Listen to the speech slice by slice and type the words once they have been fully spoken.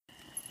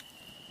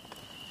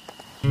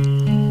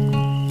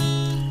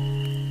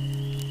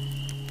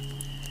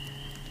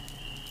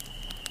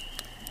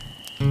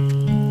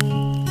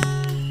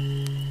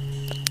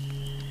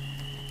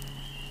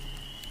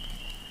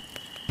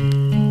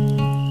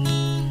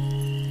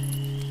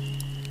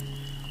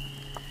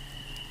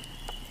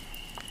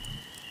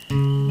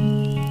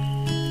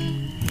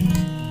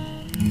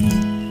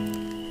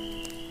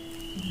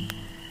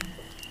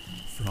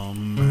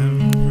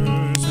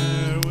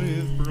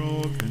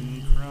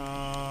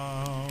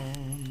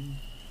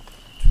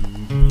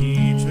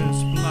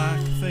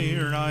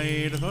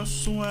a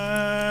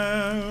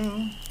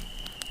swell,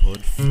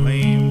 put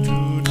flame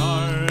to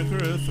dark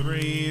earth,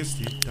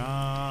 raised it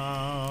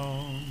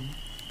down.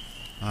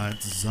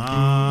 At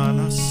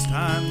Zana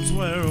stands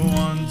where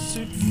once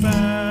it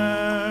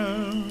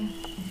fell,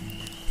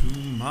 to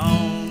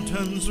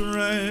mountains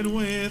red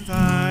with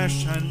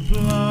ash and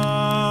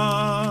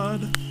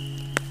blood,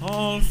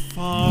 all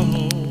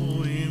follow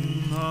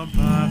in the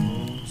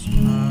battle's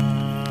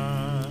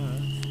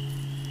path.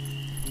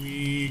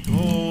 We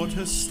go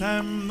to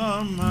stem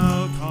the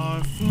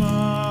Malkar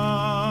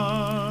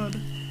flood,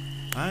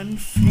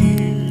 and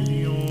fear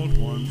the old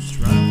one's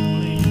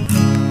trembling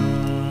wrath.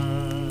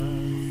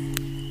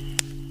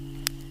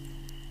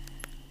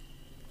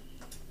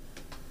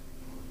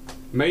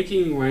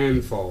 Making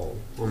landfall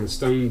on the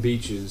stone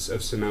beaches of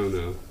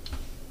Sonona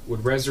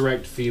would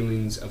resurrect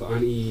feelings of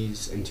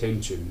unease and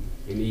tension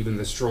in even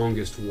the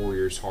strongest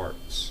warriors'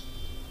 hearts.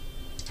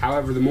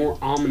 However, the more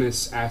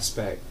ominous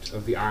aspect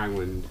of the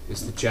island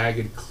is the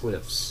jagged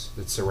cliffs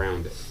that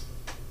surround it.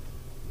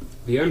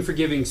 The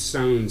unforgiving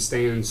stone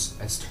stands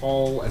as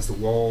tall as the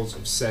walls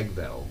of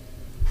Segvel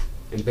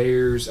and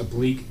bears a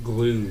bleak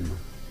gloom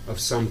of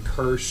some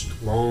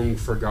cursed,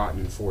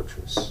 long-forgotten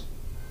fortress.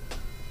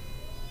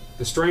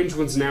 The strange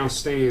ones now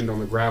stand on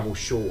the gravel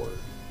shore,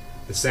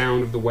 the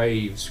sound of the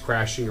waves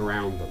crashing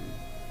around them.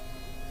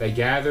 They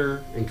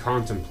gather and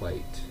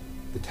contemplate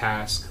the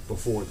task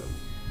before them.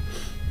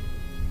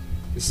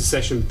 This is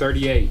session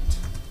 38,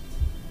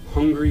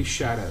 Hungry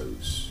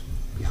Shadows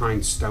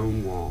Behind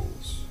Stone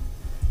Walls.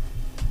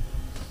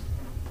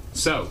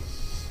 So,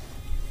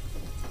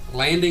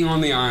 landing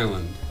on the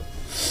island,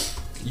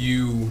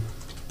 you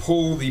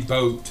pull the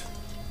boat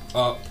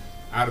up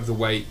out of the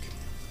wake,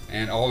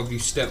 and all of you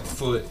step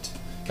foot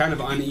kind of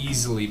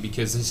uneasily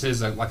because this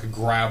is like a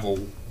gravel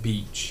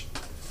beach.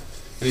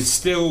 And it's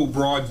still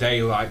broad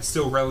daylight,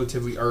 still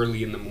relatively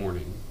early in the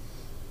morning.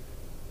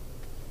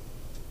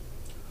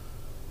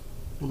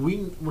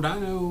 Would I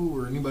know,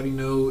 or anybody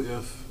know,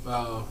 if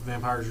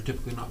vampires are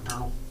typically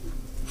nocturnal?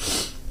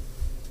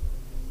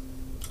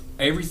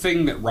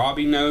 Everything that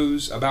Robbie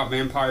knows about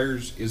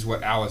vampires is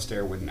what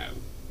Alistair would know.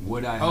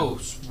 Would I? Oh,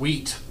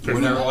 sweet!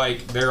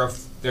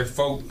 They're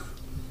folk.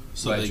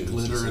 So legends, they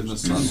glitter in the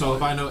sun. So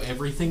if I know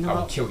everything I'll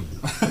about, kill you.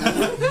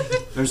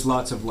 There's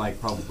lots of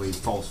probably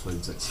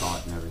falsehoods that saw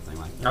it and everything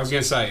like that. I was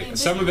gonna say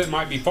some of it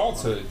might be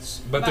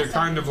falsehoods, but they're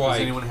kind of does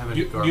like anyone have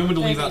any? Do you want me to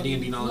leave out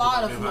D&D knowledge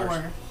lot about of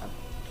vampires? lore.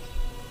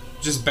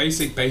 just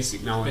basic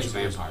knowledge of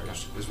Basic,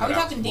 vampires. Is Are we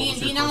what talking what was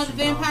D&D your knowledge of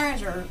question,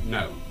 vampires or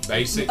no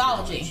basic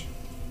mythology? knowledge.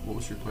 What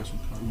was your question,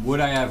 Carl? Would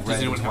I have Does read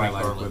the anyone have any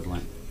Twilight garlic?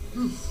 equivalent?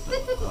 No.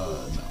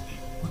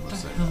 What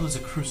the hell is a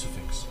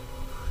crucifix?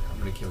 I'm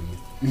gonna kill you.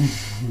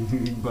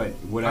 But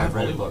would I have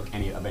read a book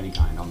of any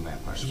kind on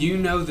vampires? You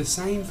know the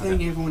same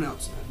thing everyone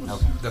else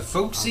knows. Okay. The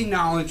folksy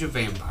knowledge of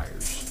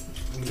vampires.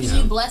 Because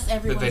you bless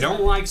everyone. But they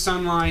don't like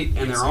sunlight,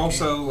 and they're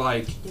also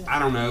like, I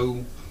don't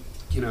know,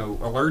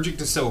 allergic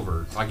to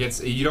silver. Like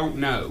you don't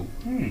know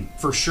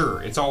for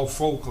sure. It's all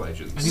folk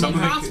legends. Some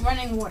cross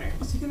running water.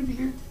 Is he gonna be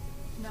here?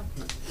 No.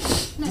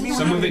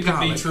 Some of it could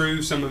be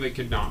true. Some of it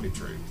could not be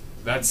true.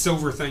 That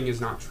silver thing is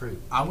not true.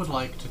 I would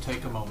like to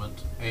take a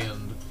moment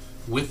and,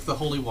 with the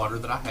holy water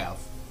that I have,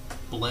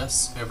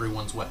 bless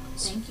everyone's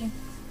weapons. Thank you.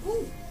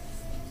 Ooh.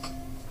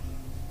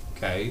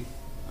 Okay.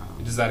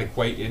 Does that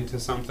equate into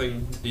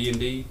something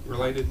D&D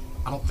related?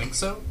 I don't think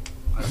so.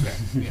 Okay.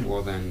 Yeah.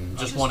 Well then,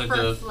 Just wanted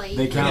to.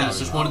 They count. Yeah,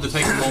 just wanted to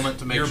take a moment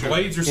to make your sure.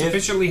 blades are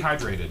sufficiently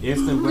hydrated.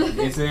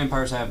 If the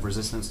vampires have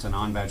resistance to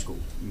non-magical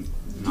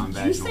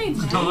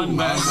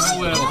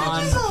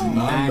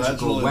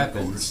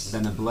weapons,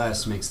 then the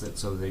bless makes it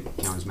so they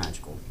count as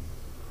magical.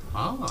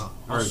 Ah.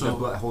 Or Also,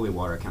 the holy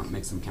water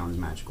makes them count as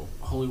magical.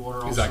 holy water.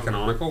 Also, Is that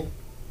canonical?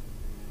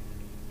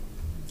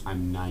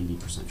 I'm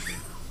 90% sure.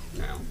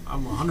 No.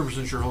 I'm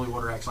 100% sure holy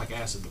water acts like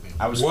acid to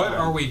vampires. What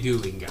are we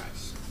doing,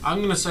 guys? I'm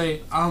going to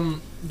say,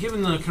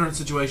 given the current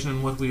situation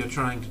and what we are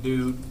trying to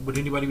do, would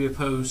anybody be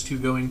opposed to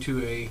going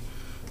to a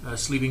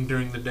sleeping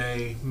during the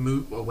day,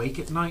 awake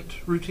at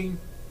night routine?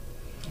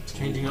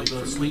 Changing up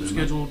the sleep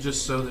schedule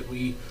just so that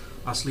we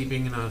are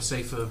sleeping in a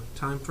safer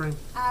time frame?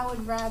 I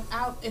would rather,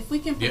 if we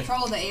can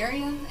patrol the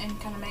area and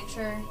kind of make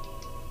sure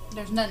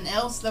there's nothing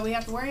else that we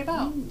have to worry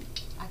about,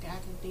 I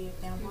could be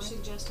down for You're it.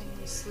 suggesting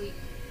we sleep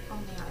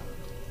on the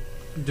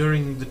island.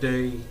 During the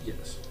day,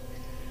 yes.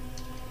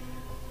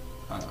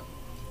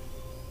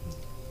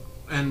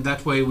 And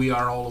that way we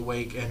are all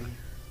awake and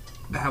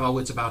have our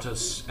wits about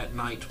us at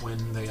night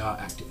when they are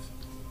active.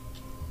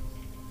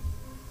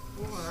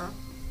 Or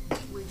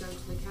we go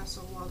to the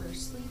castle while they're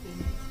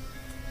sleeping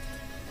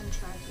and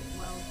track it.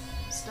 Well,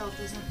 stealth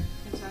isn't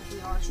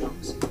exactly our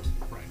strong suit.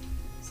 Right.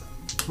 So.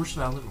 Where's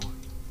Valinor?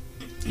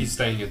 He's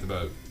staying at the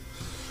boat.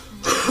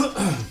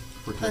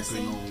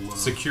 Protecting all...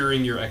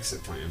 Securing your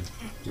exit plan.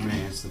 Do you want me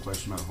to answer the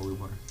question about holy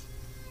water?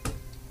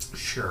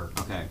 Sure.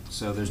 Okay,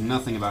 so there's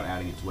nothing about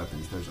adding it to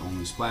weapons. There's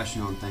only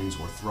splashing on things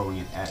or throwing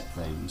it at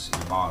things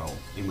in a bottle,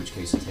 in which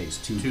case it takes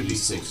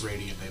 2d6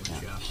 radiant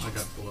damage, yeah. I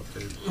got to pull up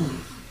too.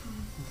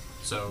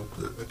 So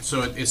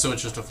it's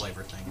just a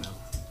flavor thing, though.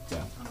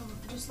 Yeah.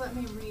 Just Just let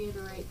me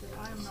reiterate that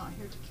I am not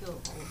here to kill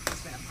all of these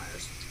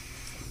vampires.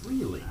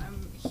 Really?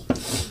 I'm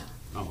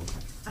Oh,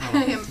 okay.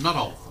 I am, Not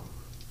all of them.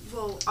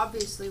 well,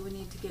 obviously we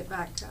need to get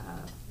back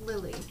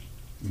Lily,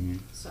 Mm-hmm.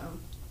 so,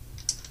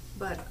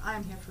 but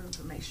I'm here for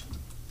information.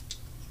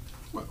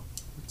 Well,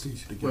 it's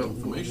easy to get Well,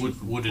 information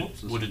from would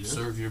corpses, it I guess.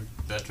 serve you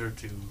better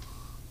to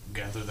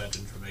gather that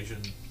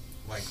information,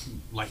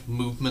 like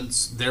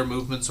movements, their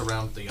movements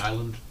around the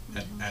island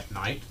at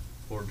night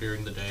or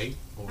during the day?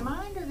 Or Am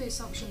I under the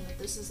assumption that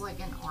this is like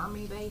an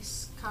army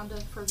base, kind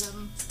of, for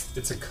them?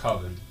 It's a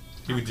coven.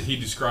 He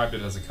described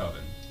it as a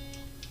coven.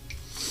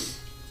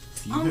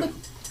 Do you, On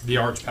have, The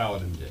Arch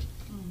Paladin did.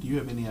 do you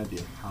have any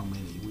idea how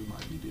many we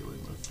might be dealing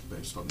with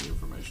based on the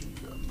information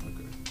you got?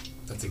 Okay.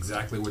 That's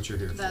exactly what you're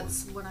here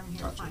That's what I'm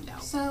here to find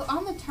out. So,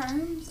 on the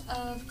terms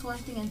of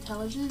collecting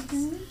intelligence,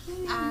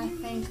 I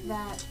think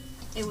that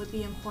it would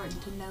be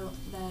important to note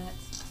that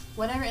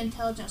whatever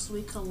intelligence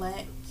we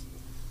collect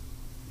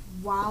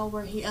while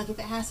we're here, like if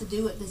it has to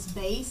do with this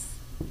base,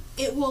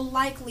 it will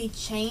likely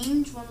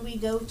change when we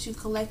go to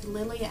collect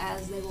Lily,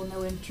 as they will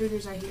know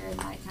intruders are here and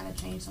might kind of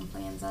change some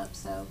plans up.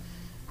 So,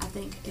 I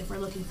think if we're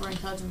looking for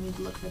intelligence, we need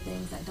to look for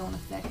things that don't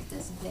affect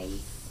this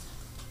base.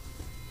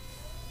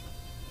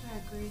 I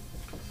agree.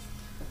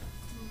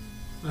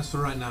 As for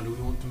right now, do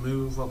we want to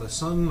move while the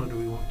sun, or do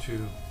we want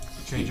to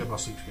change up our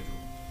sleep schedule?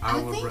 I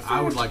I would think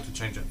I would for- like to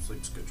change up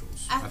sleep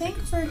schedules. I think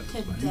it's for better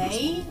plan.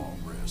 today, Long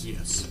rest.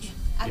 Yes.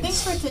 I think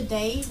for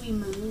today we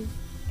move,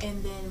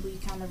 and then we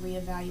kind of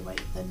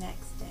reevaluate the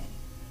next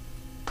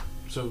day.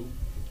 So,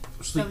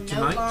 So sleep no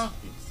tonight. long.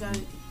 So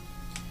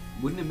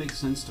Wouldn't it make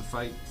sense to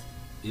fight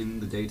in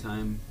the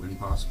daytime when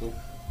possible?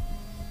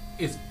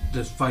 If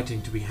there's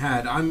fighting to be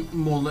had, I'm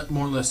more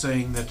or less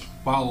saying that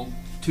while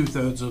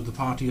 2/3 of the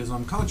party is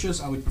unconscious,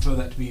 I would prefer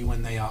that to be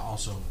when they are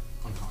also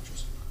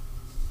unconscious.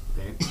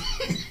 Okay.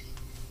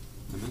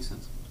 That makes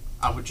sense.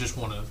 I would just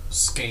want to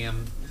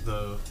scan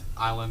the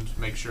island,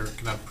 make sure,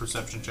 can I have a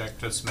perception check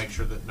to make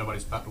sure that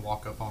nobody's about to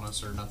walk up on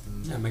us or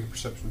nothing. Yeah, make a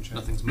perception check.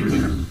 Nothing's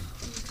moving.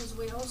 Because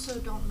we also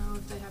don't know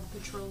if they have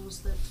patrols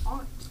that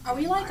aren't. are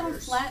we like on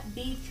vampires. flat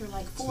beach or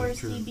like true.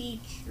 foresty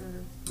beach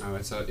or? No,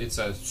 it's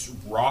a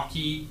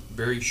rocky,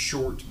 very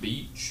short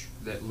beach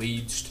that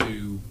leads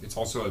to. It's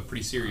also a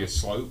pretty serious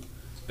slope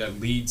that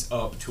leads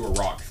up to a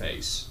rock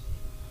face.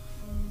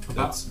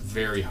 That's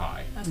very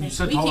high. Okay, You so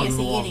said we taller can't than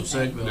the see walls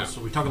of anything. Sagville, No.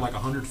 so we're talking like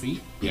 100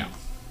 feet? Yeah.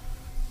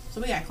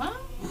 So we got to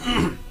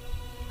climb.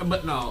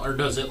 But no, or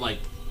does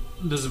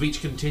the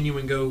beach continue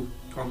and go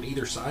on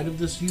either side of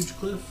this huge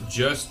cliff?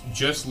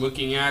 Just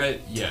looking at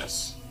it,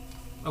 yes.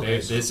 Okay,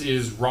 This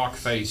is rock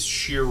face,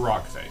 sheer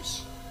rock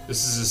face.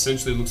 This is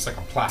essentially looks like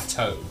a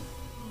plateau.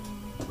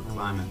 We're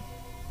climbing.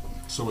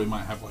 So we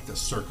might have like a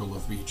circle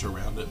of beach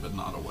around it, but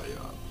not a way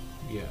up.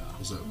 yeah.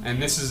 Is that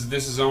And this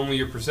is only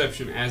your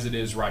perception as it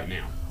is right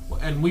now.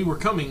 And we were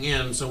coming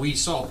in, so we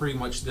saw pretty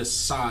much this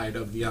side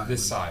of the island.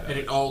 This side of And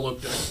it. it all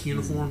looked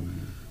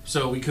uniform.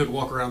 So we could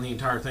walk around the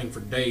entire thing for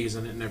days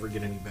and it never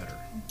get any better.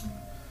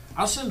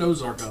 I'll send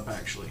Ozark up,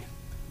 actually.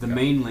 The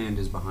mainland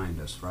is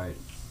behind us, right?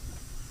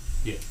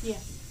 Yeah.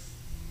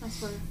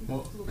 That's where.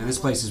 Well, And this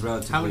place is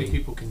relatively. How many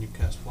people can you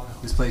cast fly on?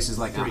 This place is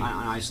like Three.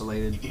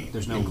 isolated.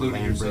 There's no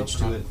Including land yourself bridge or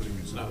to not it. including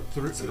yourself?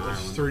 No, It's an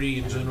island. 3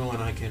 in general,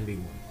 and I can be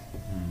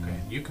one. Okay,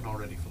 you can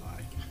already fly.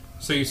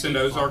 So you send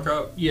Ozark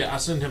up? Yeah, I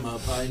send him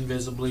up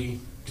invisibly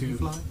to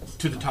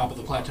the top of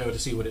the plateau to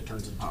see what it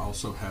turns into. I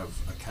also have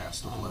a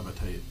cast of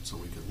levitate, so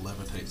we could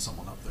levitate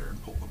someone up there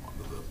and pull them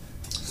onto the.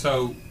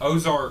 So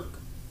Ozark,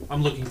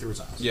 I'm looking through his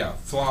eyes. yeah,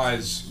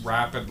 flies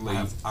rapidly.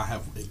 I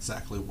have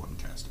exactly one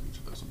cast of each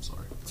of those. I'm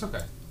sorry. It's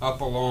okay. Up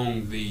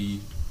along the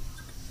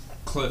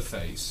cliff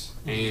face,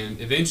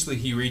 and eventually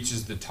he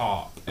reaches the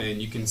top,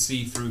 and you can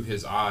see through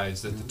his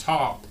eyes that the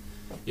top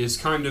is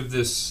kind of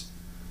this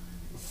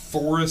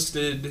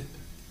forested,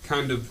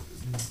 kind of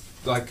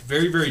like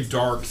very, very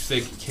dark,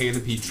 thick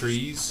canopy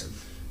trees,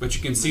 but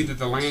you can see that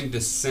the land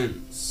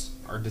descends.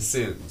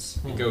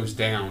 It goes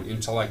down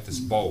into like this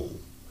bowl.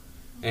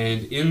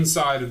 And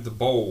inside of the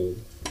bowl,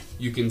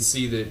 you can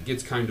see that it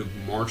gets kind of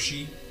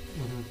marshy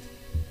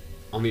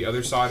on the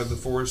other side of the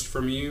forest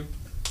from you,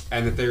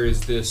 and that there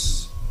is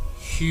this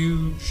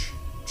huge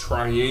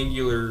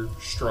triangular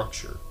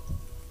structure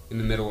in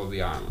the middle of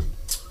the island.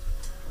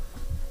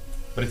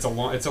 But it's a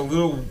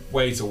little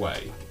ways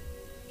away.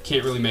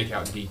 Can't really make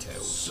out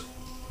details.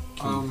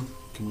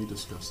 Can we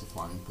discuss the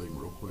flying thing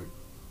real quick?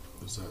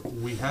 Is that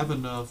We have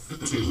enough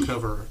to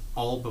cover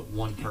all but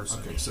one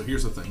person. okay? So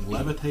here's the thing: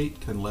 levitate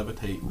can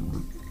levitate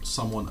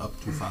someone up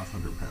to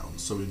 500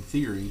 pounds. So in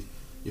theory,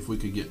 if we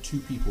could get two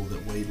people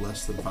that weighed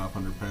less than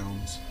 500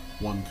 pounds,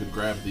 one could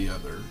grab the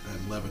other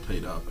and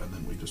levitate up, and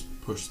then we just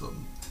push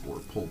them or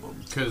pull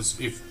them. Because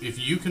if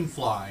you can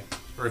fly,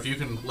 or if you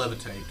can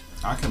levitate,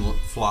 I can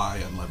fly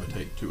and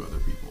levitate two other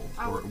people,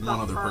 I or would one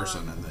other prefer-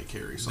 person, and they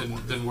carry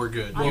someone. then we're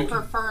good. I You can-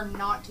 prefer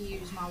not to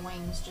use my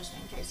wings just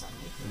in case I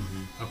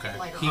need to. okay.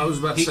 later He, I was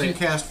about to he say- can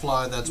cast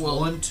fly. That's Well-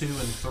 1, 2, and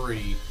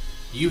 3.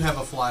 You have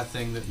a fly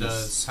thing that Yes.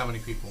 does how many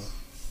people?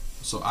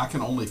 So I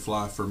can only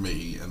fly for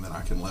me, and then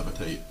I can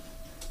levitate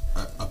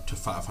up to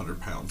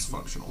 500 pounds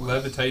functional.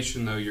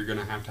 Levitation, though, you're going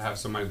to have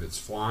somebody that's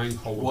flying,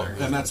 hold their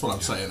hand. And that's what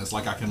I'm saying. It's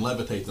like I can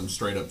levitate them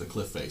straight up the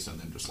cliff face and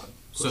then just like.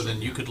 So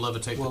then you could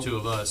levitate the two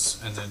of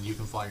us, and then you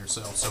can fly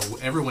yourself. So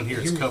everyone here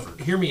is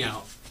covered. Hear me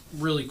out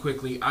really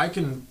quickly. I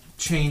can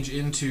change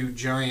into a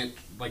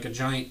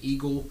giant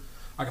eagle.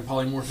 I can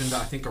polymorph into,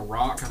 I think, a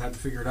rock. I'd have to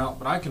figure it out.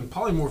 But I can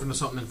polymorph into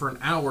something and for an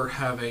hour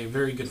have a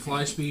very good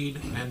fly speed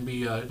and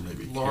be a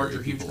large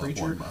or huge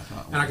creature.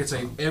 And I could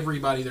save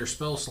everybody their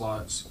spell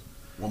slots.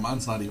 Well,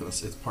 mine's not even.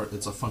 It's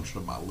a function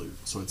of my loot,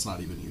 so it's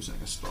not even using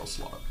a spell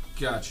slot.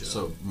 Gotcha.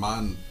 So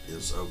mine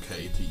is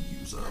okay to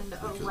use up. And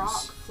a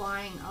rock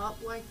flying up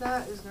like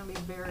that is going to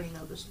be very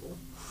noticeable.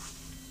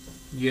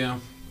 Yeah,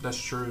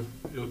 that's true.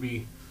 It would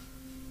be.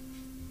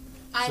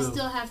 I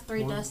still have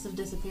 3 dusts of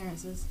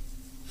disappearances.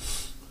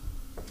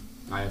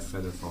 I have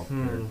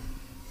Featherfall.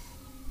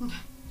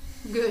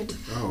 Good.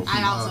 Oh,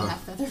 I also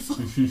have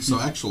Featherfall. So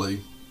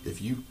actually,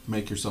 if you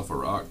make yourself a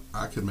rock,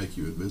 I can make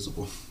you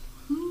invisible.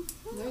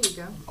 There you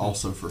go.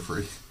 Also for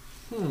free.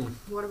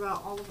 What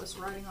about all of us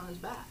riding on his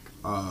back?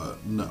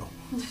 No.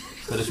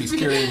 But if he's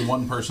carrying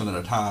one person at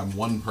a time,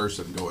 one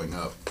person going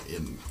up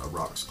in a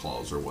rock's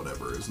claws or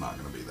whatever is not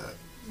going to be that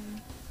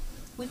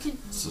We can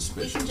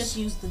suspicious. just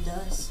use the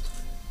dust.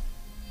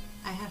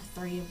 I have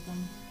 3 of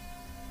them.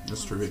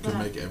 That's true. It can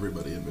make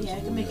everybody invisible. Yeah,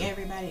 it can make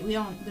everybody. We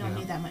don't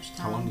need that much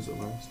time. How long does it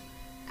last?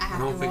 I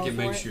don't think it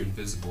makes you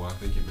invisible. I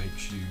think it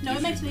makes you... No,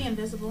 it makes me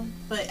invisible,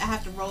 but I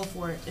have to roll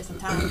for it. It's a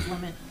time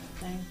limit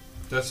thing.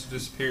 Dust of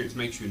Disappearance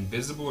makes you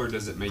invisible, or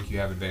does it make you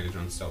have advantage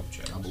on stealth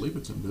checks? I believe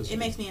it's invisible. It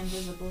makes me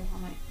invisible.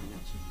 I got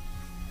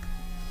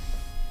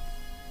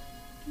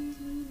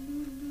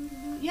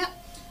you. Yep.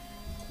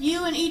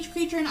 You and each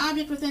creature and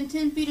object within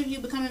 10 feet of you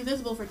become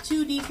invisible for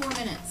 2d4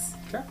 minutes.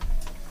 Okay.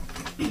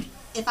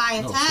 If I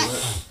attack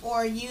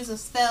or use a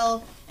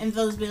spell,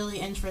 invisibility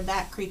ends for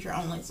that creature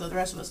only, so the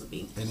rest of us would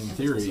be And in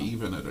theory,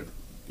 even at an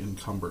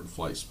encumbered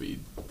flight speed,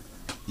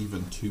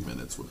 even 2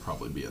 minutes would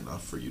probably be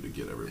enough for you to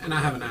get everybody. And I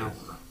have an there. hour.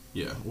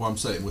 Yeah, well, I'm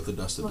saying with the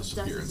dust of With dust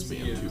of disappearance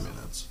being disappearance. 2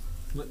 minutes.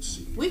 Let's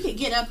see. We could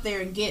get up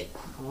there and get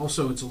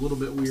Also, it's a little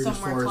bit weird as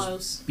somewhere far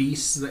close. as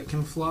beasts that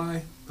can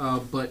fly,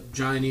 but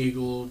giant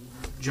eagle,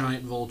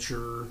 giant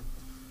vulture,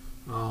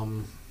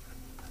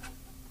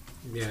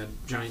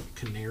 giant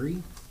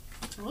canary.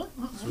 What?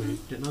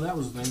 Sweet. Didn't know that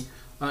was a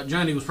thing.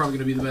 Giant eagle's probably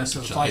going to be the best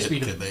fly Giant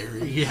speed.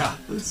 canary. Yeah.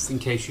 In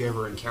case you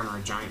ever encounter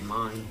a giant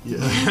mine. Yeah.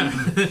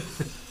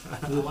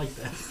 I like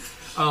that.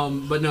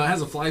 But no, it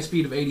has a fly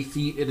speed of 80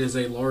 feet. It is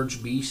a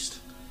large beast,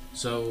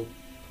 so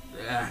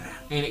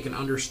and it can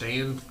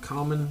understand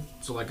common.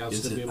 So like I'll Is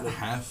still be it able to.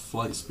 half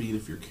flight speed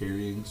if you're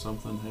carrying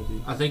something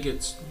heavy? I think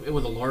it's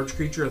with a large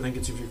creature. I think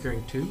it's if you're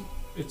carrying 2,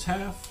 it's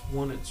half.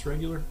 1, it's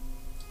regular.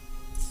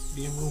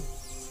 DM rule.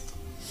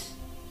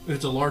 If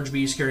it's a large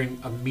beast carrying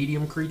a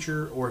medium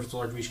creature, or if it's a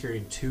large beast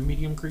carrying 2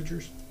 medium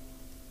creatures.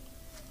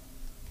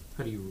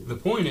 How do you rule? The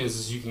point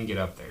is you can get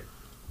up there.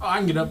 Oh, I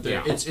can get up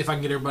there. Yeah. It's if I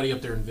can get everybody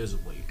up there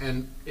invisibly.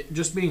 And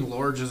just being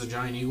large as a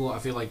giant eagle, I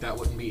feel like that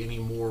wouldn't be any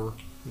more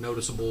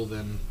noticeable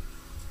than,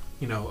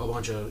 a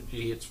bunch of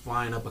idiots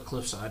flying up a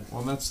cliffside.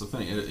 Well, that's the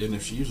thing. And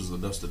if she uses the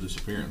dust of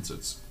disappearance,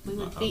 it's We would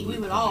not be- we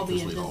would unlikely all be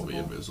because we'd all be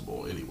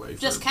invisible. invisible anyway.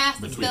 Just for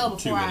cast the between spell 2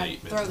 before and I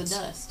 8 throw the minutes.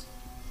 dust.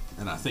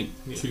 And I think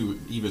Yeah.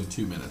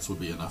 2 minutes would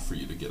be enough for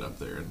you to get up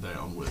there and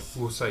down with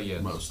We'll say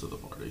yes. most of the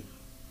party.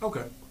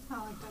 Okay. I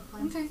like that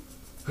plan.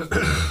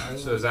 Okay.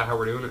 So is that how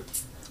we're doing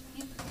it?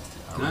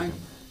 Can I,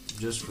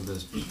 just for the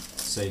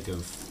sake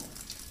of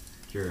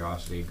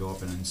curiosity, go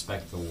up and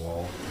inspect the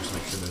wall, just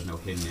make sure there's no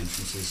hidden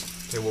entrances?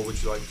 Okay, what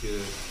would you like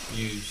to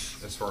use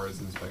as far as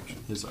inspection?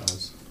 His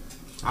eyes.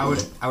 I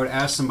would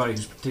ask somebody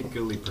who's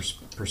particularly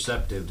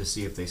perceptive to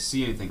see if they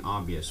see anything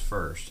obvious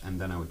first, and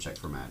then I would check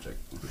for magic.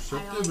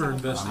 Perceptive or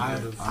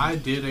investigative? I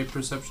did a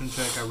perception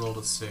check. I rolled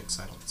a 6.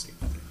 I don't see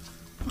anything.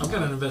 I've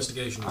got an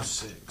investigation of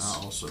 6.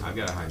 I also I've have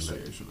got a an high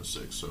investigation of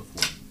 6, so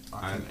if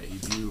I can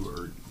aid you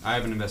or... I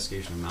have an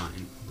investigation of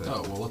 9. But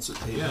Oh, well, let's aid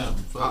Yeah. him.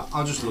 Fuck.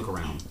 I'll just look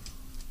around.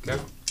 Okay.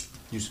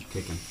 Do some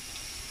kicking.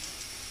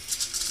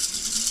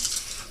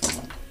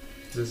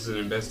 This is an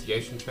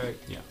investigation check?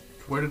 Yeah.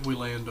 Where did we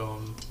land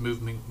on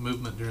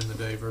movement during the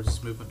day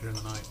versus movement during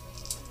the night?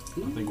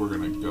 I think we're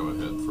going to go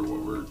ahead for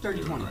what we're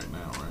 30-20. doing right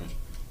now, right?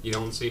 You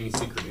don't see any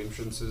secret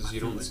entrances. You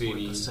feel don't like see we're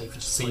any the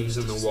safest seams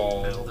in the places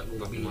wall. now that we'll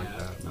Nothing be like at.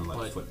 that. No, like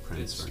But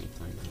footprints it's- or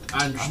anything.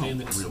 I I understand don't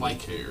that it's really like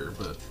care,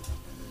 but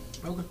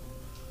okay.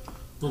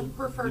 I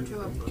prefer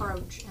to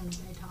approach in the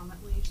daytime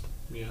at least.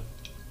 Yeah.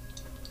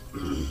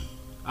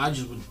 I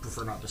just would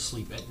prefer not to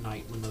sleep at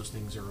night when those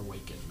things are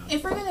awake at night.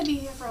 If we're gonna be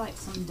here for like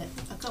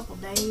a couple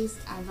days,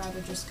 I'd rather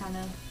just kind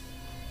of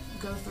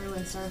go through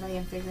and survey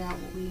and figure out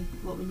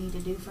what we need to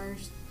do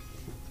first,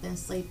 then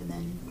sleep, and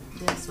then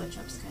switch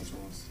up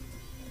schedules.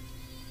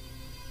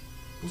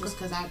 Just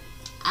because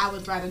I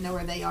would rather know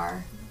where they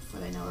are before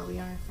they know where we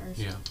are first.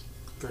 Yeah.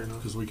 Fair enough.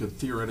 because we could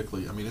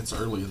theoretically, I mean, it's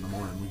early in the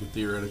morning, we could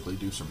theoretically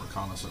do some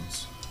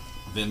reconnaissance,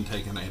 then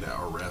take an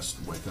 8-hour rest,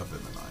 wake up in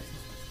the night.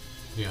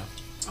 Yeah.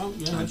 Oh,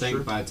 yeah, I that's think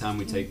true. by the time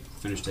we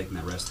finish taking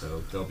that rest,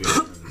 though, they'll be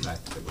aware of the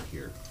fact that we're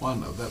here. Well, I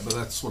know that, but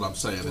that's what I'm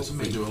saying. Is if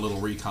we do a little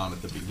recon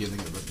at the beginning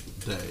of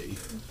the day,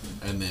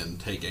 and then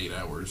take 8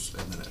 hours,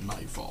 and then at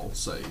nightfall,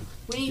 say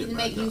We need get to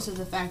make back use up. of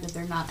the fact that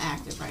they're not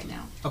active right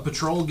now. A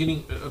patrol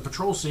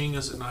seeing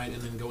us at night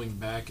and then going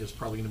back is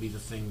probably going to be the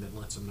thing that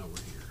lets them know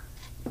we're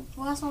here.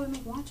 Well, that's why we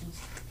make watches.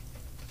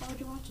 Why would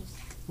you watch us?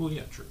 Well,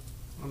 yeah, true.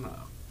 I'm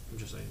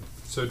just saying.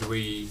 So do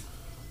we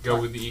go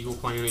with the eagle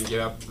plan and get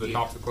up to the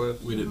top of the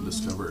cliff? We didn't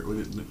discover it. We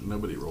didn't.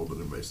 Nobody rolled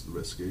an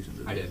investigation,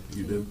 did I they? did.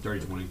 You did.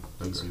 Dirty 20.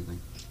 Didn't see Okay. anything.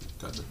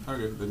 Gotcha.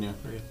 Okay, then yeah.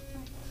 Okay.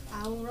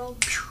 I will roll.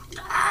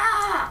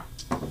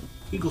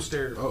 Eagle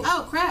stare.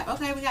 Oh crap!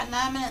 Okay, we got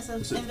 9 minutes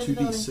of Is it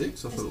invisibility.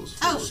 2d6? I thought it was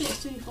 4. Oh shit,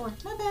 it's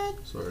 2d4. My bad.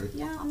 Sorry.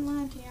 Yeah, I'm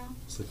lying to y'all.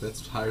 It's like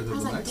that's higher I than was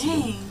the like,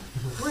 maximum. dang,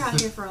 we're out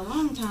here for a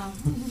long time.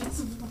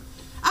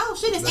 Oh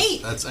shit, it's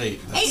 8. That's 8. 8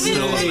 That's minutes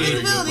still of a very good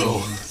invisibility. roll.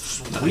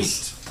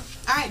 Sweet.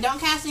 All right, don't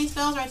cast any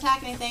spells or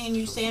attack anything, and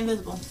you stay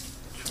invisible.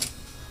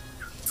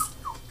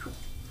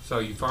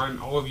 So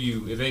all of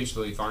you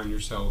eventually find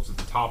yourselves at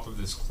the top of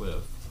this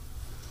cliff,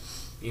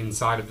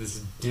 inside of this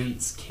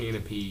dense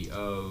canopy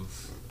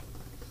of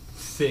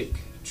thick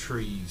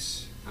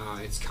trees.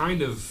 It's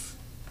kind of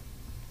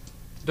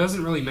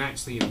doesn't really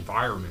match the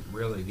environment,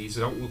 really. These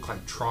don't look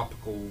like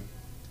tropical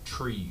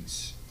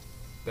trees.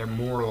 They're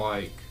more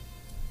like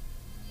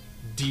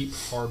deep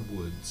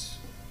hardwoods.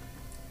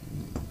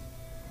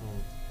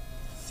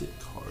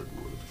 Thick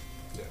hardwood.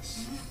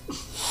 Yes.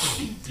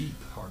 Deep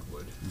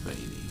hardwood.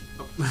 Veiny.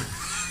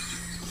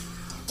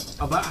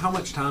 About how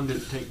much time did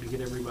it take to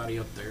get everybody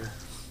up there?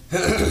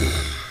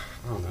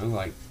 I don't know,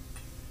 like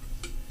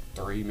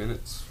 3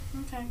 minutes.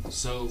 Okay.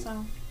 So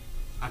So,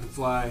 I can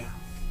fly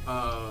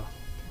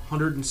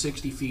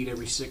 160 feet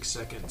every 6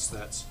 seconds.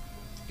 That's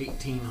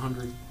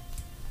 1,800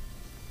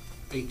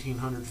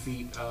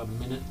 feet a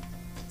minute.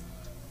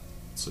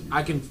 So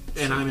I can,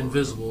 and I'm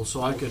invisible,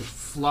 so I could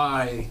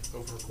fly.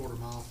 Over a quarter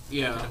mile.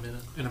 Yeah, In a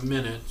minute. in a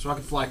minute. So I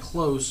could fly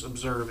close,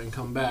 observe, and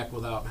come back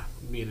without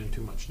being in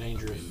too much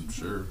danger.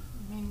 Sure.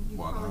 I mean, you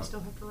Why probably not? still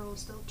have to roll a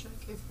stealth check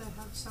if they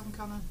have some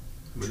kind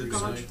But of it's True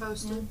guard sight.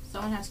 posted.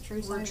 someone has true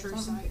Or sight. true or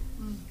something. sight.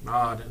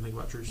 Ah, I didn't think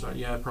about true sight.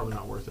 Yeah, probably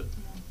not worth it.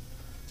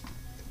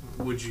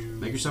 Would you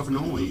Make yourself a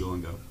normal eagle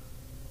and go.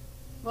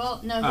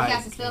 Well, no, if he I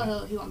casts a spell,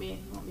 can't. he won't be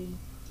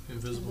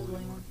invisible? invisible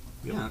anymore.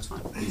 Yep. Yeah, that's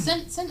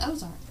fine. Send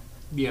Ozark.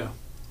 Yeah.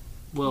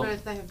 Well, But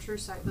if they have true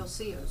sight, they'll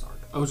see Ozark.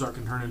 Ozark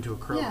can turn into a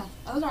crow. Yeah,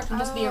 Ozark can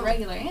just be a Oh.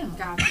 regular animal.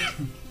 Gotcha.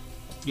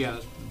 Yeah,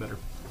 that's better.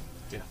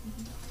 Yeah.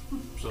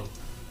 So,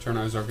 Turn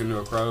Ozark into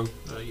a crow.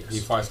 yes. He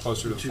flies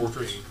closer to the Two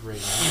fortress. trade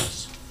rating,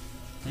 yes.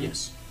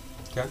 Yes.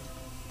 Okay.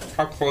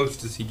 How close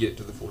does he get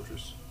to the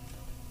fortress?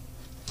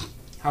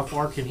 How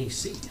far can he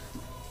see?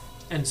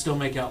 And still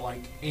make out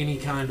like any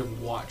kind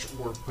of watch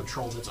or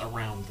patrol that's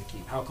around the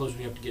keep. How close do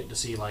you have to get to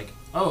see like,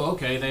 oh,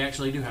 okay, they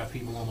actually do have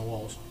people on the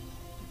walls.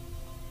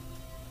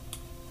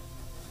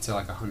 Say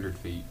like 100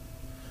 feet.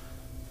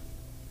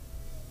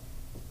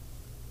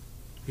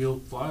 He'll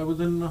fly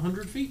within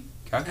 100 feet.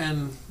 Okay.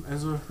 And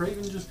as a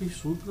raven, just be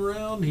swooping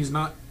around. He's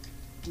not.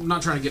 I'm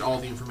not trying to get all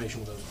the information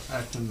with those.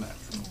 Acting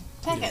natural.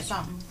 Peck Yes. at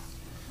something.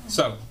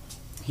 So,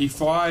 he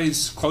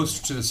flies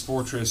closer to this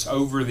fortress,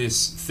 over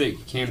this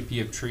thick canopy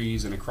of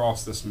trees and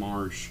across this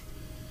marsh.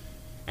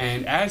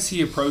 And as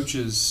he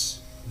approaches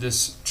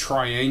this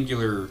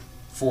triangular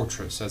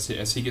fortress,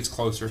 as he gets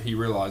closer, he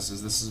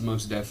realizes this is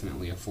most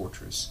definitely a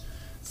fortress.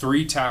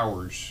 3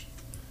 towers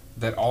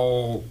that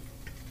all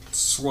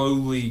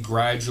slowly,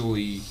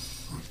 gradually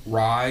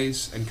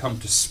rise and come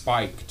to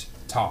spiked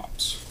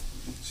tops.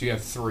 So you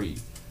have 3.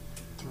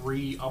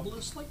 3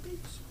 obelisks like these?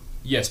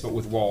 Yes, but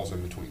with walls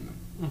in between them.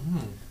 Mm-hmm.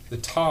 The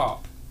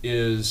top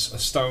is a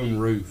stone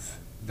roof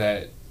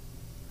that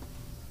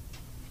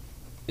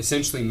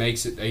essentially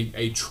makes it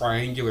a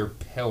triangular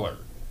pillar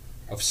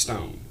of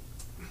stone.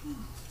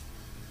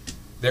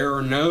 There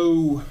are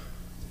no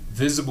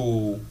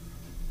visible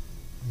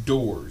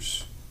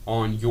doors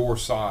on your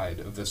side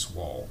of this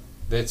wall.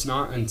 That's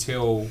not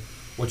until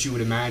what you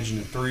would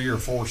imagine 3 or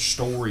 4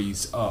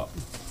 stories up.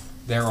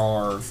 There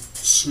are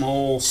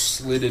small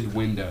slitted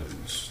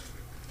windows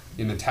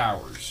in the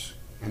towers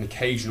and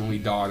occasionally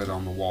dotted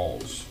on the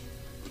walls.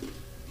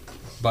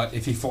 But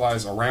if he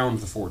flies around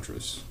the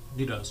fortress,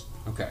 He does.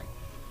 okay.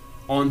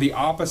 On the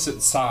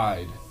opposite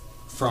side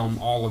from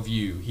all of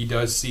you, he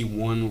does see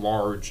one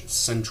large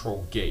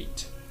central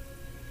gate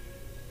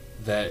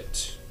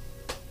that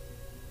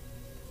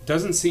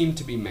doesn't seem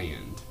to be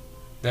manned.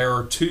 There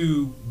are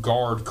 2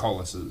 guard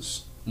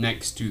colossus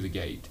next to the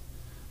gate,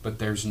 but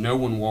there's no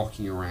one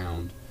walking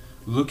around.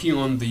 Looking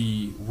on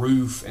the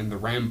roof and the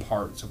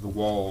ramparts of the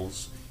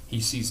walls,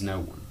 he sees no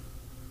one.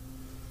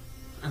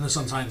 And the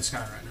sun's high in the sky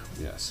right now.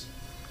 Yes.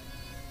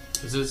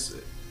 Is this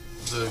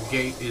the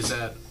gate? Is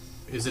it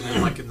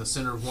in like in the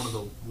center of one of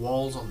the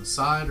walls on the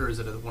side, or is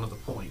it at one of the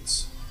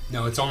points?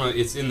 No,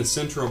 it's in the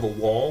center of a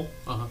wall,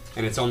 Uh-huh.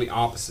 and it's on the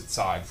opposite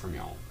side from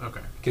y'all.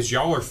 Okay. Because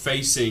y'all are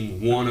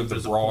facing one of the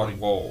There's a broad point.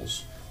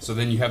 walls. So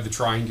then you have the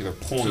triangular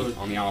point So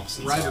on the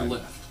opposite Right side. or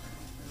left?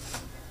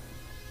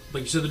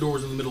 Like you said, the door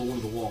was in the middle of one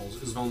of the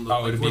walls. Is it on the? Oh,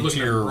 like, it'd we're be to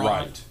looking at your broad,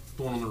 right.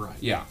 The one on the right.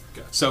 Yeah.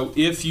 Okay. So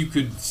if you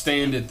could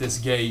stand at this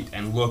gate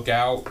and look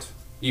out,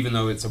 even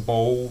though it's a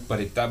bowl, but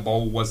if that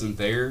bowl wasn't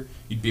there,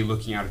 you'd be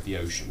looking out at the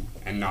ocean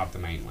and not the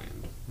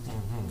mainland.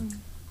 Mm-hmm.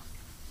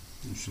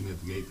 You shouldn't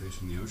have the gate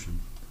facing the ocean.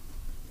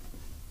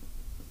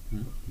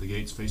 Hmm? The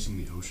gate's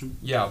facing the ocean?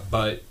 Yeah,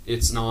 but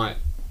it's not.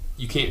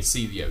 You can't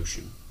see the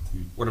ocean.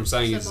 What I'm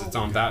saying is it's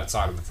on that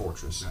side of the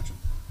fortress. Gotcha.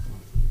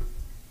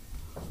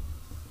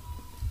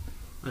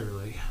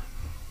 Really.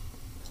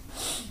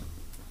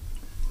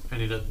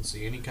 And he doesn't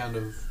see any kind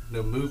of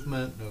no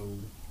movement,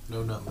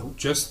 no nothing.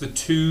 Just the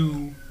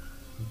two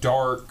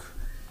dark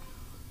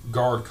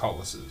guard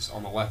cullises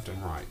on the left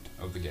and right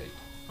of the gate.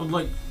 I'd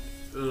like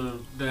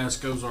to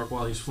ask Ozark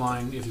while he's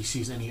flying if he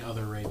sees any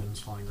other ravens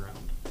flying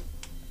around.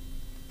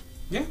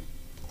 Yeah.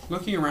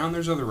 Looking around,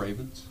 there's other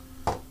ravens.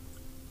 It's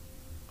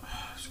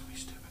gonna be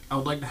stupid. I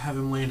would like to have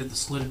him land at the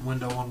slitted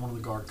window on one of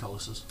the guard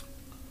cullises.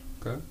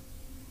 Okay.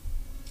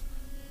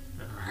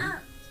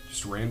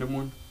 Just a random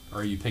one? Or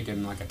are you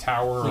picking like a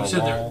tower or Like you a said,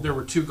 wall? there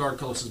were two guard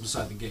cullises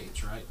beside the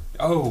gates, right?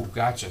 Oh,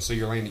 gotcha. So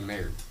you're landing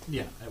there.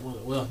 Yeah.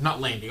 Well, not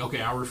landing.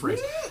 Okay, I'll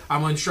rephrase.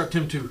 I'm going to instruct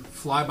him to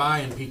fly by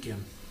and peek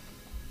in.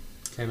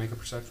 Okay, make a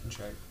perception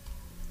check.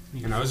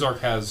 And Ozark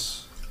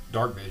has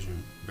dark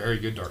vision. Very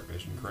good dark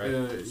vision, correct?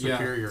 Yeah.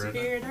 Superior, isn't it?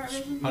 Superior dark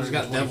vision? I just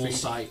got 120 Devil's feet.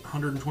 Sight.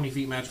 120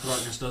 feet magical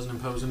darkness doesn't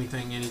impose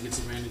anything, and he gets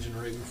advantage in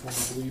raven form,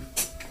 I believe.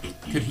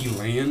 Could he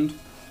land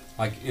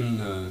like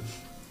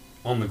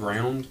on the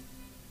ground?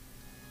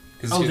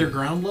 Oh, they're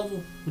ground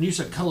level? When you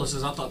said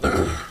cullises, I thought they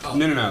were up.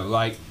 No.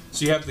 Like,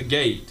 so you have the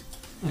gate,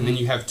 and then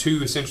you have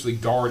two essentially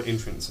guard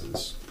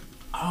entrances.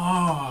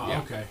 Oh,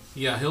 Yeah. okay.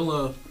 Yeah,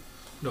 he'll,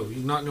 no,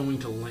 he's not going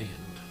to land.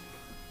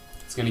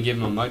 It's going to give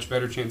him a much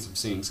better chance of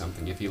seeing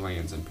something if he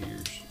lands in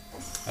piers,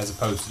 as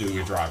opposed to doing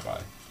a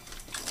drive-by.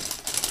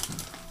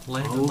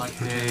 Landon like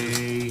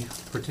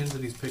pretend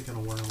that he's picking a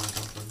worm or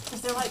something.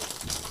 Is there like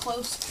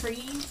close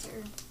trees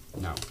or?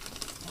 No.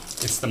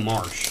 It's the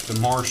marsh. The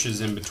marsh is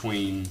in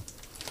between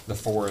the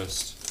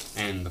forest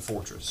and the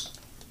fortress.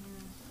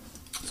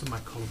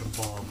 Somebody called it a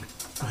bog.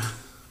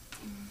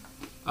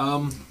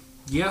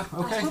 Yeah, I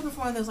was okay. hoping for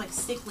one of those like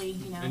sickly,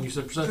 you know. And you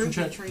said perception droopy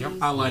check? trees. Yep.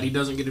 I lied, he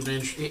doesn't get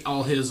advantage.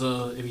 All his,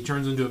 if he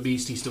turns into a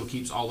beast, he still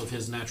keeps all of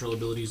his natural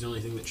abilities. The only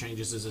thing that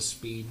changes is his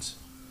speeds.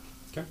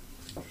 Okay.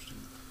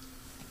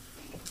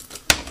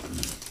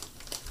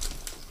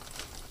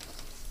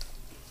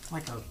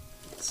 Like a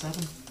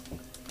 7?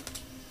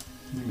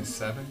 I think a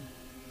 7.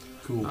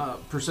 Cool.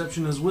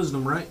 Perception is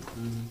wisdom, right?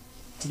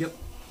 Yep.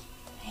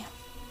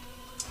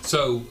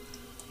 So,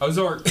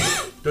 Ozark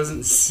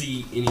doesn't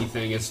see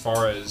anything as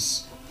far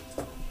as...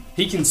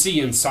 He can see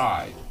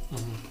inside,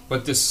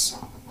 but this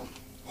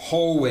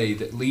hallway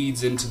that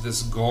leads into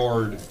this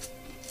guard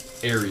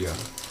area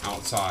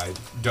outside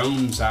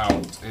domes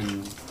out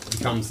and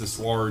becomes this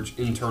large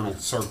internal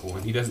circle,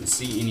 and he doesn't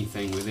see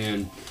anything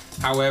within.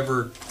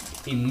 However,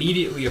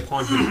 immediately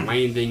upon him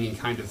landing and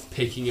kind of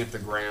picking at the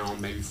ground,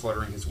 maybe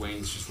fluttering his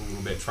wings just a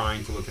little bit,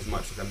 trying to look as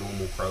much like a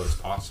normal crow as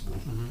possible,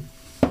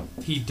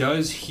 he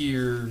does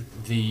hear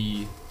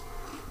the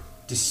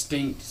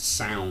distinct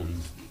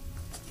sound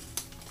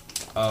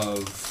of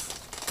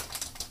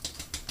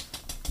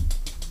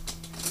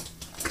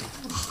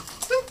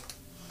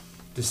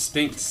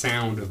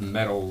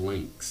metal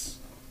links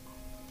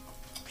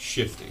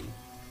shifting.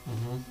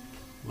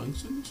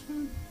 Links in this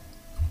head?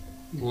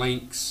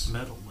 Links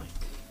Metal link.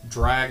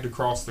 dragged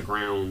across the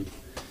ground,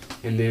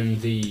 and then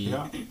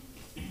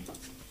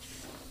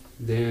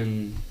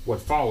then what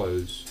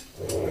follows.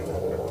 I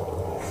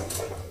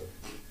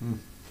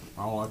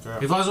don't like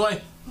that. He flies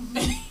away.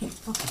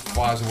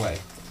 Flies away.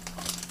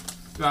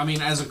 I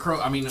mean, as a crow,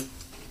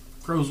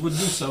 crows would do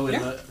so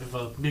if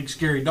a big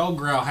scary dog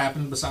growl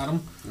happened beside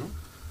him.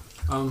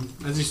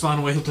 As he's flying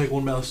away, he'll take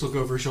one balanced look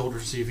over his shoulder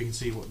to see if he can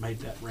see what made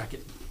that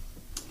racket.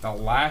 The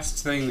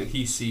last thing that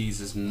he sees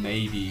is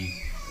maybe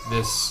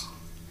this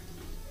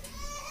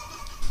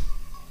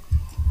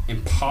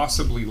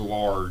impossibly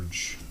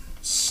large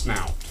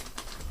snout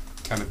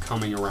kind of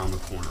coming around the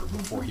corner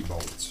before he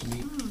bolts.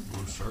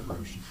 Or shark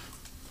roast.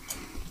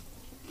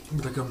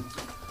 Like,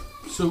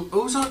 so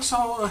Ozark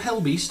saw a hell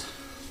beast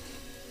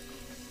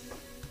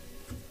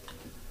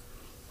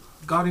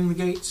guarding the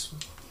gates.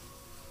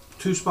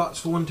 2 spots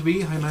for one to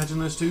be. I imagine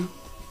those two.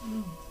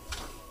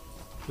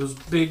 Those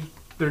big,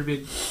 they're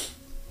big.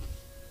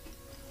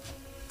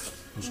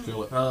 Let's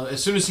kill it.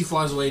 As soon as he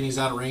flies away and he's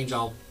out of range,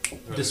 I'll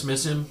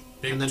dismiss him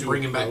Big and then to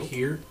bring a him back crow.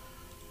 here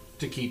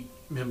to keep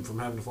him from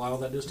having to fly all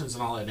that distance,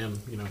 and I'll let him,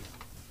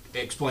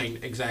 explain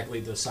exactly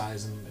the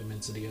size and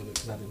immensity of it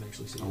because I didn't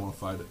actually see I it. want to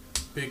fight it.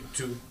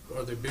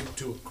 Are they big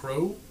to a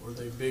crow, or are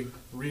they big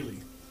really?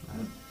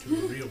 To a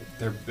real.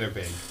 They're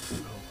big.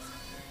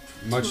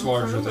 Much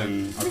larger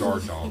than a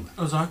guard dog.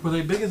 Ozark, were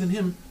they bigger than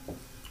him?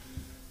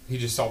 He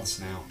just saw the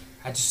snout.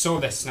 I just saw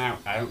that snout.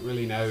 I don't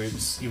really know. It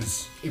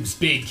was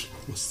big.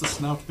 What's the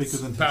snout bigger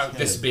than his About head?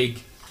 this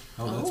big.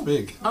 Oh, that's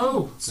big.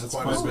 Oh, That's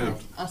quite quite a big.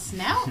 snout. A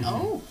snout?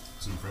 Oh.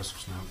 It's an impressive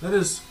snout. that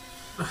is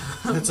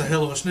That's a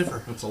hell of a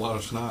sniffer. That's a lot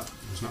of snot.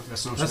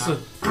 That's no That's snot.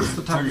 the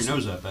Turn type your of,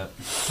 nose up at.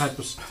 type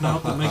of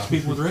snot that makes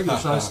people with regular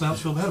sized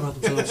snouts feel bad about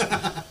themselves.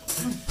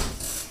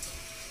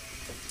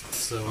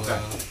 So, Okay.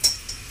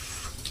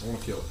 I want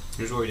to kill it.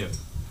 Here's what we do.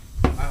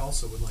 I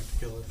also would like to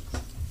kill it.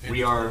 And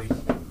We are kill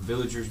it.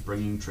 villagers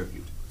bringing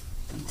tribute.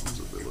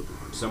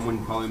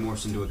 Someone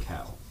polymorphs into a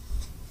cow.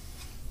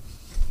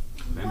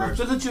 A Remember?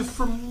 villager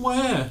from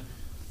where?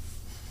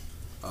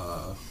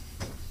 Well,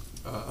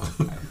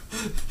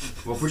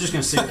 if we're just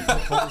going to say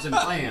proposals and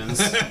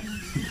plans,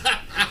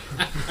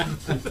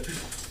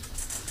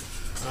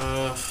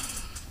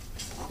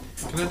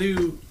 Can I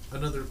do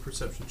another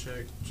perception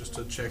check just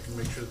to check and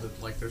make sure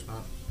that like there's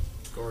not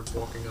guards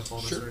walking up on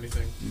us or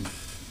anything?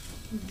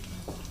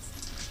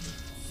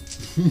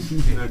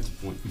 that's the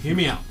point. Hear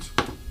me out.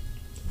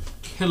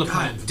 Kill a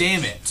plan. God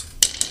damn it!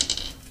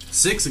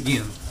 6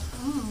 again.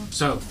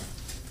 So,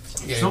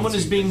 Yeah, someone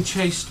is it's- being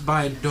chased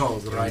by a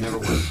dog, right? never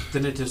will.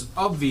 Then it is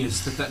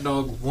obvious that that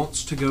dog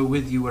wants to go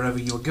with you wherever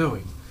you're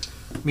going.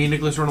 Me and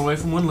Nicholas run away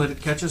from one, let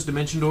it catch us,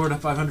 dimension door it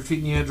up 500 feet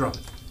in the air, drop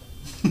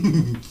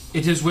it.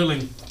 It is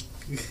willing.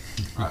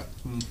 Alright.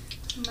 No.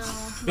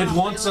 It not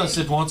wants really. us.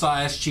 It wants our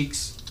ass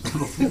cheeks. I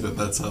don't think that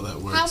that's how that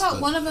works. How about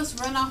but one of us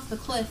run off the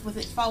cliff with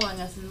it following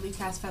us and we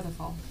cast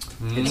Featherfall?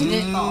 Mm, And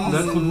it falls.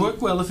 that would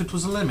work well if it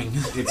was a lemming.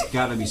 It's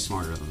got to be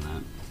smarter than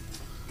that.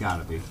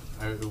 Gotta be.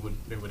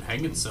 It would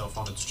hang itself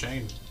on its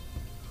chain.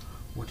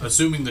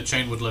 Assuming the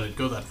chain would let it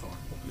go that far.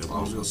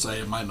 I was going to say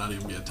it might not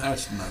even be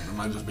attached to nothing. It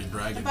might just be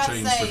dragging About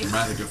chains say. for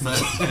dramatic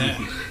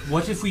effect.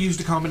 What if we used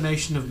a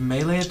combination of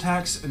melee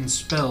attacks and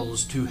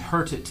spells to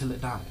hurt it till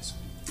it dies?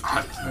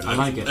 I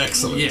like it.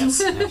 Excellent. Yes.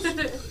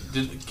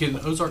 Yes. Can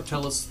Ozark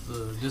tell us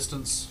the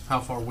distance, how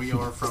far we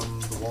are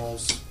from the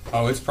walls?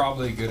 Oh, it's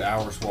probably a good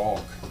hour's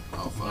walk.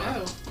 Oh, fuck.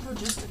 Oh. Oh,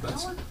 just an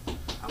That's- hour?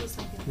 I was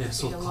thinking Yeah, it'd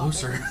so be a lot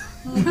closer.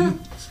 bigger.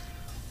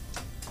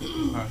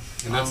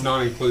 And that's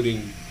not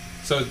including.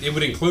 So it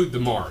would include the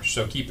marsh.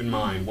 So keep in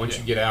mind, once Yeah.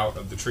 you get out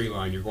of the tree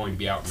line, you're going to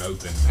be out in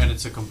open. And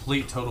it's a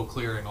complete total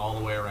clearing all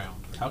the way around.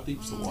 How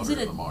deep's the Is water it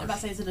in a, the I'm marsh? about to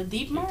say, is it a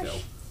deep Can't marsh? tell.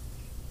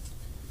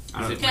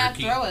 I don't Is it Can I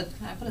murky? throw it?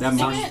 Can I put a That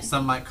stick marsh- in it?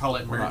 Some might call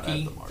it We're not at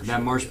murky. the marsh.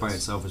 That marsh by Yes.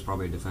 itself is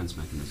probably a defense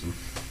mechanism.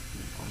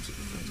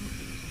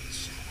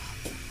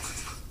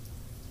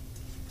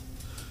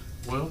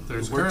 Well,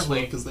 there's It works well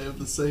currently because they have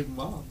the same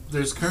mob.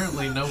 there's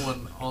currently no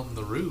one on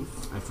the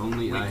roof. If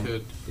only We I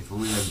could if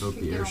only I built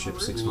Could the get on the airship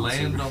roof. 6 months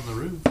land sooner. on the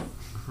roof.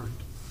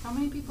 How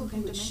many people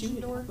can would shoot dimension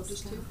it door? up with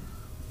Just stuff.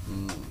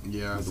 two?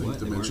 Yeah, I With think what?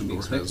 They Dimension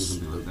weren't Door expecting has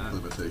something like the that.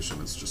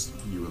 limitation. It's just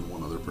you and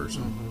one other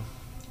person.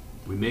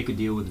 We make a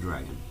deal with the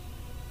dragon.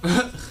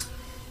 I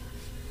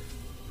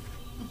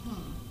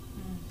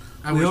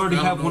We wish already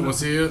have Valinor one. was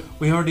here.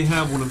 We already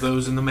have one of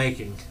those in the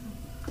making.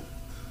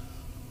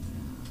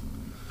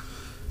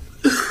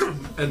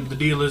 And the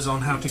deal is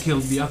on how to kill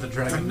the other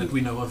dragon that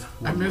we know of.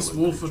 I miss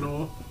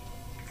Wolfenor.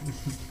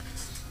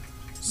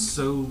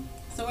 So,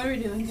 So what are we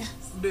doing, guys?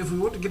 if we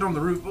want to get on the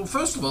roof, well,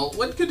 first of all,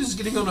 what good is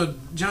getting on a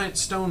giant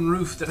stone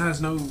roof that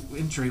has no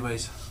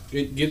entryways?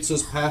 It gets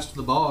us past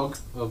the bog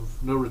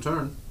of no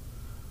return.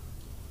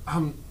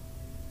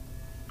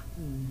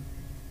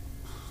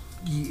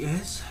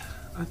 Yes,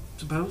 I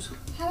suppose.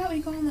 How about we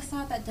go on the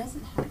side that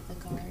doesn't have the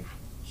guard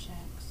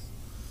shacks?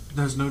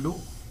 There's no door.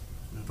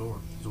 No door.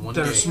 There's one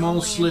There are gate. small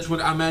Only slit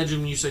windows. I imagine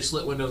when you say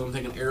slit windows, I'm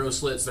thinking arrow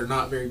slits. They're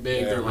not very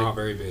big. Yeah, They're they're like not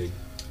very big.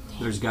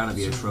 There's got to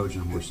be a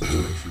Trojan horse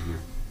situation here.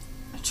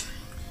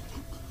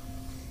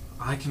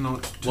 I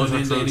cannot What turn are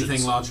into Trojans?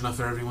 anything large enough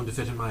for everyone to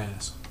fit in my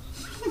ass.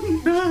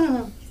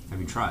 Have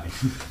you tried?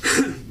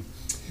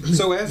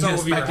 So as all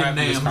Yes, of you are back in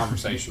having this Nam.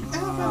 conversation, See,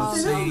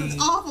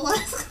 awful.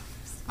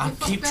 I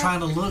keep trying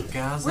to look,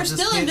 guys. We're I just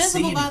still can't see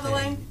invisible, by the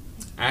way. anything.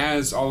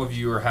 as all of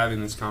you are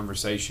having this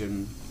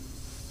conversation,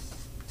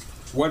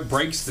 what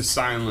breaks the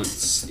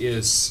silence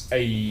is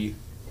a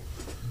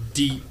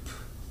deep,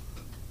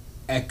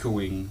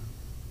 echoing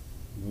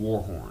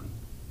war horn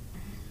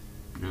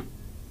Yeah,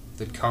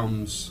 that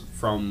comes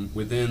from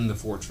within the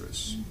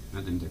fortress.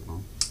 that didn't take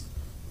long.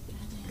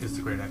 It's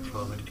the great act of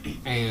clothing.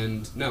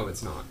 And no,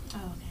 it's not.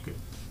 Oh, okay.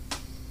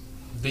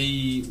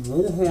 The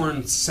war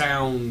horn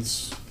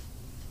sounds.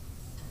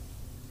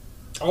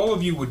 All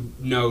of you would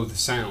know the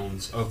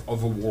sounds of a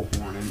war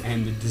horn,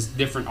 and it is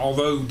different.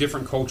 Although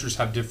different cultures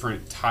have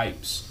different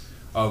types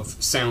of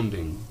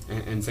sounding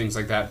and things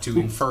like that to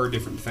infer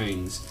different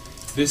things.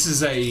 This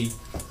is a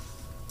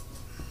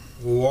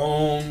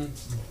long,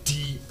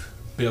 deep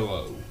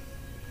billow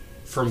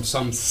from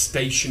some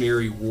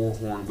stationary war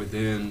horn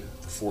within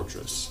the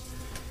fortress.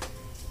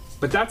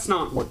 But that's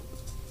not what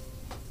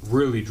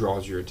really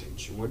draws your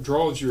attention. What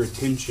draws your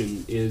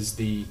attention is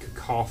the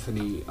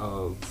cacophony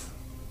of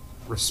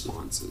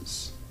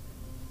responses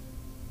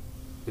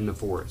in the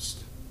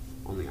forest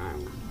on the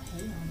island.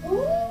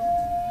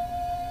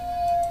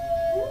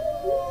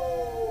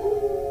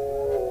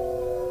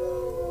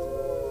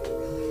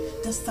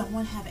 Does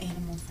someone have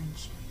animal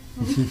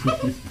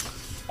friendship?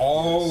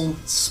 All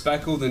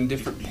speckled in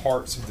different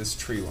parts of this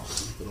tree line.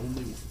 But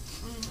only one.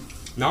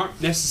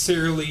 Not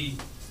necessarily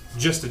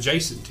just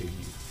adjacent to you.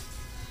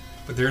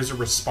 But there's a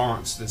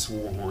response to this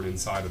war horn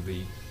inside of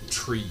the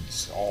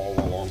trees all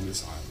along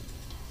this island.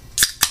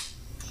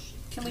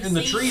 Can we In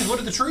the see? trees, what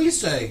did the trees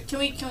say? Can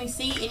we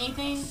see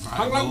anything?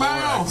 I like know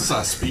bow. X,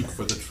 I speak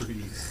for the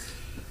trees.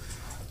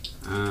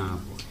 Boy.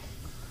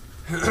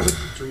 The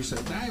trees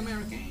said, "Die,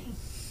 American."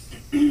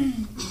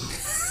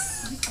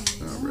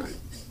 All right.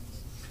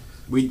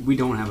 We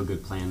don't have a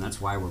good plan. That's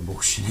why we're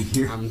bullshitting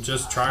here. I'm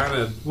just trying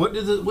to.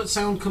 What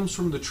sound comes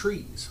from the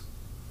trees?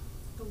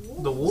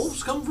 The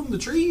wolves come from the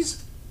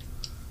trees?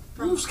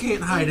 Wolves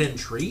can't hide in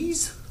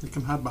trees. They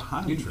can hide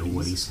behind You trees. know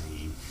what he's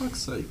saying. Fuck's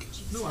sake.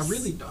 No, I'm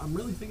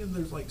really thinking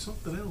there's like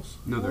something else.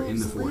 No, they're in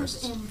the Wolves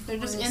forest. live in They're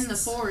just in the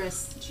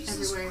forests. forest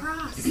Jesus everywhere.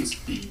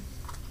 Christ. Get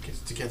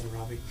it together,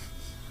 Robbie.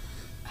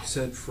 I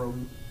said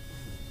from.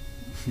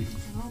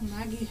 Oh,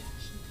 Maggie.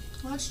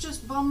 Let's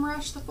just bum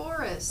rush the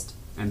forest.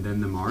 And then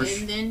the marsh.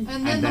 And then And then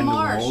And the then the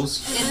marsh.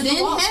 walls. and the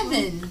then walls.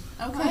 heaven.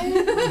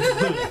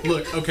 Okay.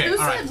 Look, okay, Who all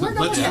right. said we're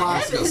going Let's to fly.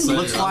 heaven?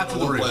 Let's fly to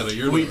the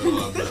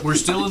roof. We're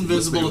still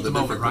invisible at the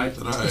moment, right?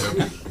 That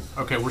I am.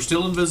 Okay, we're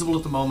still invisible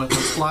at the moment.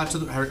 Let's fly to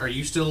the. Are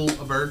you still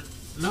a bird?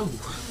 No.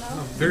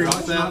 Very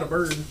much not a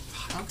bird.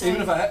 Okay.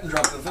 Even if I hadn't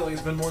dropped it, I feel like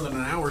it's been more than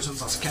an hour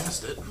since I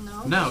cast it.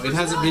 No, No, it we're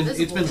hasn't not been. It's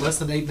visible. been less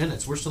than 8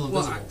 minutes. We're still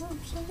Well, invisible.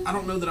 I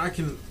don't know that I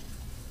can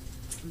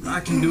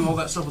do all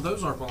that stuff with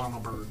Ozark while I'm a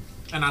bird.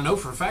 And I know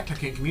for a fact I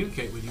can't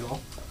communicate with you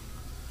all.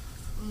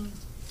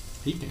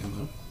 He can,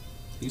 though.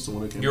 He's the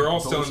one who can. You're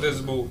all control still us.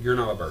 invisible. You're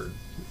not a bird.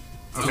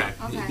 Okay.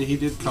 Okay. He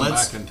did come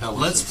Let's back and tell us.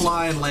 let's that.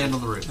 fly and land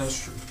on the roof.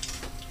 That's true.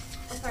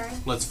 Okay.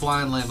 Let's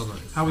fly and land on the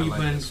roof. How are I you like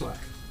planning this. to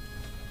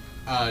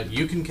fly?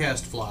 You can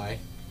cast fly.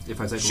 If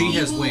I take a She long,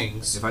 has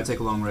wings. if I take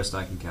a long rest,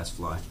 I can cast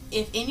fly.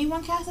 If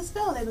anyone casts a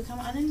spell, they become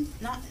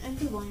not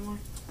invisible anymore.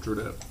 True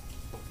that.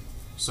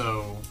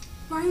 So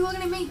Why are you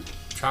looking at me?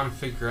 Trying to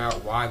figure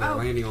out why they're Oh.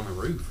 landing on the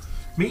roof.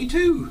 me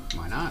too.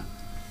 Why not?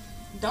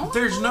 Don't.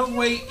 There's no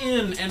way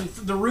in, and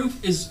the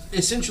roof is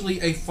essentially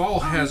a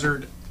fall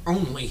hazard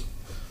only.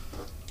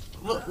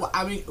 Look,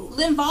 I mean,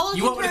 Linvala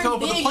you want me to come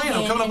up with a plan?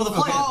 I'm coming up with a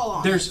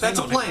plan. That's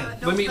a plan.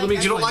 Don't Let me.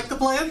 think You don't that's like the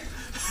plan?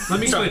 Let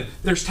me explain.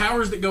 There's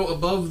towers that go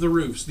above the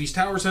roofs. These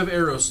towers have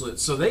arrow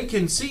slits, so they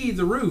can see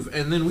the roof,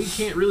 and then we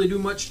can't really do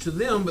much to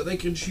them, but they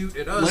can shoot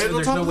at us, Land and on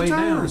there's top no of way the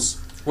down.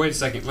 towers. Wait a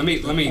second. Let me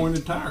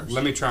Pointed tires.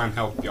 let me try and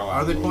help y'all out.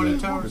 Are a they little pointed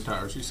bit. towers? Pointed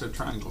tires. He said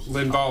triangles.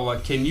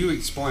 Linvala, can you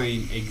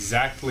explain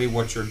exactly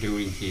what you're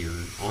doing here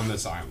on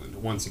this island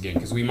once again?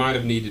 Because we might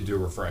have needed to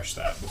refresh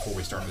that before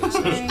we started this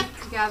session.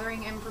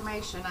 Gathering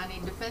information. I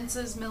need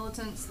defenses,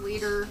 militants,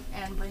 leader,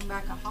 and bring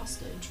back a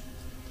hostage.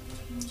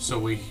 So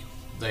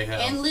they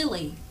have. And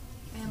Lily.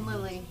 And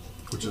Lily.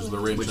 Which is the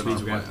wrench Which in means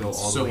our we have to go plans.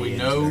 all So the way we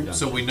into know. their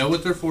So we dungeon. know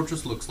what their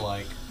fortress looks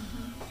like.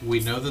 We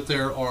know that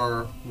there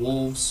are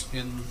wolves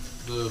in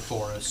the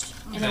forest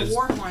And as a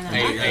war horn.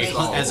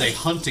 as a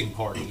hunting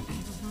party.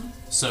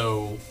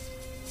 So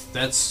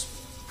that's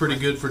pretty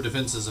good for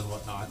defenses and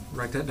whatnot.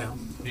 Write that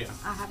down. Yeah.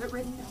 I have it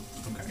written down.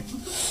 Okay.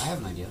 I have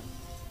an idea.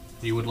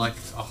 You would like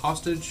a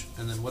hostage,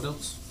 and then what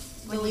else?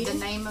 We need leader? the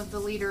name of the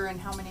leader and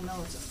how many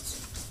militants.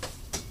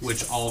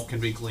 Which all can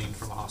be gleaned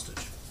from a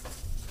hostage.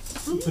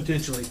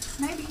 Potentially.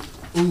 Maybe.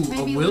 Ooh,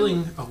 Maybe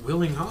a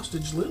willing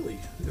hostage, Lily.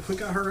 If we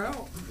got her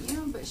out. Yeah,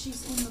 but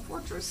she's in the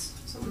fortress.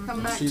 So we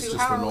come back She's to just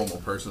how a are we- normal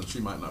person. She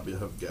might not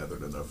have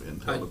gathered enough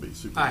intel to be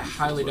super. I useful,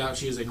 highly but- doubt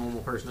she is a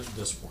normal person at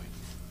this point.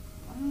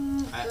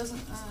 Doesn't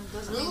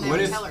mean What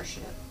they if- tell her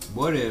shit.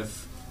 What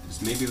if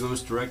this may be the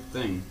most direct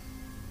thing,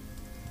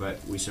 but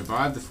we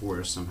survive the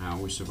forest somehow,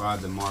 we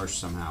survive the marsh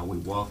somehow, we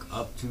walk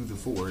up to the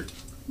fort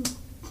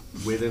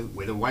with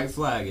a white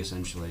flag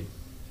essentially,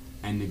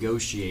 and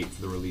negotiate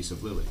for the release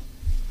of Lily.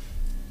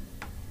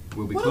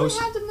 We'll be What do close.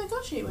 we have to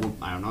negotiate with?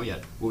 I don't know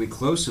yet. We'll be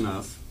close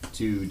enough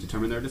to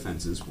determine their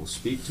defenses. We'll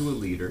speak to a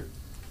leader.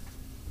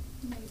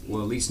 Maybe.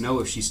 We'll at least know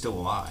if she's still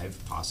alive,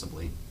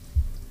 possibly.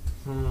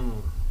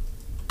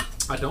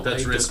 I don't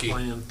That's hate risky. this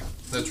plan.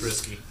 That's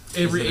risky.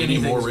 Is it any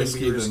more anything's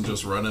gonna be risky than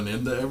just running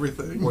into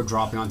everything? Or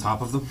dropping on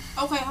top of them.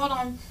 Okay, hold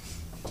on.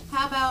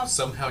 How about?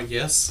 Somehow,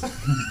 yes.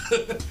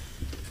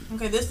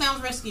 Okay, this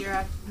sounds riskier.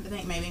 I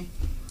think maybe.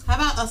 How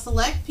about a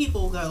select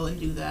people go and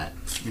do that,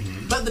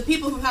 but the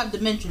people who have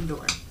Dimension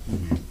Door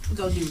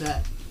go do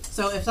that.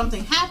 So if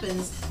something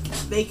happens,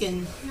 they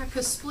can. Yeah,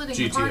 because splitting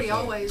the party GTFO.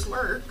 always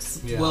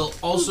works. Yeah. Well,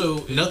 also,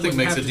 it nothing wouldn't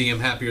makes a have to- DM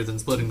happier than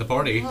splitting the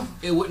party.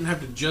 It wouldn't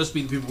have to just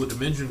be the people with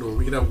Dimension Door.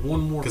 We could have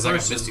one more Because person. I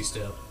got Misty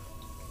Step.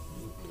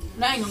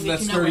 That ain't gonna get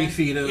That's you 30 nowhere.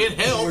 feet of. It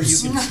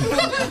helps.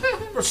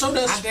 Or so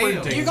does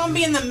sprinting. You're gonna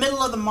be in the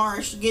middle of the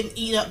marsh getting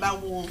eat up by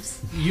wolves.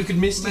 You can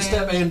Misty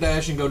Step and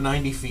dash and go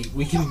 90 feet.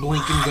 We can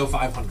blink and go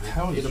 500.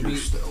 How is It'll your be.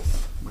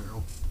 stealth,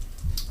 Meryl?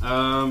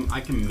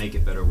 I can make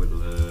it better with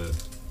a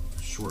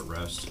short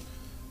rest.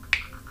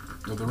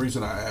 Now, the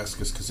reason I ask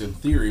is because in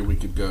theory we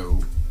could go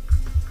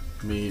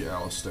me,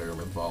 Alistair,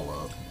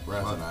 Linvala,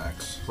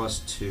 Rathanax,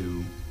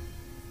 +2.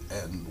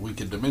 and we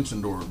could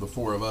Dimension Door the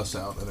four of us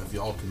out, and if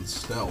y'all can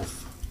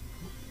stealth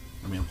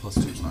I mean, plus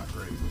 2's not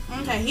great.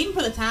 Okay, he can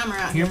put a timer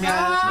out Hear here, me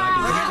guys. out.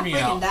 We're Hear gonna me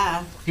freaking out.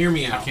 die. Hear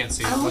me I out. can't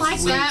see it. I don't What's like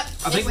the- that.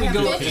 I think If we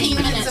go- have 15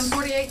 minutes. and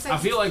 48 I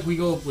seconds. feel like we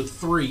go up with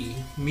 3.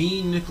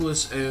 Me,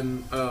 Nicholas,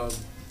 and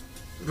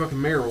fucking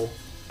Meryl.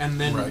 And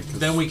then Right, 'cause-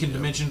 then we can yeah.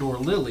 dimension door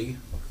Lily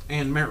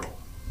and Meryl.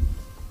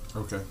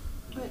 Okay.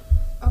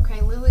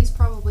 Okay, Lily's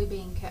probably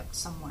being kept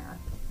somewhere.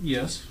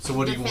 Yes. So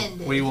what do you want?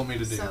 Defended. What do you want me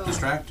to do? So-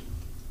 Distract?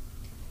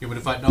 You want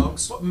me to fight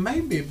dogs? Well,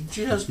 maybe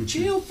just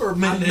chill for a I'm,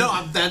 minute. no,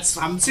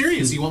 I'm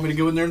serious. You want me to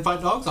go in there and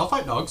fight dogs? I'll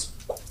fight dogs.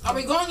 Are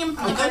we going in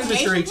Okay, Mr.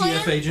 negotiation plan?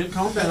 ATF agent,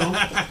 calm down.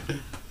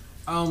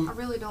 I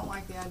really don't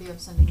like the idea of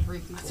sending 3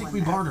 people I think in we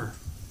there. barter.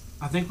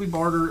 I think we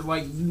barter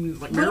like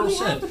What do Meryl we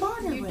have said. to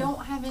barter You with?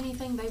 don't have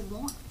anything they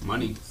want.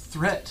 Money.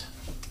 Threat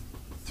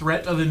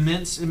of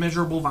immense,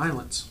 immeasurable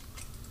violence.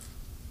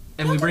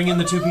 And we bring in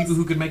the 2 people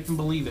who could make them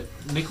believe it.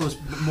 Nicholas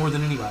more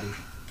than anybody.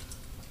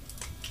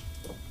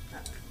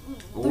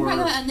 They're not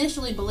Or, gonna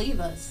initially believe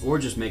us. or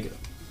just make it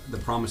the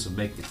promise of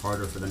making it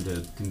harder for them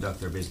to conduct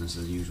their business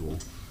as usual,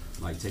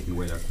 like taking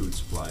away their food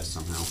supplies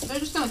somehow. They're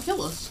just gonna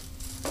kill us.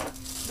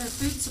 Their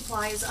food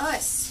supply is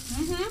us.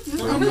 Mm-hmm.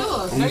 Well, They're gonna kill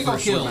us. They Only for gonna a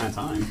short kill. amount of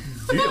time.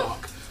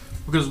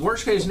 Because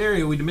worst case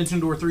scenario, we dimension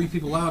door 3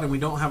 people out and we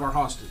don't have our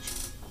hostage.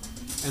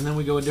 And then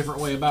we go a different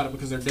way about it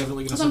because they're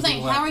definitely going to That's what I'm send saying.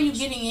 people How are you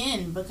after us. getting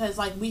in? Because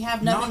like we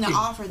have nothing Knocking.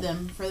 to offer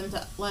them for them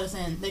to let us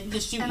in. They can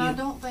just shoot And you. I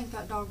don't think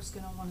that dog's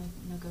gonna want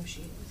to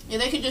negotiate with you. Yeah,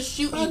 they could just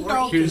shoot you. That Or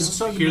dog eat you. is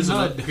so- Here's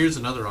Mud. here's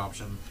another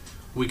option.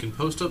 We can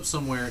post up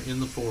somewhere in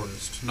the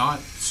forest, not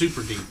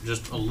super deep,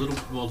 just a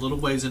little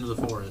ways into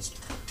the forest.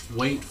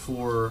 Wait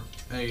for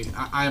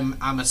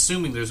I'm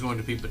assuming there's going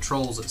to be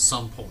patrols at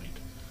some point.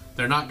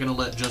 They're not going to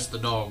let just the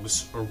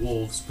dogs or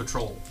wolves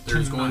patrol.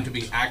 There's going to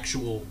be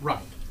actual right.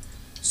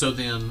 So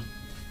then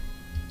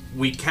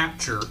we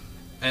capture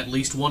at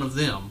least one of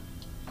them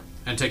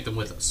and take them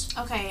with us.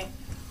 Okay,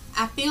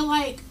 I feel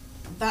like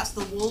that's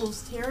the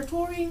wolves'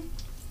 territory,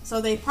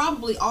 so they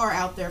probably are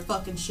out there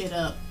fucking shit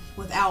up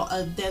without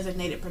a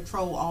designated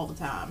patrol all the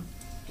time.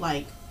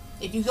 Like,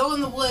 if you go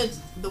in the woods,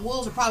 the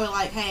wolves are probably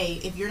like,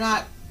 "Hey, if you're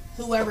not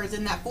whoever's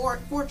in that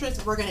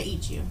fortress, we're gonna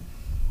eat you."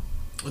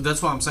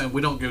 That's why I'm saying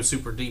we don't go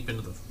super deep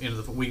into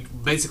the. We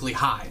basically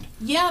hide.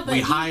 Yeah, but We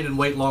he- hide and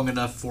wait long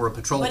enough for a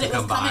patrol But to it was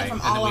come by, coming from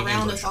and then all we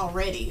around ambush us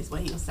already, is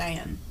what he was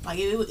saying. Like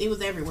it was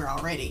everywhere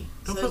already.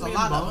 So Don't there's put a me in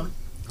lot the of bog. them.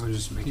 I was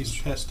just making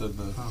He's tested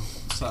the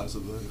size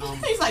of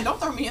the. He's like, "Don't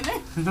throw me in there."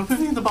 Don't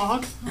put me in the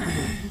bog.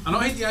 I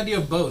don't hate the idea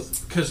of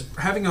both because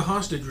having a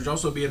hostage would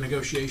also be a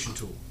negotiation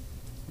tool.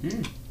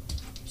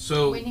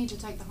 So We need to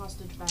take the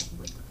hostage back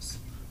with us.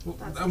 well,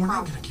 that's we're the not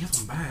problem. going to give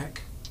them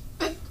back.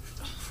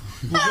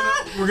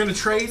 we're gonna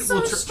trade. So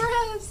we'll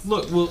stressed.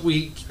 Look,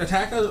 we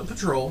attack a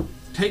patrol,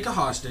 take a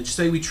hostage.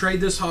 Say we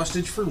trade this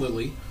hostage for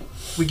Lily.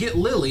 We get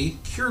Lily,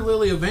 cure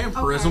Lily of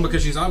vampirism Okay.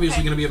 because she's obviously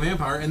Okay. going to be a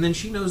vampire, and then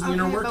she knows the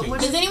inner Okay, but workings. what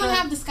Does if anyone the-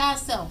 have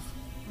disguise self?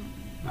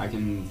 I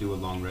can do a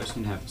long rest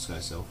and have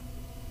disguise self.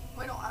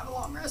 We don't have a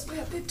long rest. We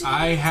have 15 I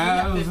minutes. We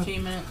got have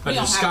 15 minutes. a We don't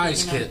have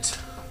disguise 15 minutes.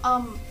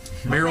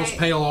 kit. Meryl's okay.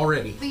 pale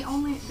already. The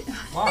only.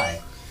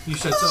 Why? You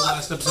said so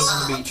last episode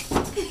on the beach.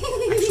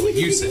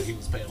 Actually, you said he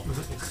was pale.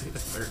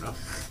 Fair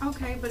enough.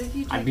 Okay, but if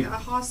you I'd take be a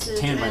hostage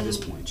tan by and this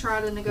point. try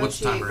to What's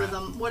negotiate timer with at?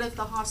 them, what if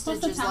the hostage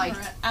What's the is like?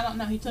 timer at? I don't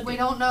know. He took We it.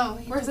 don't know.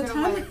 He Where's the took it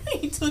away. timer?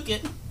 He took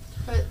it.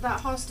 But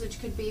that hostage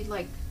could be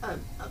like a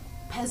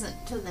peasant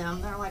to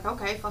them. They're like,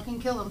 okay,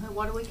 fucking kill him.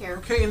 What do we care?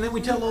 Okay, and then we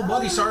tell old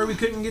buddy, sorry we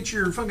couldn't get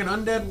your fucking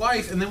undead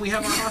wife, and then we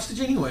have our hostage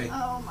anyway.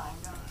 Oh my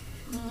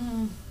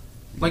god.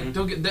 Like,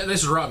 don't get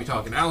this is Robbie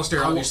talking.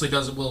 Alistair obviously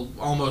will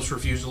almost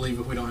refuse to leave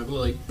if we don't have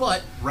Lily,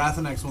 but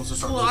Rathanex wants to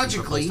start looking for a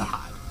Logically- place to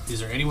hide. Is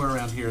there anywhere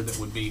around here that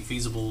would be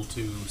feasible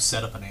to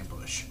set up an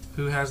ambush?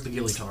 who has the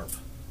ghillie tarp?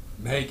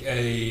 Make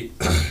a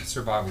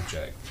survival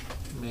check.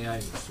 May I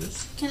use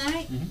this? Can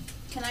I?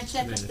 Can I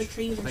check if the Advantage.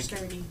 trees are Thank you.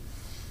 sturdy?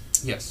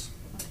 Yes,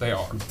 they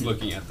are.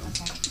 Looking at them.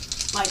 Okay.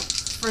 Like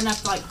for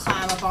enough to like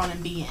climb up on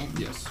and be in.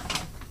 Yes.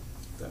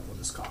 That one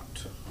is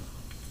cocked.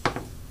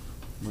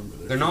 Remember,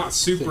 They're not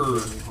super-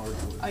 thick, veiny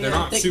hardwood. Oh, They're yeah,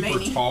 not thick super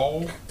veiny.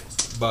 tall,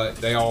 but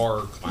they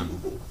are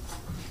climbable.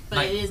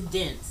 But it is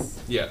dense.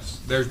 Yes,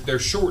 they're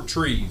short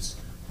trees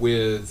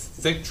with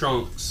thick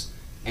trunks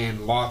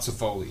and lots of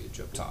foliage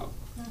up top.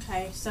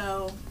 Okay,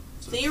 so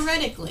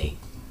theoretically,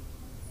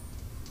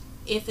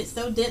 if it's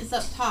so dense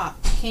up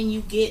top, can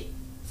you get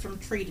from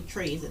tree to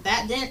tree? Is it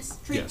that dense,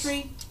 tree Yes. to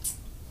tree?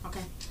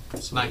 Okay.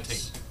 So 19.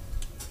 it's-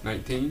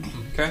 19.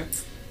 Okay.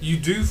 You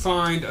do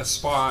find a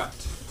spot,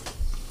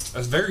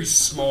 a very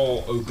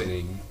small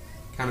opening,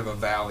 kind of a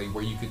valley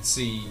where you could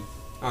see,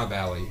 not a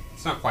valley,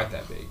 it's not quite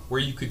that big, where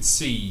you could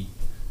see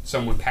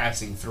someone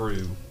passing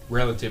through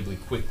relatively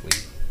quickly.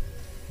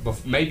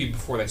 Maybe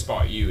before they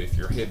spot you if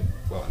you're hidden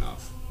well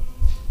enough.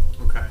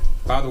 Okay.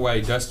 By the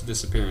way, Dust of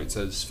Disappearance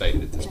has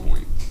faded at this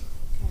point.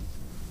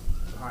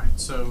 Alright,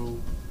 so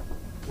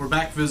we're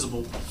back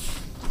visible.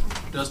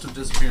 Dust of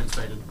Disappearance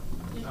faded.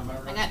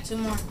 I got 2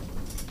 more.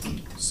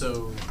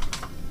 So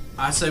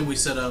I say we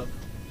set up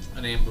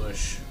an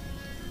ambush.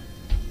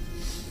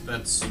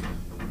 That's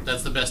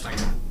the best I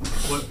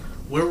got.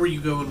 Where were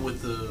you going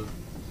with the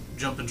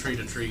jumping tree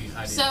to tree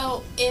idea.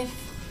 So if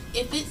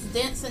it's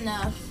dense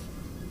enough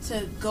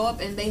to go up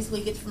and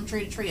basically get from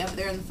tree to tree up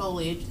there in the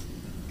foliage,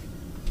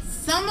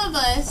 some of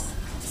us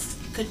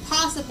could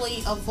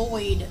possibly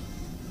avoid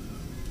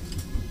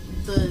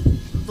the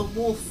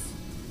wolves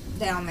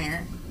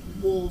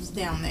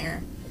down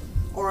there,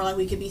 or like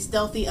we could be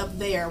stealthy up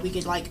there. We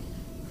could like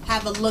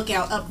have a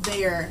lookout up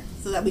there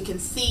so that we can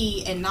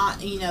see and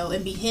not,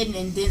 and be hidden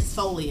in dense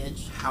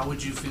foliage. How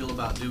would you feel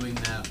about doing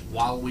that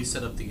while we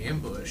set up the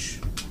ambush?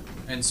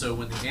 And so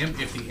when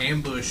if the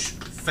ambush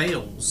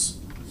fails,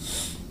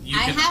 you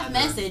I can have either-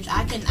 message.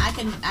 I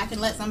can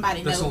let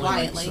somebody That's know only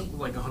quietly.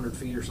 like 100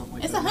 feet or something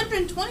like It's that.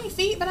 120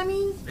 feet, but I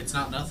mean, It's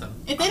not nothing.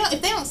 if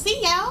they don't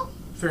see y'all,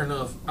 Fair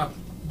enough. I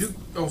do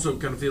also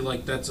kind of feel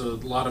like that's a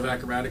lot of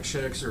acrobatic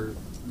checks or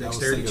I was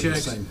dexterity thinking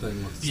checks. the same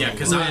thing with Yeah,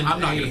 because Well, I'm not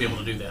and going to a- be able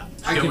to do that.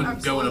 I Going can-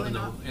 going up Absolutely in the.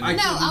 not. In I the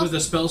No, can with a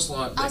spell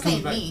slot that I'll comes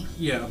say back. me.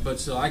 Yeah, but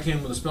still, I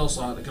can with a spell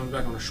slot that comes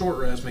back on a short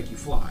rest, make you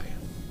fly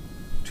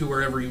to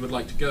wherever you would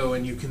like to go,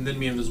 and you can then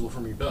be invisible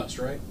from your dust,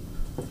 right?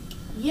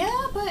 yeah,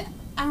 but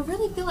I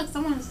really feel like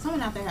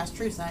someone out there has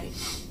true sight.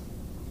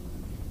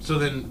 So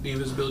then the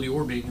invisibility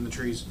or being in the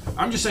trees.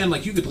 I'm just saying,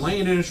 like, you could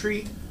land in a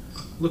tree,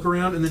 look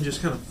around, and then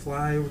just kind of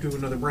fly over to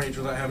another branch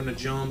without having to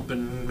jump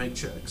and make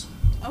checks.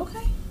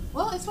 Okay,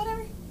 well, it's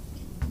whatever.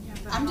 Yeah,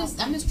 but I'm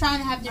just trying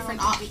to have I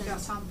different don't think we've got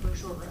options. time for a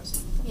short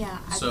rest. Yeah,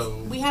 So,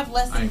 we have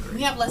less I than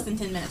agree.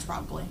 10 minutes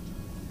probably.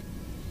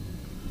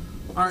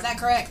 All Is right. that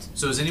correct?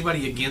 So is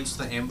anybody against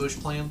the ambush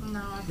plan?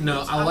 No, I think,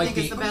 No, I like think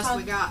it's the- the best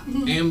we got.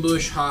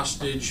 Ambush,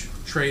 hostage,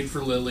 trade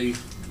for Lily.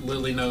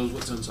 Lily knows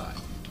what's inside.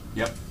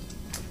 Yep.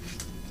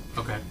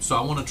 Okay, so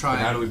I want to But try.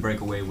 how do we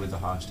break away with the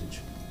hostage?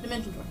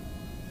 Dimension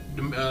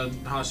door.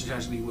 Hostage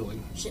has to be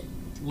willing. Shit.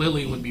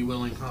 Lily would be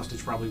willing.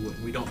 Hostage probably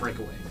wouldn't. We don't break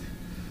away.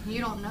 You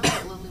don't know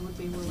that Lily would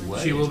be willing.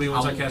 What? She will be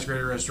once I I'll- cast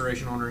Greater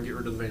Restoration on her and get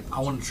rid of the vampire.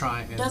 I want to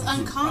try and. Does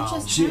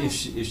unconscious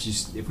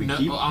If we No,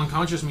 keep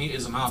unconscious me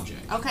is an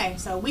object. Okay,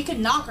 so we could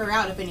knock her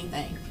out if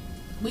anything.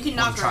 We could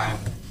I want knock to her try out.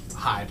 and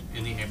hide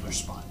in the ambush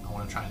spot. I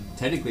want to try and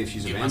technically, if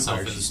she's a get vampire,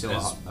 myself she's as,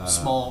 still as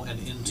small and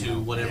into you know,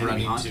 whatever I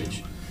enemy need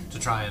hostage. to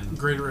try and.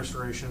 Greater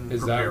Restoration.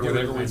 Is that prepare what for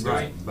everyone's the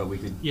doing? right. But we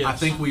could. Yes. I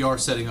think we are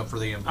setting up for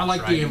the ambush. I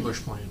like right? the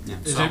ambush plan. Yeah.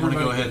 Is So I'm going to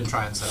go everybody ahead and good?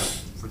 try and set up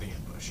for the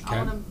ambush.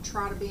 I want to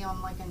try to be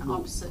on like an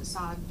opposite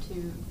side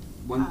to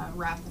One,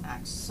 Wrath and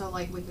Axe, so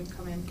like we could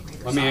come in from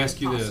either Let me side ask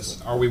if you this: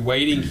 possible. Are we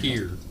waiting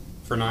here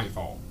for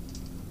nightfall,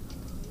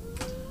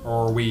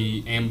 or are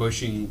we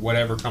ambushing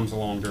whatever comes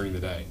along during the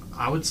day?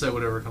 I would say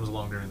whatever comes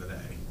along during the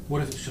day.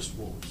 What if it's just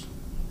wolves?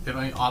 I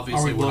mean,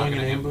 obviously, Are we we're not blowing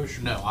gonna an ambush?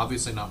 No,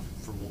 obviously not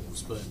for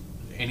wolves, but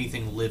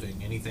anything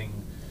living, anything.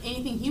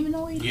 Anything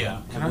humanoid?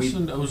 Yeah. Can I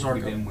send Ozark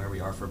We've up? been where we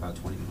are for about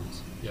 20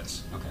 minutes.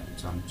 Yes. Okay,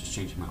 so I'm just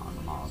changing my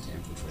armor model to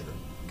infiltrator.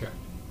 Okay.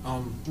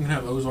 I'm gonna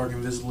have Ozark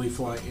invisibly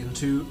fly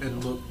into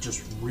and look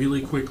just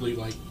really quickly,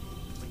 like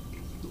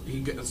he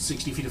got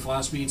 60 feet of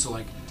fly speed, so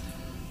like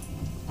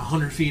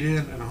 100 feet in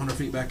and 100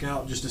 feet back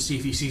out, just to see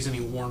if he sees any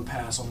worn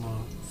paths on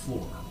the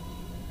floor,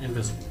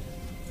 invisibly.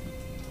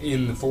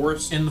 In the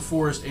forest? In the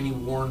forest, any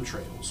worn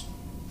trails.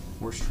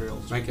 Horse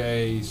trails, Make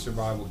a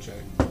survival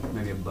check.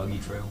 maybe a buggy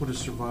trail. What is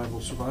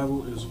survival?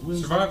 Survival is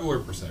wisdom. Survival or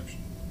perception?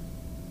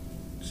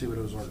 See what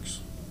Ozark's.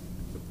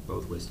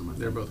 Both wisdom, I think.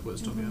 They're both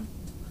wisdom,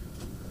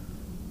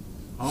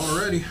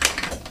 Alrighty.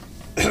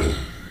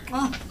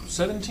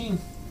 17.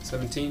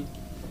 17.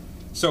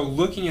 So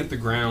looking at the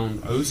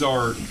ground,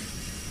 Ozark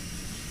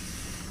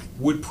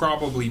would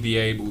probably be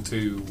able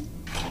to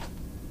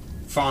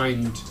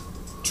find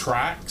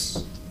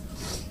tracks,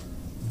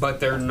 but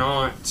they're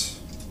not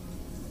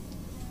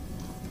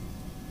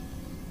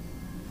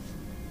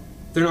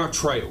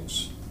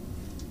trails.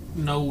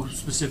 No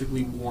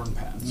specifically worn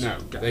paths. No,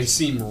 Gotcha. they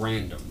seem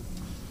random.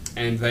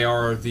 And they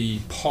are the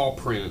paw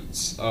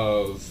prints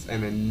of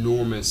an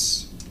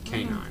enormous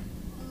canine.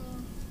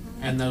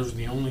 And those are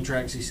the only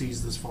tracks he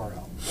sees this far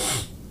out.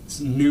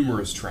 It's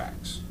numerous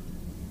tracks.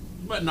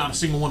 But not a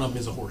single one of them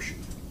is a horseshoe.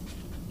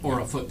 Or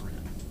a footprint.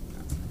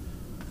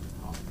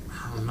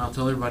 And I'll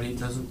tell everybody it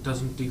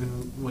doesn't even,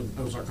 when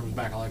Ozark comes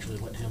back, I'll actually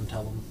let him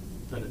tell them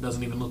that it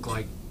doesn't even look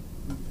like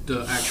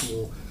the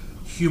actual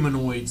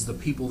humanoids, the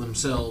people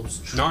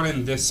themselves. Not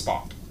in this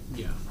spot.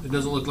 Yeah, it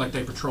doesn't look like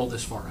they patrol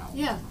this far out.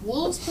 Yeah,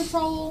 wolves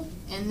patrol,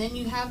 and then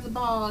you have the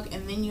bog,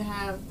 and then you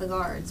have the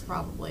guards,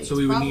 probably. So It's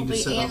we would probably need to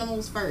set up-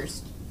 animals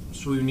first.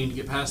 So we would need to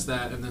get past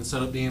that and then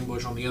set up the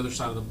ambush on the other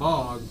side of the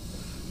bog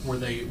where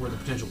the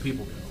potential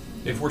people go.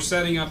 If we're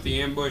setting up the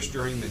ambush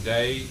during the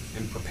day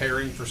and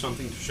preparing for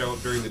something to show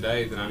up during the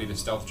day, then I need a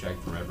stealth check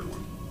from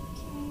everyone.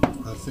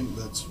 I think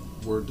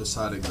we're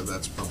deciding that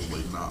that's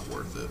probably not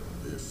worth it.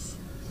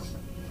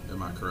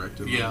 Am I correct?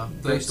 in that? Yeah.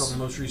 Based on That's, the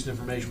most recent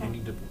information, we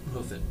need to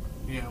hoof it.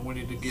 yeah, we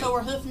need to get. So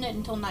we're hoofing it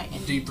until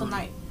Deeper.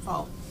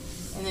 nightfall,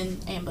 and then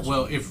ambush.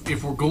 Well,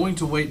 if we're going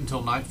to wait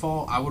until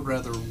nightfall, I would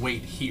rather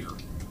wait here,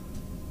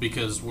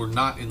 because we're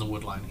not in the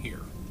woodline here.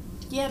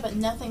 yeah, but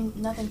nothing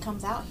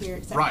comes out here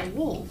except Right. for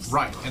wolves.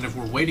 Right, and if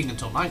we're waiting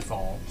until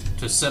nightfall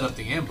to set up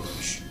the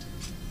ambush,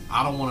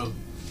 I don't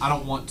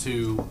want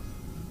to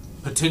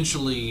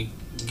potentially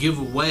give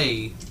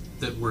away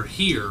that we're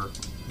here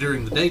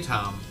during the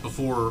daytime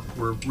before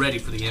we're ready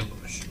for the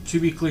ambush. To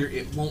be clear,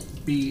 it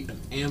won't be an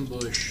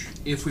ambush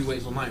if we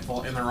wait till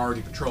nightfall and they're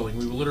already patrolling.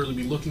 We will literally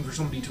be looking for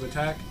somebody to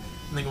attack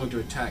and then going to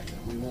attack them.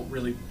 We won't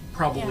really,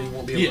 probably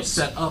won't be able to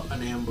set up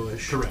an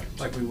ambush. Correct.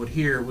 Like we would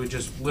here. We're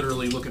just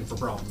literally looking for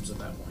problems at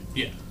that point.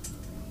 Yeah.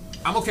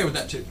 I'm okay with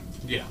that too.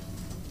 Yeah.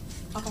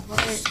 Okay,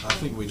 whatever. I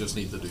think we just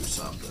need to do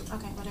something.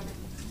 Okay, whatever.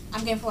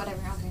 I'm game for whatever.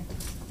 Okay.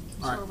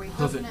 So Alright, are we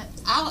hoof hoofing it.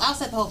 it? I'll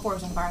set the whole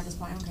forest on fire at this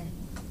point. I don't care.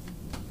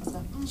 Let's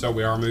go. So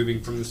we are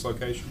moving from this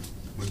location.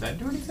 Would that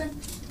do anything?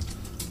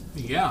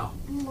 Yeah.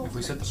 If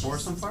we set the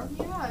forest on fire?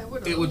 Yeah, it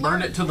would. It would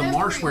burn it to the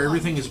marsh where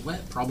everything is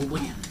wet,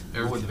 probably.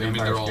 Everything, the I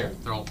mean, they're all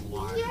vampires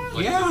alive. Yeah.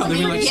 Like, Yeah, they'd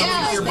be like,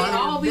 Yeah, somebody's they'd here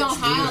all be on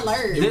high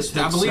alert. This,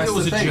 I believe That's it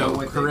was the a thing, joke,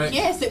 what they- correct?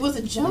 Yes, it was a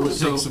It would joke.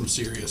 So- take some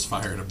serious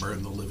fire to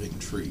burn the living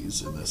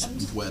trees in this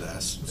wet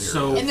ass area.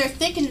 So And they're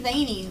thick and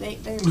veiny.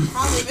 They're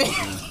probably very,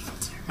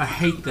 I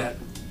hate that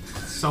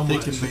so much.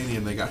 thick and veiny,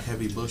 and they got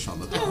heavy bush on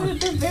the top.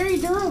 they're very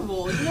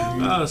durable, you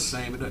know?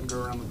 Same. It doesn't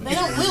go around the They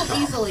don't wilt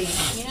easily,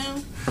 you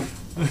know?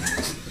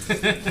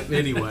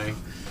 Anyway,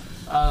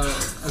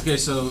 okay.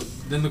 So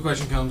then the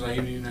question comes: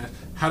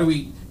 how are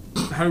we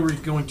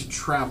going to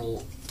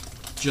travel?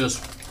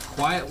 Just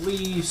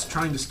quietly,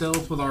 trying to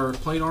stealth with our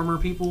plate armor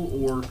people,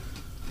 or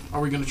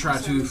are we going to try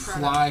So to we try to-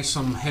 fly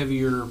some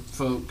heavier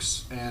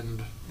folks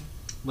and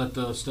let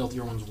the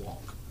stealthier ones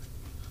walk?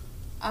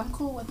 I'm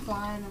cool with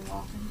flying and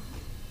walking.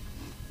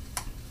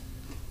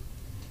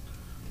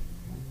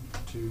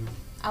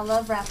 I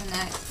love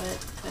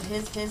Rapanax, but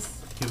his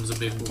Kim's a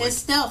big boy. his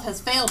stealth has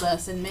failed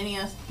us in many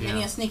a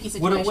sneaky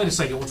situation. Wait a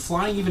second. Would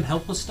flying even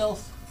help with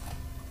stealth?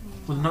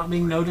 With not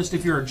being noticed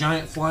if you're a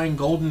giant flying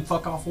golden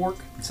fuck off orc?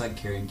 It's like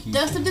carrying keys.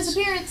 Dust of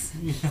disappearance.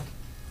 Yeah.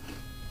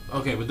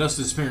 Okay, with dust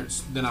of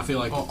disappearance, then I feel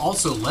like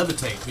Also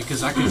levitate,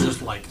 because I could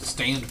just like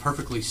stand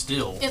perfectly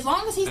still As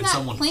long as he's and not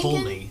someone pull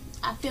clinking, me.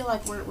 I feel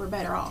like we're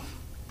better off.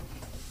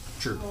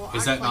 true. Well,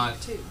 Is I that clink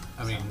not- Too.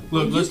 I mean,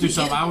 Look, You let's do can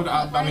something. get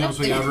I right mean, up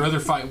honestly, I'd there. rather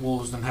fight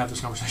wolves than have this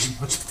conversation.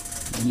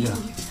 Yeah.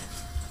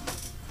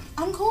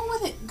 I'm cool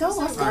with it. Go, So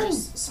let's we go.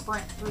 just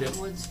sprint through Yep. the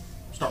woods.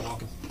 Start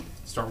walking.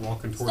 Start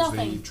walking towards the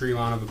Stealthing. tree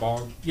line of the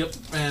bog. Yep,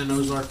 and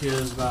Ozark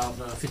is about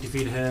 50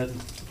 feet ahead,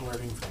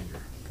 alerting for danger.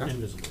 Okay.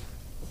 Invisible.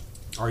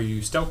 Are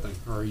you stealthing,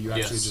 or are you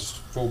actually Yes. just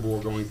full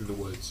bore going through the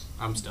woods?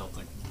 I'm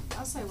stealthing.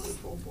 I say we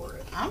full bore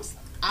it.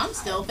 I'm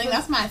still think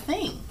that's my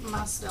thing.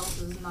 My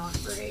stealth is not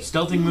great.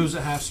 Stealthing moves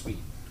at half speed.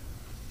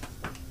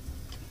 I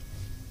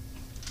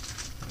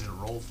need to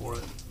roll for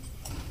it.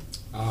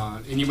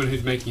 Anyone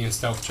who's making a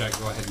stealth check,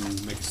 go ahead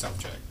and make a stealth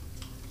check.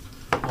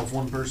 Well, if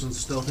one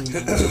person's stealthing,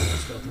 then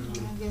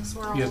stealthing. I guess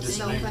we're all You have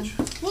stealthing.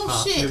 disadvantage. Well,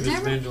 Huh. You have shit. Never.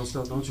 disadvantage on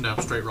stealth, don't you? No,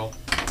 straight roll.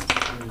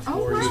 Oh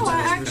Or no, you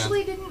I just-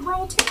 actually didn't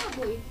roll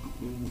terribly.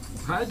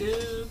 I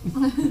did.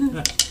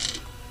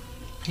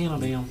 Hannah,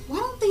 damn. Why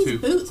don't these 2.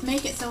 boots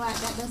make it so that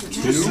doesn't Did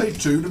you matter? say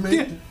 2 to me?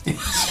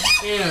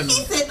 And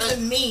He said to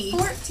me.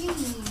 14.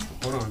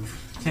 Hold on.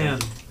 10.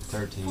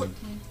 13. Oh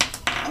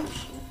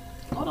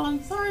shit. Hold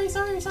on. Sorry.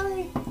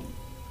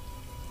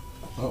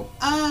 Oh.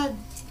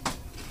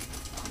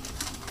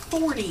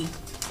 40.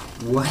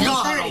 What?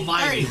 No, 30.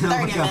 30. 30. I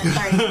meant 30.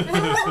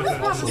 I was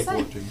about Also to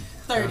say. 14.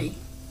 30.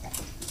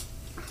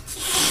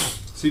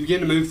 So you begin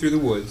to move through the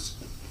woods.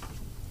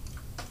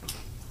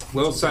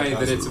 We'll say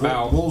that it's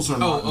about. Wolves are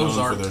not known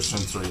Ozark. for their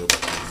sensory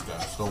abilities,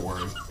 guys. Don't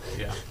worry.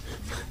 Yeah.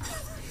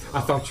 I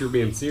thought you were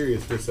being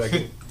serious for a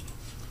second.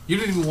 You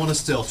didn't even want to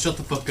stealth. Shut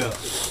the fuck up.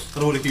 I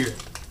don't want to hear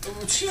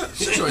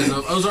it. Anyways,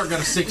 Ozark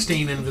got a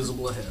 16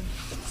 invisible ahead.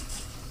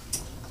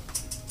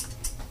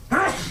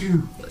 Right,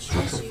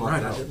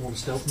 I didn't want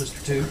to stealth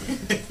Mr. 2.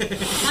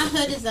 My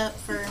hood is up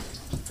for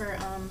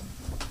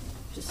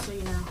just so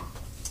you know.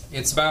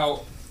 It's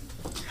about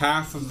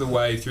half of the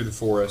way through the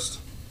forest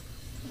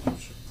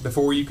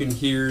before you can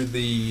hear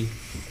the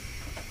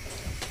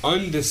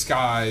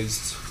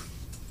undisguised,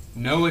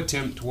 no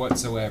attempt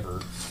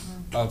whatsoever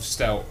of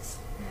stealth.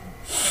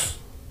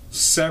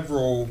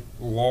 Several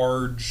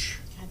large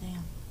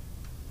Goddamn.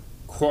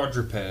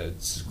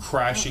 quadrupeds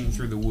crashing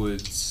through the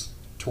woods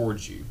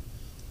towards you.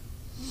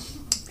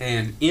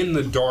 And in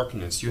the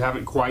darkness, you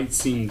haven't quite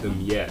seen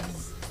them yet.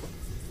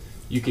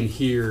 You can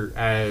hear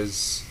as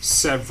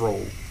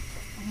several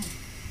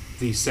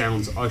these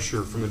sounds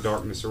usher from the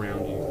darkness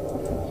around you.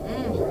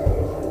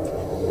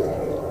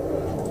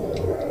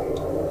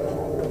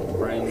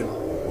 Bring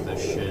the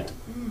shit.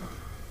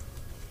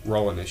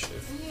 Roll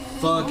initiative.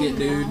 Fuck it,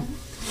 dude.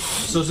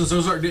 So since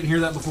Ozark didn't hear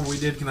that before we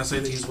did, can I say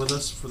that he's with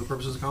us for the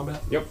purposes of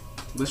combat? Yep.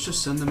 Let's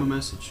just send them a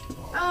message.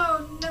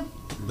 Oh no.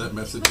 That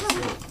message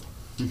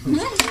is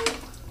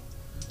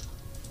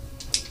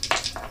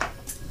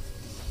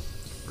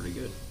Pretty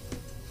good.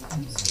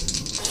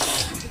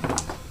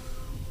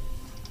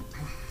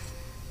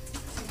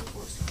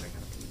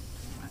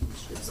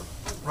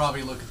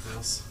 Robbie, look at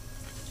this.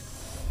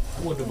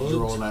 What the You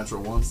roll a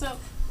natural 1. So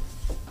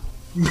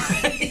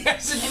He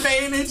has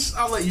advantage.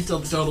 I'll let you tell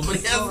the total, but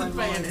he has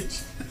advantage.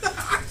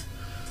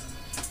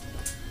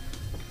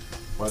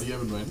 Why do you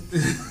have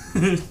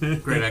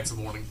advantage? Great acts of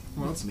warning.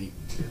 Well, that's neat.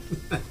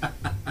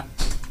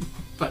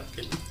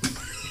 Fucking.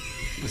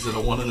 Is it a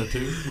 1 and a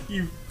 2?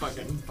 You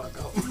fucking fuck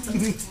up.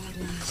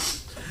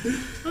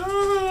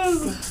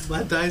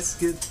 My dice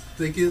get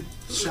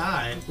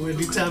shy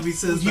anytime he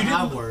says the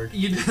I word.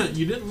 You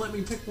didn't let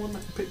me pick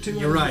two.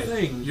 You're right.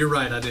 Thing. You're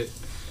right. I did.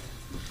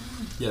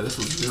 Yeah, this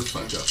was your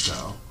fuck up,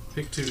 Kyle.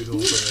 Pick 2 to go on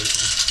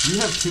probation. You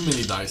have too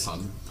many dice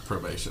on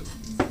probation.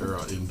 Or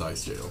in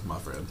dice jail, my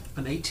friend.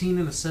 An 18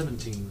 and a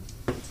 17.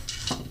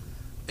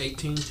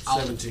 18,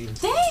 17.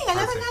 Dang,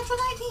 another natural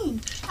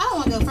 19. I don't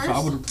want to go first. So I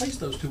would replace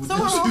those two with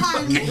Someone this. roll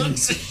higher than me. I don't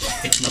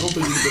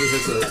think anybody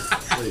hits a...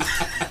 Wait.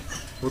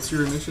 What's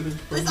your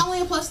initiative? It's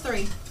only a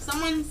 +3.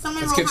 Someone Let's roll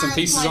get higher some than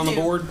pieces on the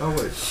 22. board. Oh,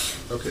 wait.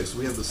 Okay, so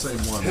we have the same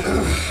one. I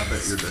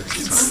bet your dex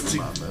is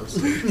higher than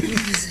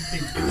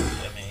mine,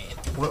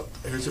 though. Well,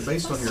 is it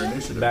based on your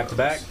initiative? Back to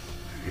back.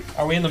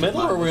 Are we in the middle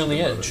or are we on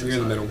the edge? You're in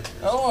the middle.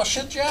 Oh,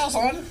 shit, yeah,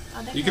 son.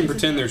 You can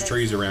pretend there's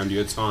trees around you.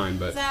 It's fine,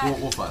 but Zach,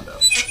 We'll find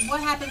out.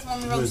 what happens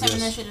when we roll Who is the same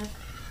this? initiative?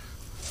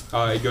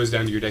 it goes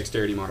down to your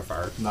dexterity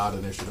modifier. Not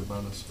initiative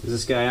bonus. Is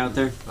this guy out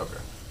there? Okay.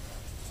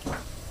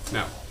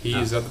 No, he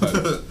is at the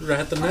boat. Right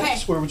at the Okay,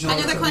 next. Where would you like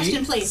another to question,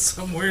 meet? please.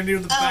 Somewhere near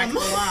the back of the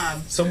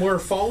line. Somewhere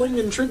falling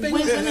and tripping?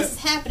 When this is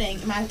happening,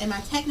 am I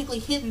technically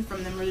hidden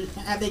from them, or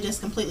have they just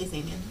completely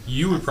seen me?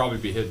 You would probably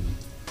be hidden.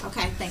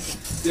 Okay, thank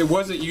you. It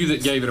wasn't you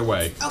that gave it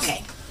away.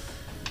 Okay,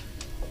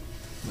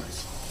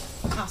 Nice.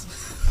 awesome.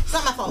 It's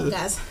not my fault,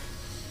 guys.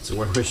 So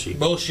where was she?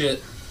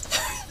 Bullshit.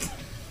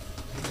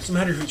 It doesn't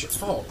matter if it's your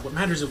fault. What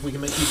matters is if we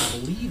can make people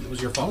believe it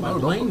was your fault by No,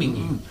 don't- blaming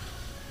you.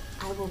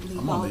 I will believe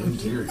I'm all on the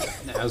of you. interior.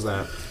 How's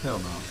that? Hell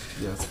no.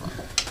 Yeah, it's fine.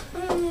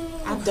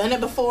 I've done it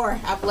before.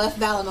 I've left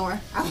Valinor.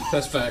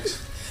 That's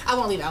facts. I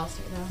won't leave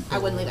Alistair, though. I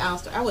wouldn't leave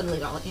Alistair. I wouldn't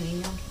leave any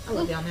of y'all. I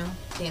love y'all now.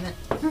 Damn it.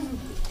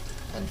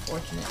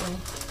 Unfortunately.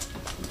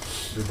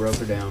 We broke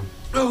her down.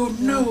 Oh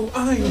no,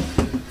 I'm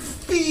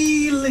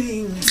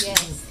feeling.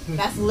 Yes.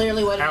 That's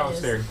literally what it is.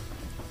 Alistair,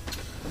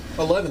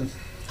 11.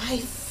 I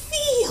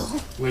feel.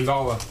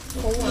 Linvala,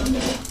 4.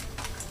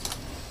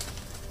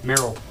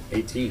 Meryl,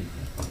 18.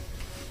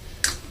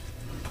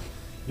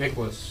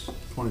 Nicholas,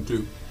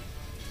 22.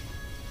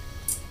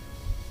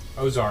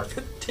 Ozark,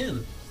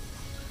 10.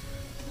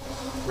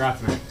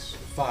 Rathmax,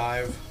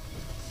 5.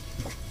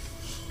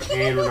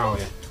 and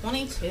Renalia.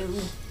 22.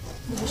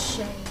 What a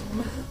shame.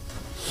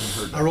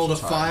 And her I rolled a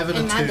dex is 5 and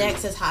And a my 2.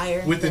 dex is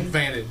higher With than,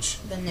 advantage.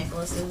 than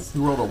Nicholas's.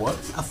 You rolled a what?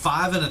 A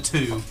 5 and a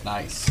 2.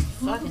 Nice.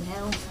 Fucking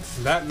hell.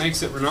 That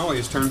makes it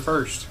Renalia's turn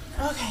first.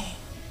 Okay.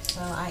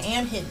 So I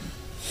am hidden.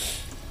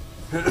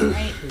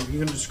 Right? Are you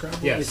going to describe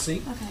what Yes. you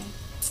see? Okay.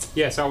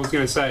 Yes, I was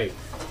going to say.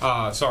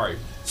 Sorry.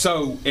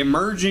 So,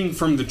 emerging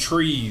from the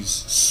trees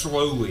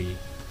slowly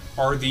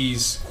are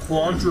these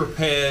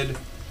quadruped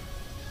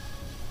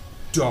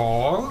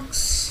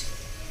dogs,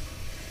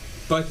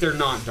 but they're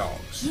not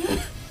dogs.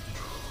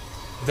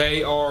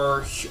 They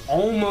are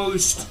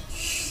almost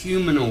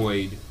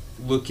humanoid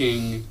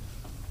looking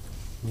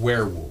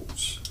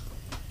werewolves.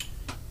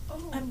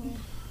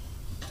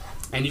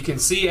 And you can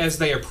see as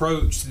they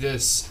approach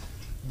this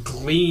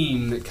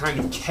gleam that kind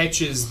of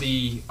catches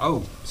the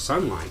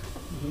sunlight.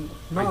 No,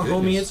 My homie,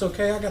 goodness. it's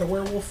okay. I got a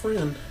werewolf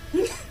friend.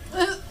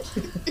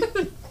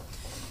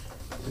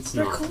 It's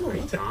They're not cool.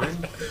 great time.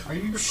 Are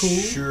you cool.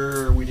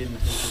 sure we didn't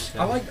hit this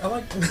guy? I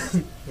like.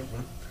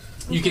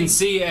 You can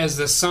see as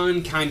the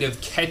sun kind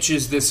of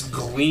catches this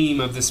gleam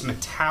of this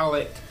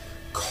metallic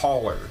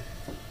collar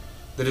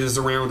that is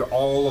around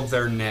all of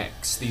their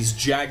necks, these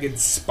jagged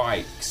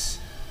spikes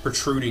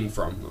protruding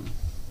from them.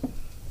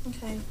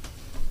 Okay.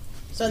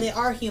 So they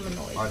are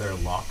humanoid. Are there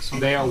locks on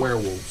They are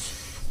werewolves.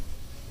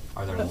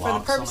 Are there But for the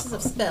locks on purposes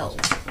of the spells,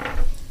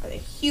 are they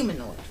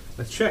humanoid?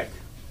 Let's check.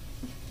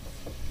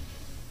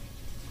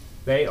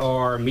 They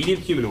are medium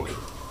humanoid.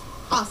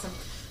 Awesome.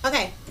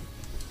 Okay.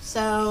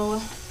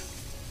 So,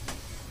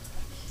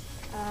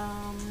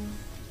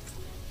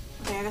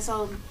 okay, I guess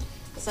I'll.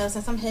 So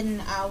since I'm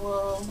hidden, I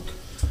will.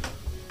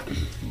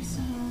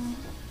 So,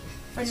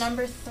 for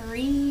number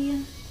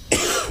 3,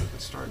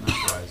 Let's start an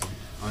uprising.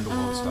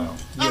 Underworld style.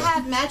 I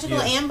have magical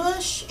Yeah.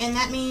 ambush, and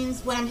that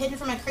means when I'm hidden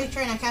from a creature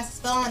and I cast a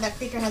spell on it, that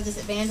creature has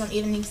disadvantage on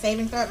evening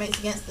saving throw it makes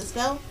against the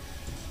spell.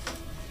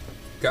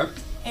 Okay.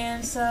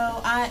 And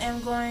so I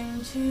am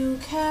going to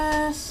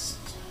cast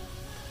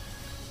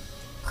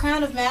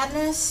Crown of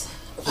Madness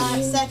at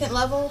 2nd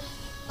level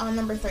on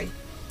number 3.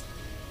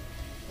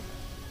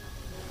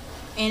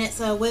 And it's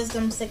a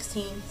Wisdom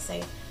 16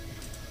 save.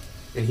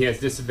 And he has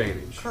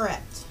disadvantage.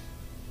 Correct.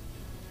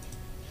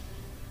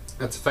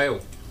 That's a fail.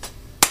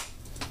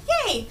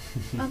 Yay!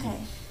 Okay.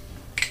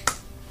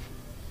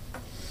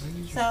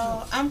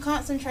 So I'm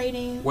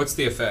concentrating. What's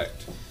the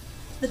effect?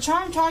 The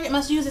charmed target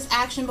must use its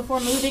action before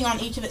moving on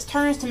each of its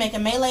turns to make a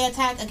melee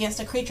attack against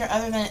a creature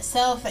other than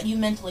itself that you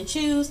mentally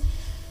choose.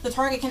 The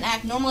target can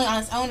act normally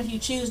on its own if you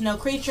choose no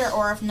creature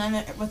or if none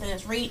within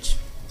its reach.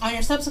 On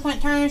your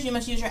subsequent turns, you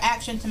must use your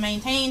action to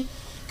maintain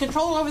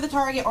control over the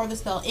target or the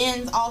spell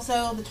ends.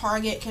 Also, the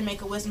target can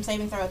make a wisdom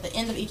saving throw at the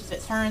end of each of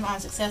its turns. On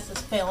success, the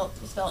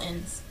spell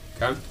ends.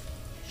 Okay.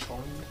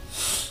 Charmed.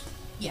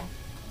 Yeah,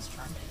 it's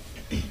charmed.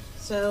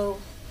 So,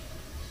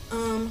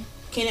 can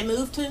it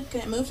move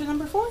to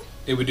number 4?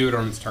 It would do it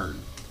on its turn.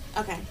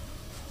 Okay.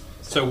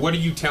 So what are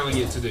you telling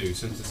it to do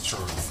since it's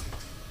charmed?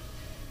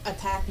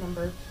 Attack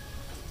number.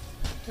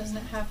 Doesn't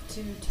it have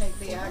to take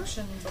the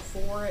action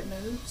before it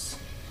moves?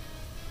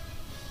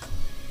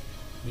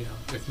 Yeah.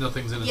 If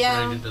nothing's in its Yeah.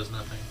 range, it does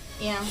nothing.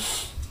 Yeah.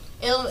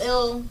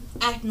 It'll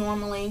act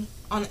normally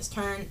on its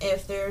turn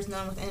if there's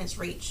none within its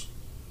reach.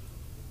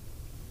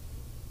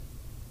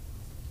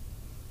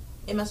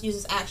 It must use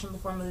its action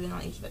before moving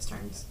on each of its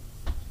turns.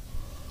 It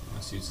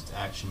must use its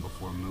action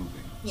before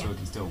moving. Yeah. So it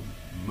can still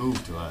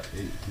move to us.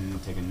 It can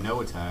take a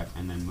no attack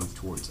and then move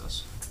towards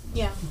us.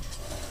 Yeah.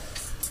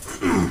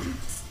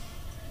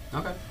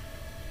 Okay.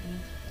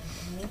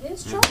 It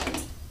is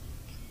charmed.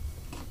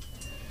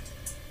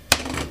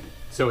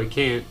 So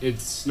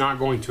it's not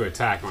going to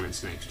attack on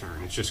its next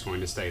turn. It's just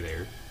going to stay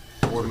there.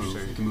 Or move.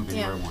 It can move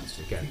anywhere Yeah. it wants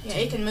to. Okay. Yeah,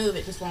 it can move,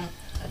 it just won't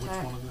Which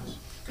attack. one of those?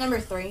 Number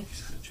 3.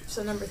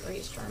 So number 3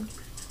 is charmed.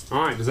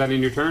 Alright, does that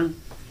end your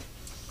turn?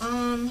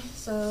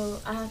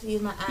 So I have to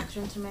use my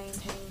action to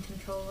maintain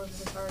control of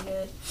the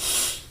target.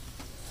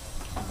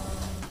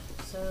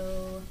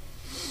 So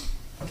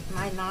am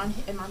I not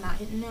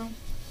hitting now?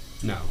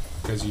 No,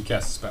 because you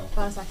cast a spell.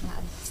 Bonus action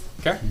add.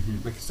 Okay,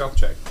 make a stealth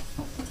check.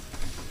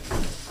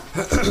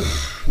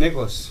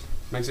 Nicholas,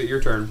 makes it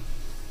your turn.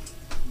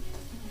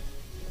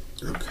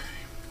 Okay.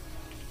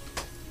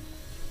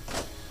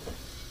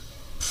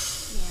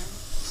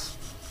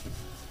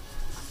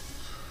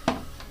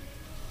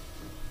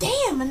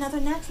 Damn, another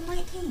natural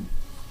 19.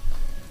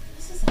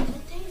 This is a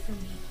good day for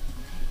me.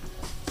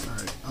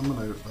 Alright, I'm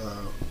gonna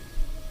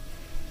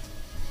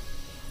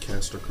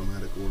cast a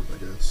chromatic orb, I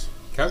guess.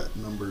 Okay. At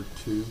number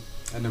 2.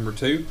 At number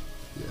 2.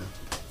 Yeah.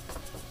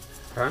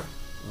 Okay.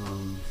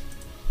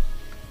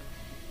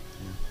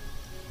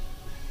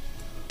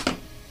 Yeah.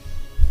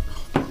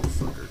 Oh,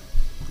 motherfucker.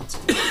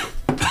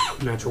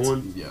 Natural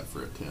 1. Yeah,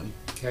 for a 10.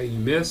 Okay, you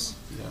miss.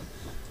 Yeah.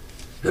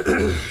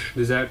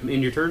 Does that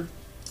end your turn?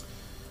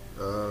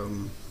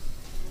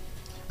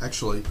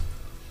 Actually,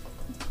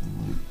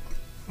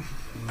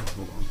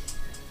 hold on.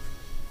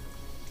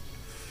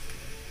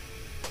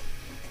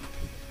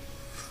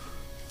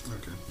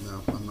 Okay,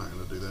 no, I'm not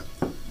going to do that.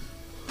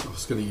 I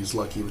was going to use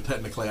lucky, but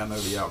technically I know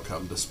the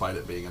outcome despite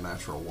it being a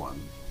natural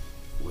 1,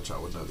 which I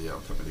would know the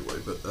outcome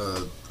anyway. But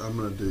I'm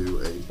going to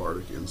do a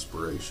bardic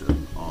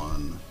inspiration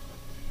on.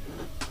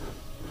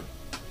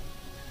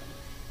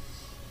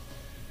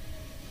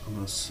 I'm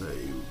going to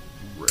say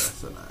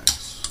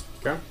Rathanax.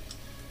 Okay.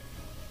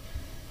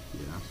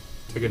 Yeah.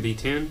 Take a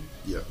D10.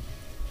 Yep.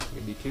 Take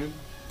a D10.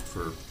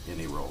 For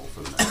any roll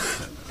for the next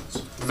 10 minutes.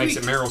 It makes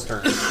it Meryl's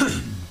turn.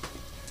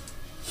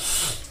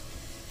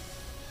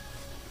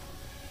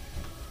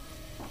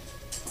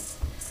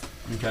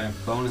 Okay,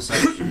 bonus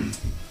action,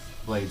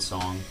 Blade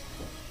Song,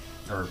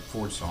 or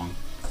Forge Song,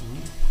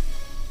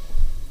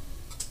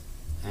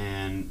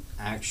 and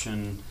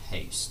action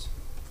Haste.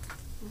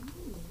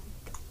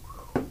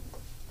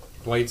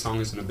 Blade Song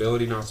is an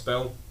ability, not a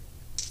spell.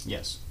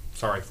 Yes.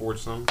 Sorry, Forge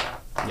Song.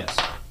 Yes.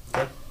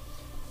 Okay.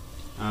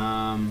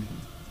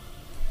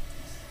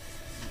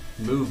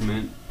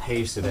 Movement,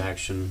 hasted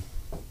action,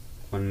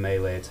 when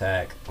melee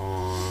attack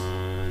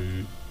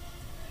on.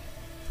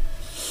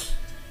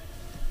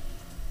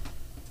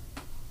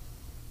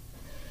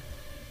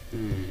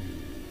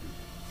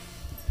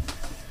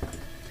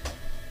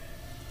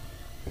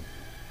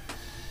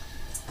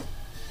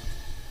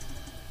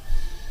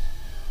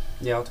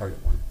 Yeah, I'll target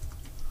one.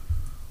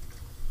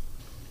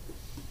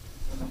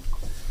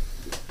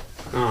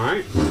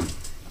 Alright.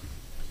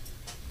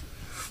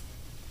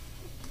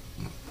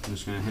 I'm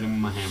just gonna hit him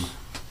with my hammer.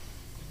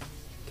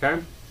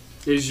 Okay.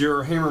 Is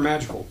your hammer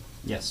magical?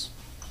 Yes.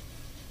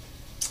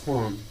 Hold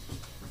on.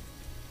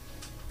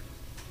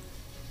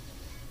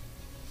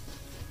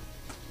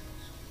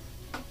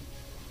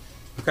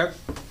 Okay.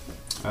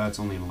 It's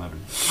only an 11.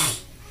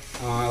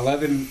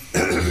 11.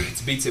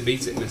 It beats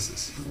it,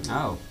 misses.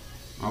 Oh.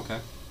 Okay.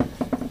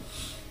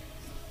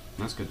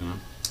 That's good to know.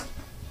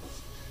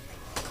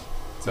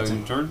 So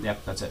your turn?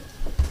 Yep, that's it.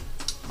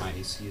 My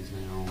AC is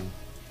now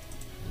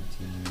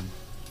 19,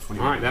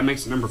 21. Alright, that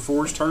makes it number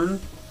 4's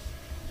turn.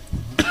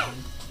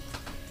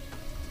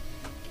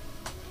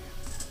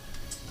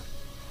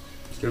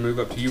 It's gonna move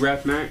up to you,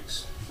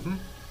 Rathanax.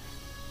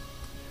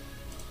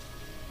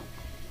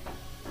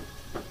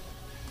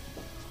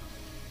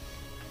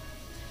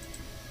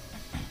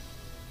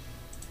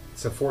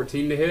 It's a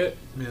 14 to hit.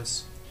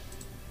 Miss.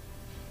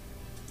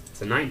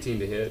 It's a 19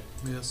 to hit.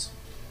 Miss.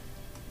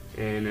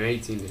 And an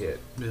 18 to hit.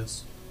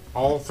 Miss.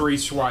 All 3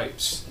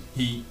 swipes.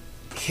 He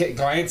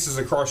glances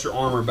across your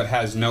armor but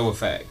has no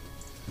effect.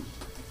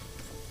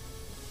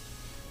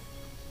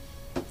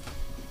 Let's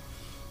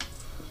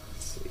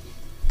see.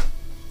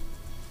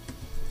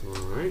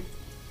 Alright.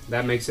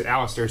 That makes it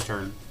Alistair's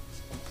turn.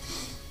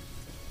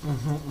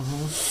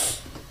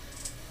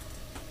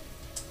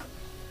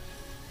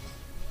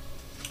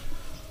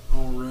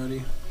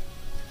 Alrighty.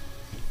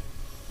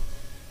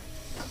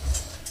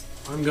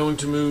 I'm going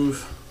to move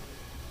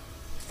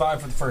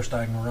 5 for the first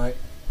diagonal, right?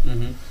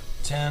 Mm-hmm.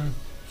 10,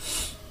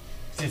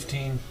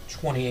 15,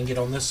 20, and get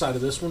on this side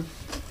of this one.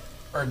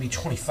 Or it'd be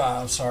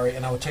 25, sorry.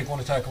 And I would take one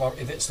attack of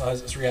if it still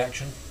has its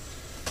reaction.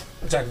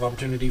 Attack of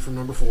opportunity from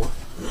number 4.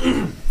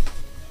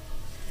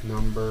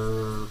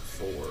 Number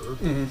 4.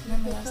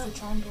 Remember, that's the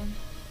charmed one.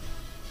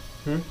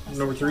 That's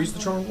Number the 3 is the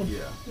charmed charmed one?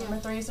 Yeah. Number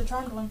 3 is the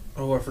charmed one.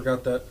 Oh, I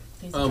forgot that.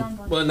 He's the charmed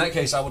one. Well, in that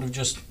case, I would have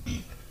just...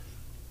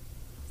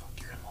 Fuck,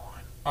 you're in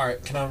line.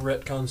 Alright, can I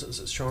retcon since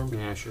it's charmed?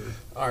 Yeah, sure.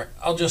 Alright,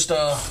 I'll just,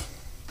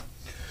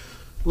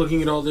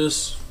 looking at all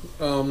this,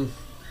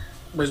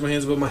 raise my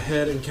hands above my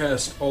head and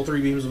cast all 3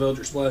 beams of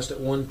Eldritch Blast at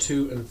 1,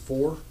 2, and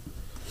 4.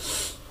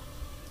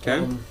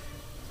 Okay.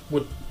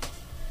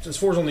 Since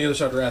 4's on the other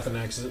side of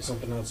Rathanax, is it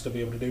something else to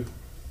be able to do?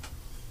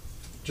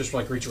 Just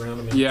like reach around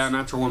him? And Yeah,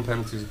 natural 1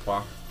 penalties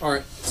apply.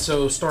 Alright,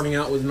 so starting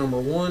out with number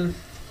 1.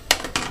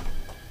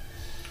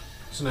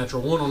 It's a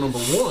natural 1 on number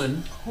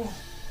 1. I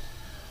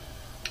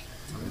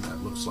mean,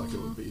 that looks like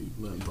it would be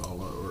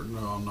Linvala, or no,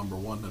 on number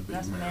 1 that'd be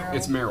That's Meryl. Meryl.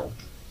 It's Meryl.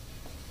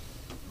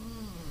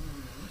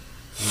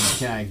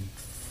 Can I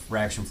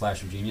reaction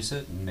flash of genius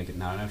it and make it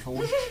not a natural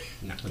one?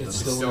 No, It's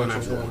still, still a a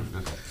natural natural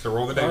 1. Okay, so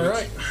roll the damage.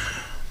 Alright.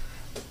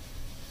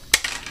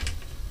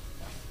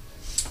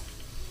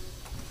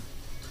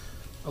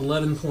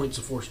 $11 points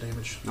of force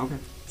damage. Okay.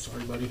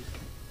 Sorry, buddy.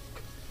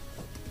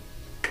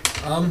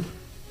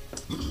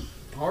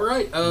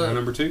 Alright, Now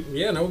number 2.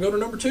 yeah, now we'll go to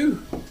number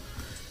 2.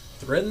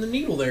 Threading the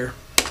needle there.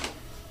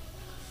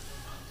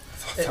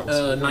 That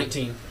was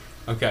 19.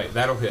 Okay,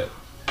 that'll hit.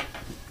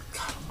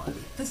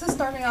 This is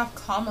starting off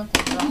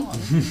comically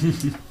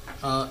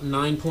wrong.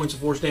 9 points of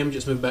force damage.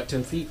 It's moved back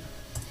 10 feet.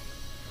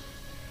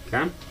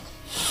 Okay.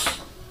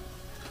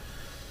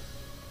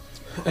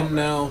 And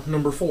now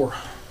number 4.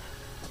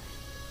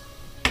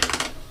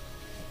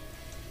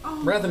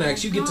 Oh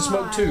Rathanax, you get to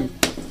smoke God. 2.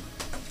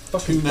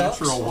 Fucking 2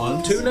 natural fucks.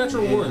 ones. 2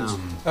 natural Damn. ones.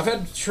 I've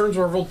had turns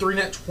where I've rolled 3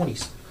 nat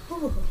 20s.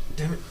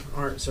 Damn it.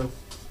 Alright, so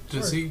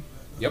Does he?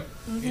 Yep.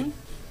 Even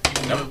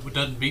though it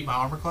doesn't beat my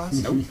armor class?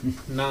 Nope.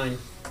 9.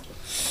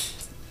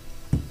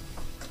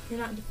 You're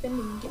not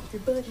defending, you get with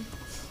your buddy.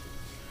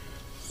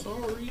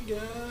 Sorry,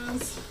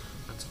 guys.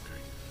 That's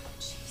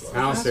okay.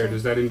 Alistair,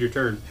 does that end your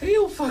turn?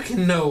 Hell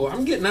fucking no.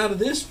 I'm getting out of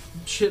this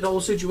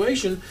shithole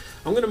situation.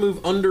 I'm going to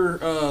move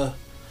under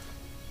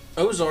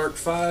Ozark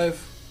 5,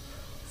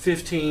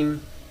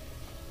 15,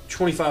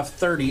 25,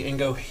 30 and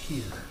go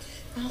here.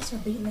 I'll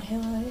start beating the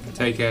hell out of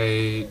Do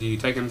you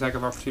take an attack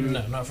of opportunity?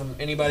 No, not from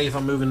anybody if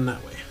I'm moving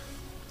that way.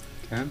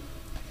 Okay.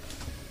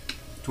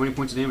 20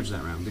 points of damage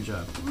that round. Good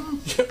job.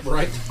 Yep,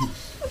 right.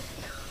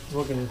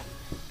 Fucking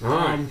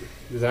Alright.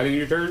 Is that end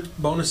your turn?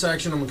 bonus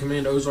action, I'm going to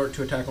command Ozark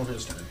to attack on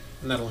his turn.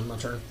 And that'll end my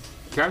turn.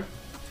 Okay.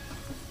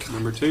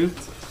 Number 2.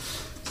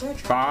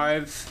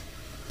 5,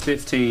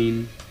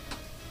 15,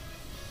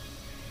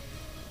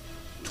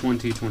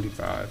 20,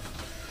 25.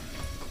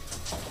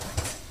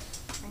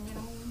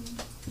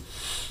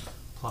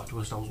 Plot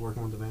twist, I was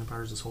working with the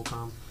vampires this whole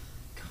time.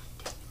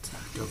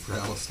 Go for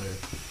Alistair.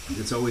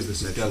 It's always the He's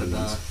sexual gotta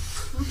die.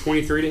 ones.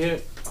 23 to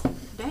hit.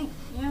 Dang.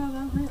 Yeah,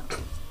 that'll hit.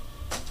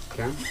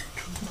 Okay.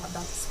 I'm about to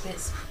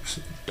spit.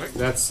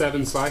 That's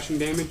 7 slashing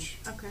damage.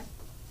 Okay.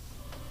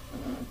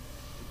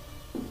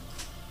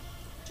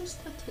 Just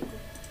a tickle.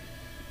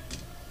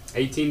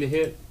 18 to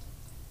hit.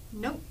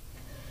 Nope.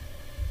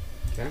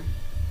 Okay.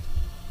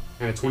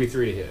 And a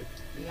 23 to hit.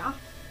 Yeah.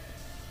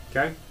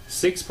 Okay.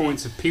 6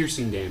 points of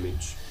piercing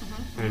damage.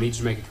 And I need you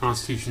to make a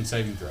Constitution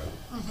saving throw.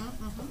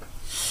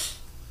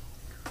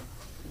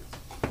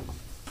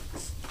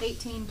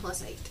 18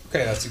 plus 8.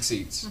 Okay, that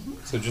succeeds.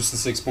 So just the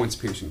 6 points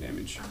of piercing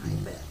damage. I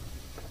bet.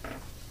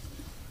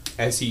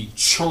 As he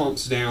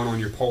chomps down on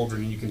your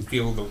pauldron, you can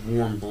feel the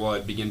warm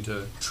blood begin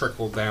to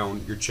trickle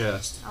down your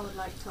chest. I would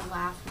like to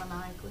laugh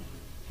maniacally.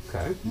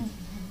 Okay.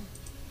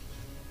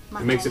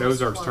 My It makes it hand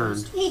is Ozark's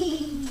turn. closed.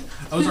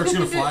 Ozark's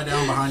going to fly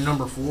down behind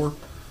number 4.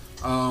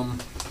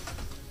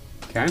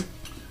 Okay.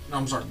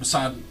 I'm sorry,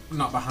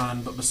 not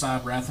behind, but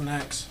beside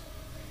Rathanax.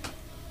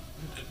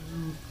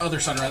 Other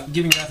side of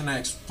giving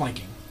Rathanax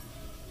flanking.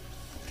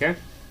 Okay.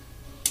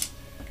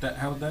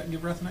 How would that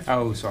give Rathanax?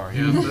 Oh, sorry.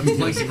 Yeah, that's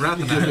placing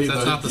Rathanax.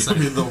 That's not the same.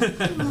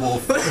 The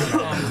wolf.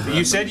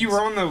 You said you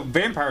were on the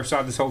vampire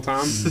side this whole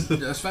time.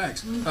 That's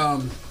facts.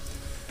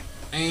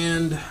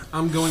 And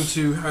I'm going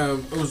to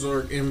have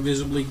Ozark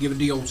invisibly give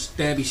the old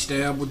stabby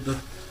stab with the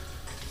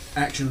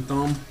action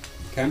thumb.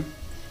 Okay.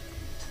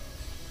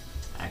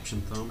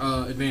 Action thumb.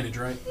 Advantage,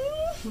 right?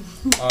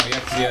 Oh, yeah,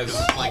 'cause he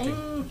has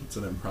Flanking. It's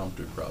an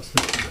impromptu process.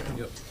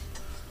 Yep.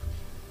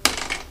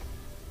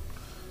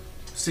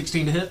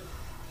 16 to hit.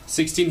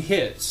 16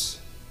 hits.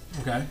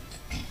 Okay.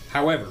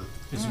 However,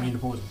 It's immune to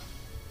poison.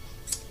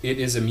 it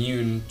is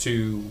immune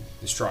to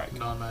the strike.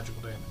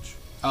 Non-magical damage.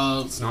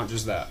 It's not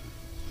just that.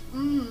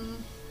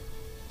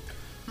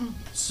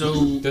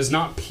 So Does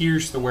not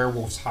pierce the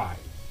werewolf's hide.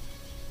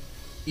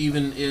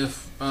 even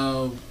if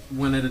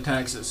when it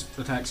attacks, its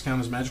attacks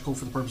count as magical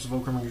for the purpose of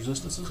overcoming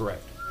resistances?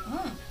 Correct.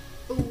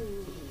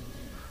 Ooh.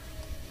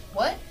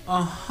 What?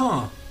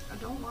 Uh-huh.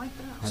 don't like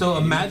that. So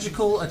a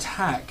magical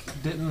attack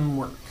didn't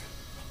work.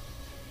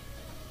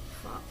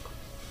 Fuck.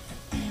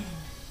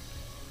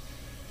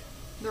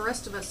 The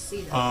rest of us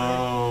see that.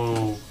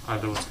 Oh, I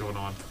know what's going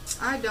on.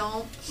 I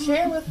don't.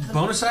 Share with the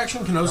Bonus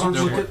action. Can Ozark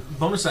Go look for at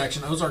bonus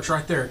action? Ozark's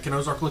right there. Can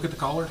Ozark look at the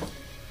collar?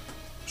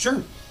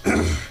 Sure.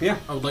 Yeah.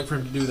 I would like for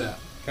him to do that.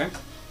 Okay.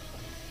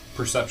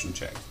 Perception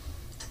check.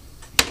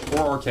 Or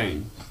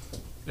arcane.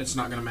 It's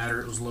not going to matter.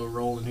 It was a low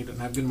roll, and he doesn't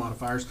have good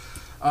modifiers.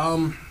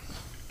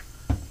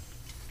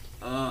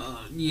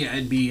 Yeah,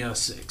 it'd be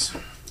 6.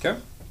 Okay.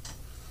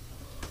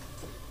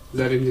 Is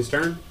that in his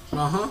turn?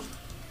 Uh huh.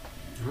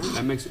 Alright,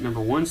 that makes it number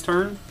 1's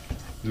turn.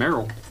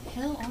 Meryl.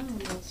 hell on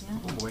wheels, yeah.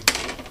 Oh boy.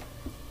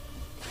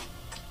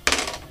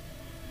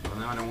 Well,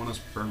 now I don't want to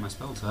burn my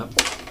spells up.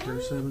 Pair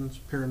of 7s,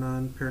 pair of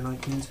 9, pair of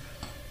 19s.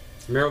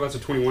 Meryl, that's a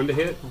 21 to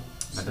hit.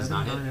 That does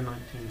not hit. 9 and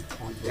 19.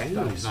 On both Dang.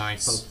 dice.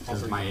 Nice.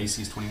 Because my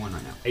AC is 21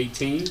 right now.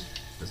 18.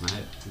 Does not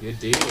hit. Good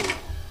deal.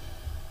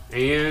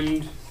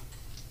 And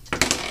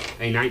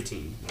a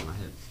 19. Does not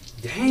hit.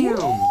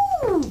 Damn.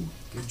 Woo!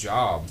 Good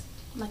job.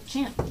 Like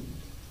champ.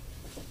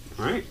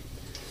 Alright.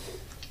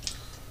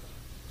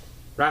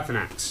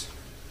 Rathanax.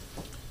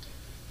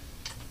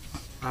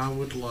 I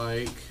would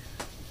like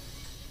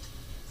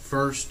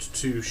first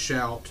to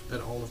shout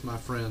at all of my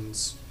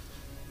friends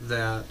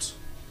that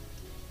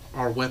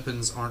our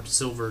weapons aren't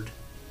silvered.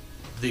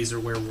 These are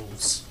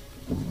werewolves.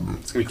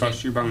 It's going to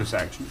cost you bonus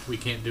action. We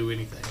can't do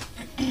anything.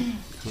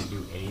 Can't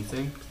do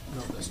anything.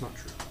 No, that's not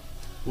true.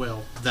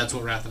 Well, that's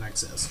what Rathanax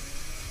says.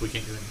 We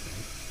can't do anything.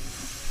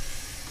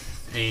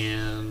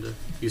 And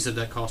you said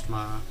that cost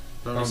my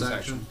bonus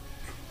action?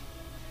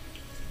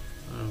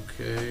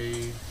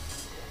 Okay.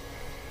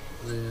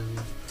 Then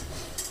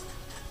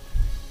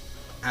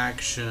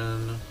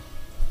action.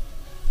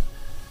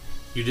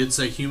 You did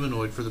say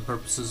humanoid for the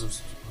purposes of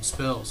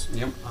spells.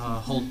 Yep.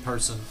 Hold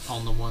person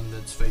on the one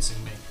that's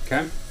facing me.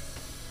 Okay.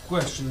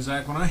 Question,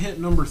 Zach. When I hit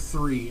number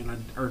 3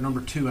 or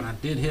number 2, and I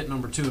did hit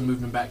number 2 and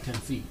moved him back 10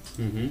 feet,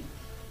 Mm-hmm.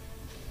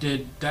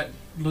 did that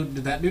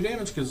do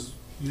damage? Because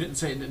you didn't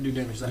say it didn't do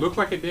damage. Zach. Looked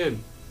like it did.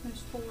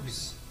 There's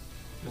force.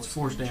 It's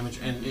force damage,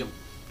 and it.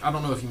 I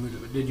don't know if you moved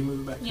it, but did you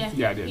move it back? 10 Yeah, feet?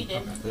 Yeah, I did. He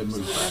did. It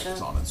moves back.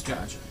 It's on its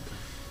Gotcha.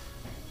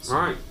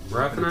 Alright.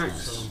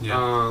 Rathanax. Yeah.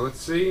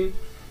 Let's see.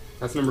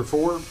 That's number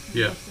 4.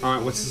 Yeah.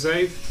 Alright, what's the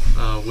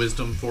save?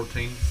 Wisdom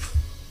 14.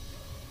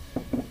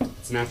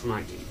 It's a natural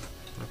 19.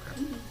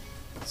 Okay.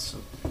 So,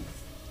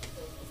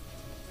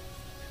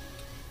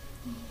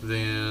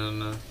 Then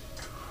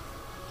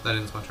that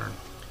ends my turn.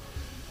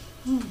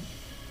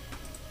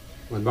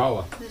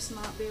 Linvala. This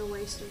might be a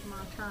waste of my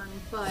turn,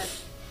 but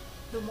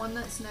the one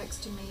that's next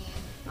to me,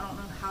 I don't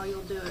know how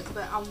you'll do it,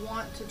 but I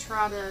want to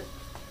try to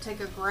take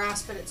a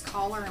grasp at its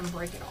collar and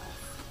break it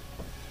off.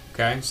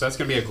 Okay, so that's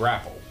going to be a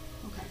grapple.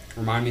 Okay.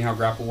 Remind me how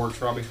grapple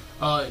works, Robbie.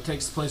 It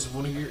takes the place of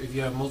one of your. If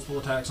you have multiple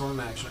attacks on an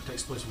action, it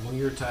takes the place of one of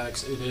your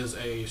attacks. It is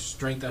a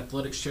strength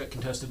athletics check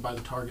contested by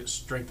the target's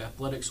strength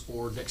athletics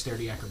or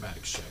dexterity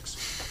acrobatics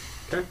checks.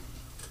 Okay.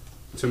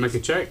 So make a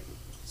check.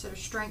 So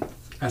strength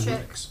check.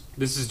 Athletics.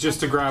 This is just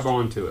to grab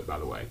onto it, by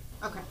the way.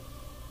 Okay.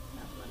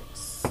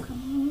 Athletics.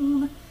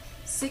 Come on.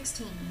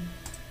 16.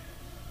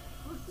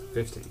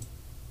 15.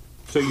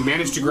 So you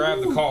managed to grab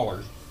the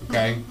collar.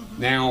 Okay.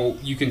 Now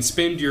you can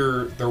spend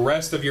the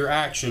rest of your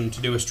action to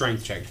do a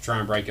strength check to try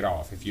and break it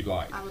off, if you'd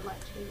like. I would like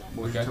to do that.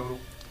 what's your total?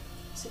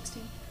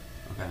 16.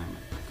 Okay, never mind.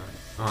 Go ahead.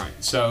 All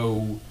right.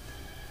 So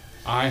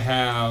I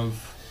have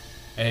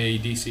a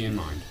DC in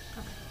mind.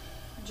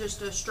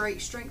 Just a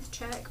straight strength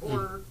check,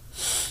 or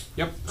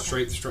Yep.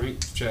 Straight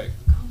strength check.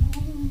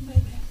 come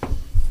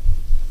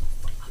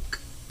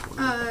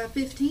on, baby.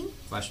 15.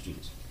 Flash of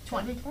genius.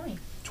 20.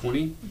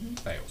 20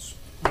 fails.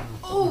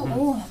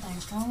 Oh, that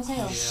thing's strong as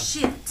hell.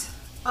 Shit.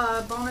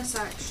 Bonus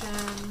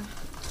action.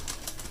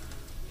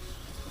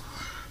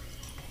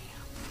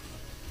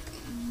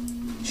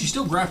 She's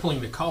still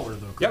grappling the collar,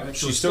 though. Yep, Correct?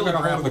 she's it's still got a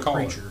hold of the grappled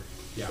collar. creature.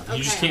 Yeah. Okay,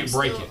 You just I'm can't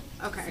break still- it.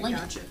 Okay, Fling it.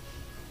 gotcha.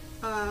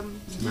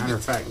 Matter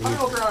of fact,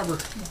 Pile driver.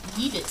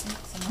 Yeet it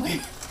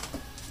somewhere.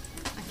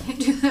 I can't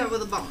do that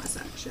with a bonus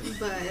action,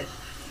 but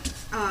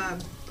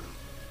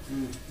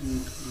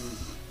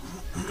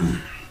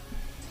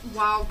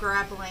while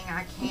grappling,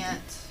 I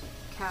can't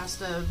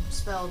cast a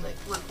spell that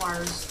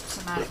requires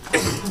somatic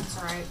competence,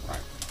 right? Right.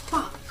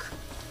 Fuck.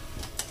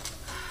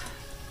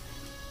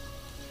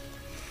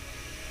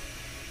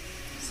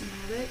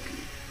 Somatic.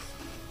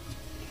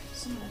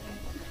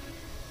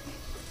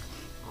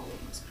 All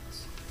of my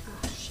spells.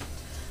 Oh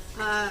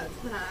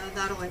shit.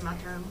 That'll end my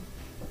turn.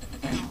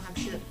 I don't have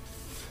shit.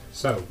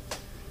 So,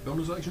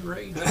 Bonus action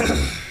rage.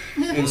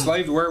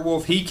 enslaved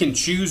werewolf, he can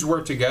choose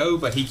where to go,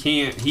 but he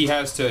can't. He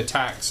has to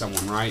attack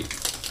someone, right?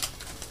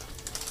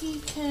 He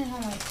can. Oh,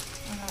 wait.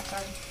 I'm not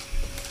sorry.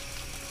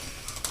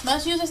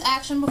 Must use this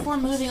action before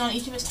moving on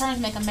each of its turns.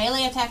 Make a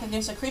melee attack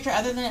against a creature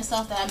other than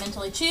itself that I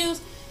mentally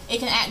choose. It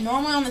can act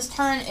normally on this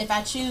turn if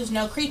I choose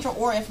no creature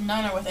or if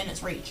none are within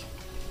its reach.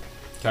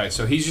 Okay,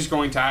 so he's just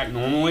going to act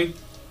normally.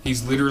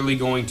 He's literally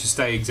going to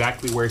stay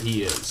exactly where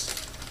he is.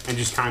 and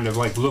just kind of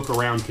like look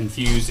around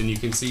confused, and you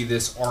can see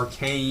this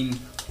arcane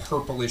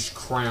purplish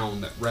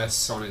crown that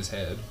rests on his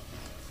head.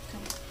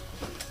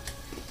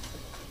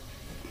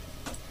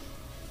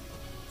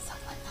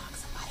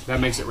 That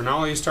makes it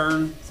Renali's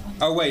turn.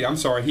 Oh wait, I'm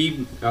sorry.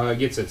 He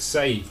gets a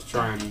save to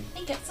try and.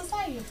 He gets a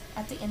save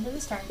at the end of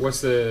this turn.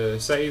 What's the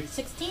save?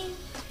 16.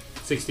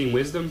 16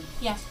 wisdom.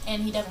 Yeah,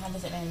 and he doesn't have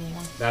disadvantage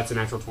anymore. That's a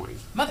natural 20.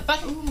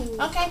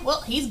 Motherfucker. Okay,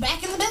 well, he's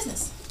back in the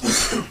business.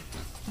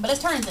 But his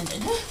turn's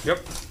ended.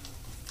 Yep.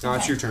 Now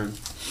it's Okay. your turn.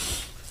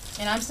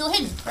 And I'm still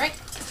hidden, right?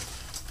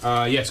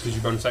 Yes, because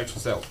you bonus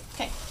action stealth.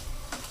 Okay.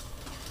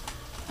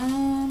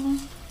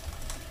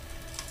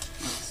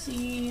 Let's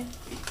see.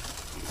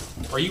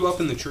 Are you up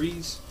in the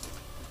trees?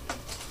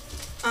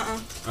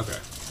 Okay,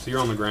 so you're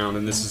on the ground,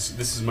 and this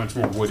is much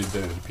more wooded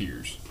than it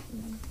appears.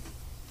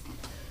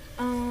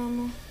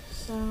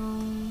 So.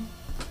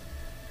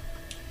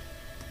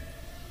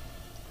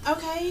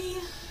 Okay.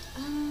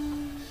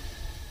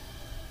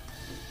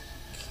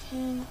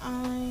 Can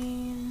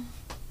I.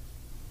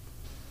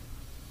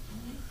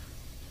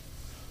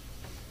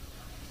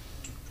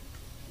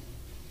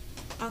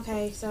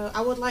 Okay, so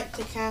I would like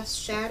to cast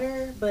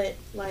Shatter, but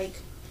like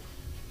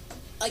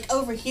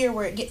over here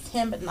where it gets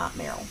him, but not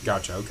Meryl.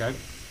 Gotcha. Okay.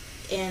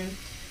 And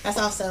that's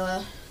also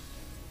a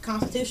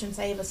Constitution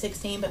save of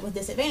 16, but with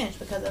disadvantage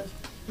because of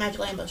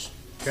magical ambush.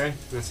 Okay,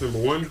 that's number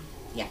 1.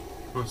 Yeah.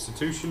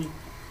 Constitution.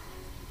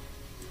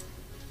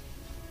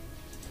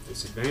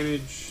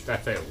 Disadvantage.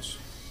 That fails.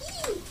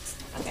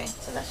 Okay,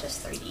 so that's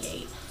just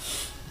 3d8.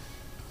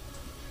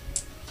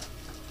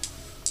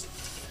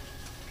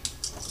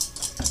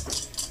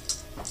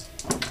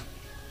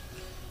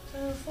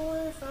 So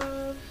 4,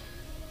 5,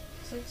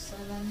 6,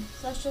 7.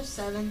 So that's just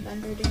 7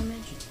 thunder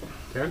damage.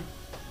 Okay.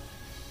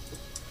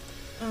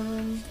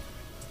 And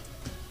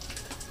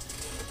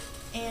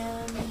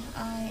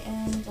I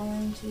am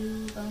going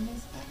to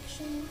bonus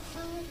action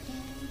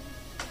again.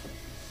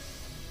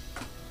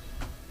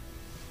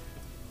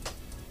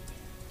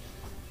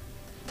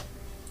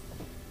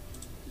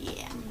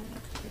 Yeah, I'm gonna have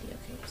a pretty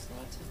okay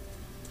slot.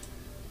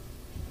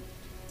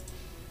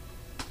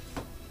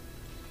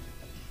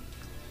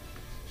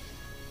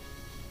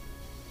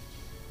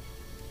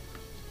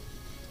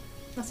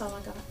 That's all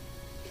I got.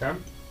 Okay.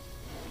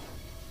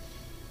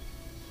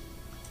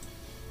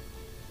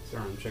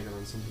 Sorry, I'm checking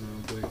on something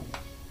real quick.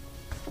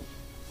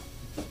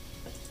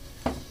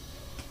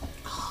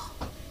 Oh.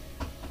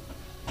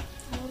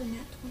 I rolled a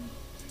nat 20.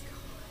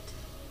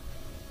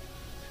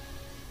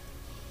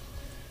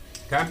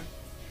 Okay.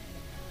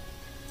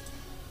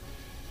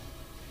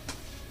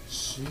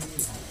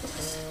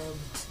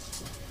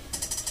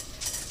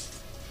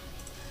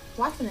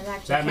 Watching it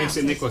actually That makes counts, it so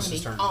it's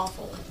Nicholas's gonna be turn.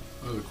 Awful.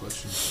 Other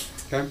question.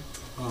 Okay.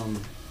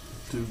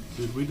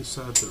 Did we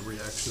decide that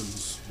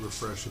reactions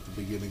refresh at the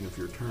beginning of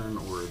your turn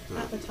or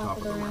at the top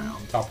of the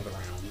round? Top of the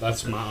round.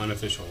 That's my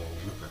unofficial rule.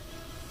 Okay.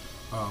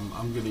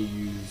 I'm gonna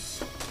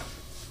use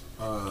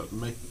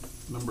make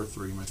number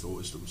 3 make a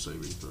wisdom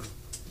saving throw.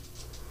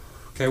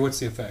 Okay, what's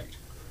the effect?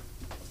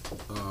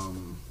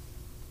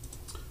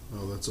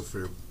 Oh, that's a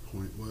fair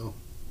point. Well,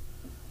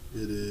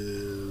 it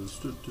is.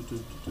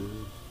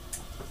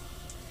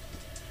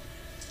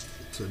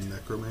 It's a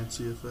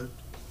necromancy effect.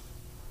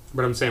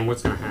 But I'm saying,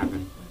 what's going to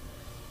happen?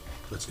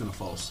 That's gonna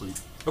fall asleep.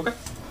 Okay.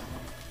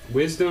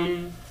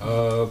 Wisdom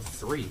of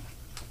 3.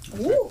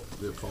 Ooh.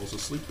 It falls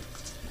asleep.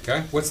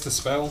 Okay. What's the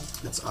spell?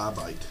 It's eye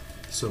bite.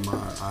 So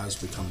my eyes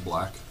become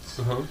black,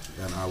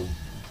 and I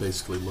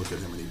basically look at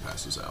him and he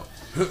passes out.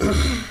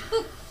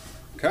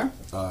 Okay.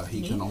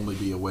 He can only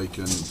be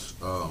awakened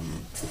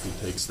if he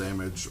takes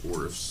damage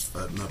or if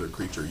another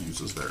creature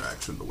uses their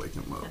action to wake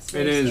him up. That's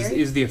It very is. scary.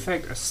 Is the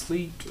effect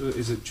asleep?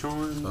 Is it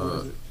charmed? What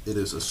is it? It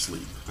is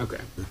asleep.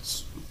 Okay.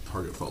 Its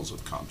target falls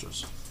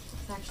unconscious.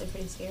 It's actually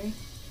pretty scary. You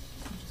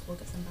just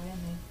look at somebody and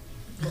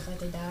they look like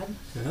they died.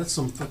 Yeah, that's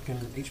some fucking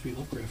HP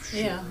Lovecraft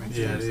shit. Yeah, Right that's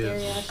there. Yeah, some it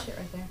scary is. ass shit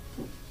right there.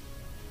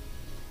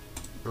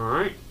 All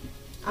right.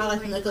 I like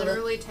to Like, look at it.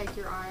 literally take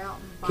your eye out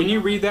and Can you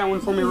find read that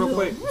one for me real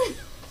quick?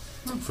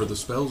 For the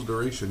spell's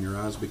duration, your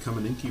eyes become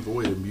an inky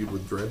void imbued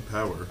with dread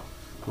power.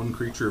 One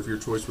creature of your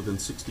choice within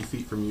 60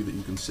 feet from you that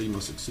you can see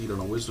must succeed on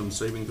a wisdom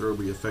saving throw,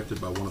 be affected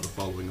by one of the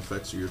following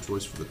effects of your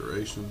choice for the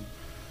duration.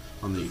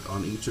 On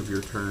each of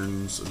your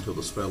turns until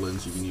the spell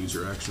ends, you can use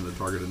your action to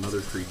target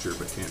another creature,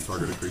 but can't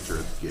target a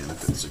creature again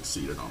if it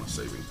succeeded on a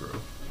saving throw.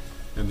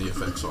 And the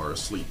effects are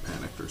asleep,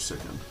 panicked, or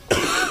sickened.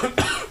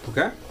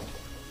 Okay.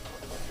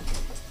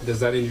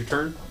 Does that end your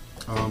turn?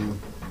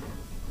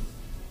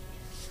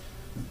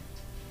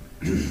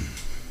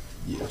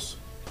 Yes.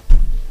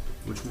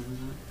 Which one is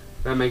that?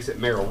 That makes it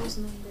Meryl. Who's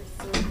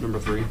Number number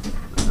 3?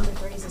 3. Number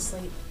 3's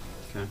asleep.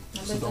 Okay.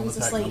 So Number don't 3's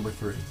attack asleep. number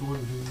 3. The one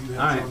who you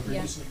Alright. have on Yeah.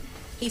 previously.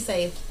 He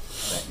saved,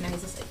 but now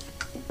he's asleep.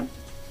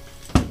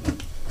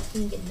 He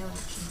can get no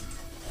action.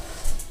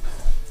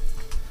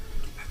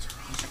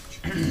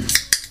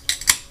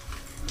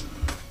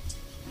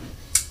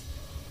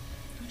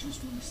 I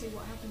just want to see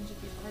what happens if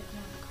you break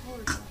one of the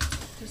cards.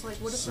 Because, like,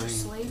 what if they're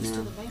Same, slaves yeah.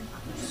 to the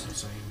vampires?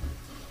 Same.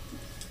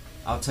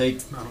 I'll take.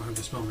 I don't have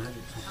to spell magic.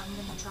 I'm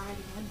gonna try it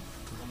again.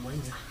 I'm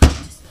waiting.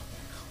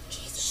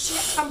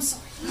 Shit, I'm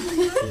sorry.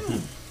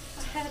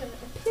 I had an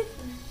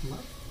epiphany.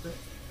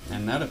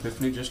 And that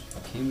epiphany just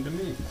came to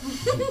me.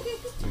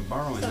 I'm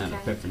borrowing It's that okay.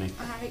 epiphany.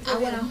 Alright, I go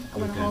went, ahead. I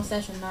went Okay. a whole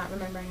session not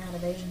remembering how to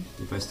evasion.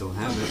 If I still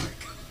have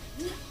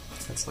it.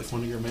 That's like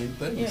one of your main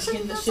things. Yeah,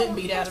 getting the shit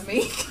beat out of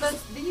me.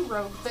 That's the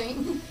rogue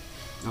thing.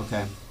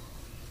 Okay.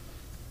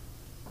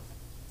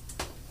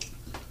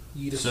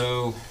 You just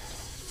So,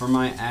 for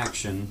my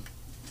action,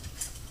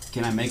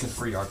 can I make a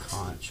free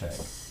Arcana check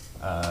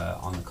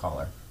on the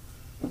collar?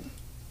 a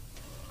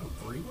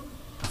free one?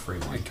 A free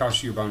one. It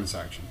costs you a bonus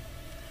action.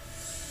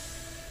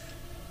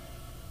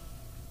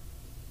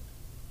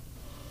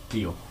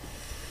 Deal.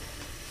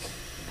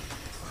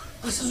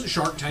 This isn't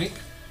Shark Tank.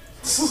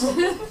 It's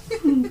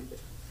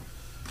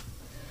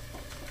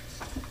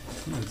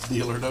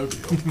deal or no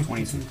deal.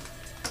 22.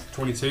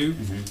 22.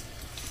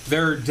 Mm-hmm.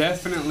 There are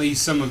definitely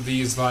some of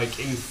these like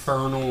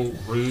infernal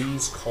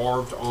runes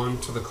carved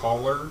onto the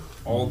collar.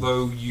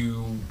 Although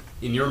you,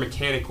 in your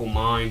mechanical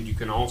mind, you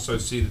can also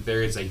see that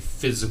there is a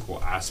physical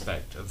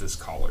aspect of this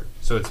collar.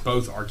 So it's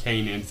both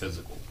arcane and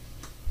physical.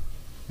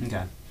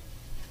 Okay.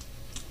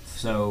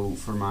 So,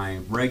 for my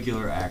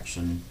regular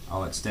action,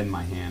 I'll extend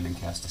my hand and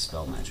cast a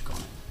spell magic on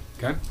it.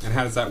 Okay. And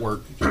how does that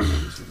work?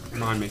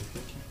 Remind me.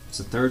 It's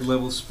a 3rd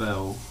level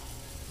spell.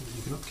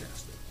 You can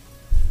upcast it.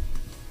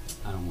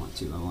 I don't want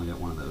to. I've only got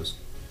one of those.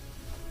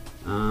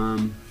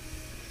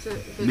 So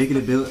if it's Make an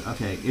ability.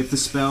 Okay, if the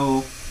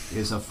spell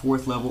is a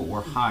 4th level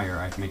or higher,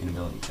 I can make an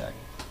ability check.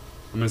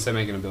 I'm going to say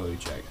make an ability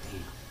check.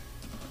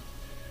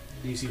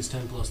 DC is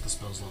 10 plus the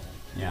spell's level.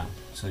 Yeah.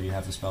 So you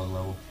have the spell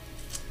level.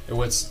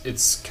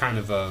 It's kind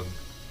of a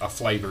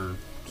flavor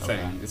thing.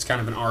 Okay. It's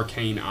kind of an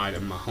arcane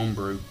item, a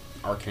homebrew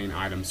arcane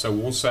item. So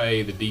we'll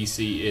say the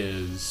DC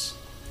is,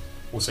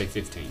 we'll say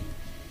 15.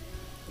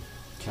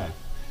 Okay.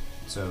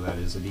 So that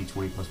is a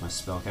d20 plus my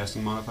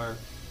spellcasting modifier.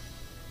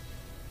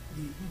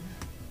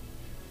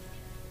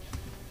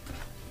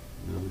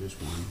 No,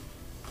 just one.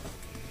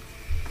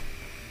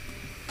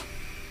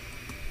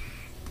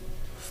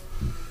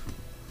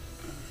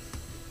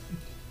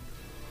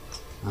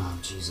 Oh,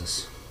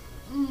 Jesus.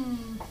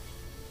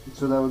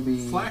 So that would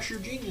be Flash your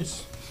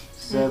genius.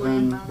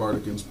 7.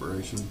 Bardic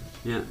inspiration.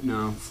 Yeah,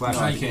 no. Flash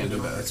No, of you can't do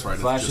that. That's right.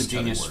 it's Flash of just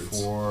cutting Genius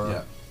words. for.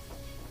 Yeah.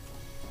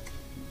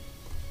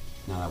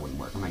 No, that wouldn't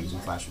work. I'm not using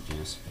Flash of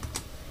Genius.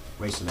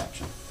 Wasted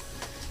action.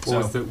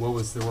 What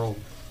was the roll?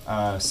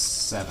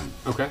 7.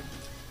 Okay.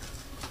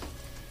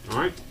 All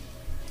right.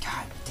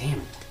 God damn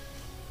it.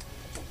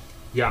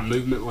 You got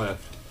movement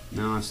left.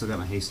 No, I've still got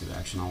my hasted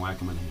action. I'll whack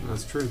him with a hand.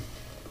 That's true.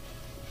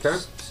 Okay.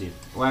 See it.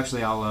 Well,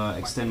 actually, I'll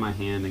extend my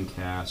hand and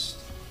cast.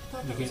 I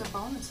thought that was a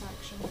bonus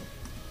action.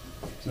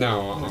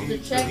 No, The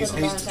check he's was a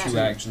bonus hasted action. 2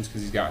 actions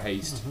because he's got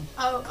haste.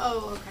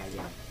 Oh, okay,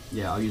 yeah.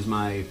 Yeah, I'll use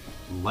my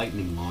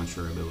lightning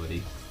launcher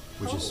ability,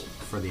 which is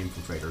for the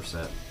infiltrator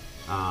set.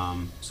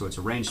 So it's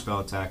a ranged spell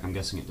attack. I'm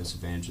guessing at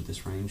disadvantage at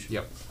this range.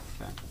 Yep.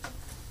 Okay.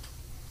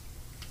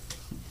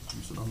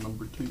 Use it on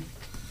number 2.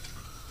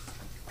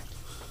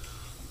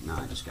 No,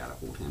 I just gotta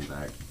hold him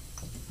back.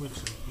 Wait a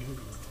second. You can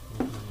do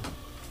it.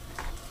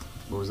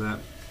 What was that?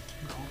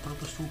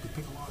 All-purpose tool to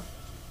pick a lot.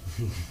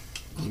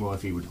 Well,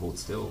 if he would hold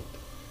still.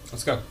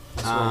 Let's go.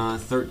 Let's roll.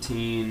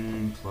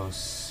 13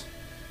 plus.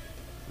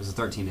 It was a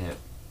 13 to hit.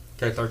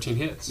 Okay, 13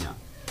 hits. Yeah.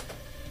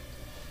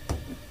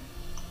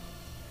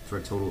 For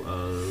a total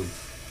of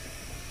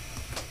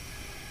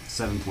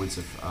 7 points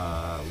of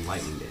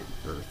lightning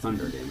damage, or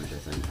thunder damage, I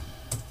think.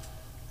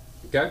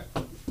 Okay.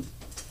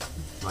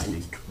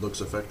 Lightning.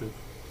 Looks effective.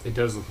 It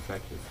does look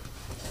effective.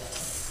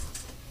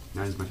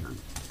 That is my turn.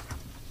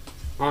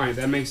 Alright,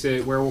 that makes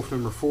it werewolf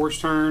number 4's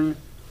turn.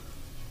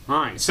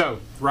 Alright, so,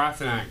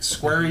 Rathanax,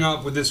 squaring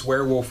up with this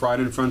werewolf right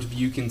in front of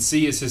you, can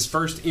see as his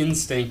first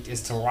instinct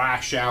is to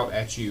lash out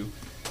at you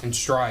and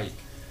strike.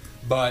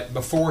 But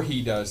before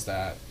he does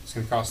that, it's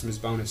going to cost him his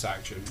bonus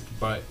action.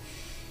 But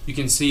you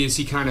can see as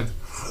he kind of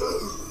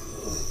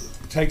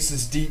takes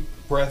this deep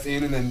breath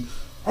in and then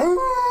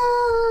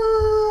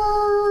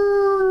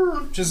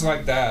just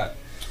like that.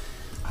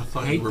 I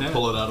thought Hate you were that.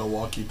 pulling out a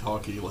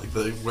walkie-talkie like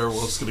the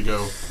werewolf's gonna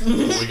go.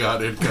 We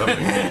got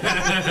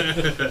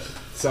incoming.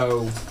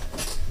 So,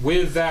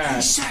 with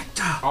that,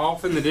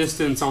 off in the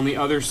distance on the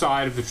other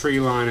side of the tree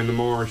line in the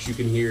marsh, you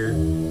can hear.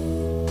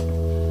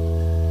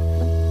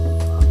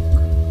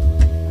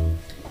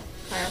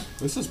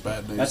 This is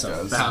bad news, That's a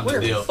guys. bad We're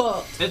deal.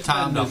 fucked. It's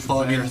time to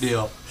fucking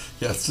deal.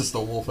 Yeah, it's just a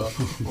wolf out.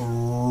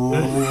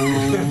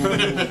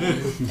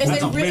 It's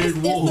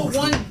the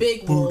one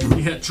big wolf.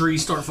 Yeah,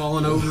 trees start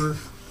falling over.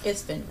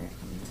 It's Fenrir.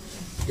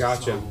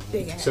 Gotcha.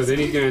 Big ass. So then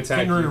he's going to attack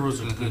Fenrir you. was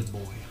a good boy.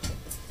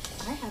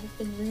 I had a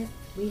Fenrir.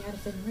 We had a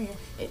Fenrir.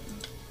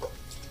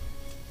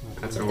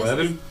 That's an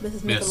 11 This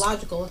is Yes.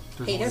 mythological.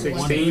 There's Hate only everyone.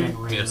 one 16?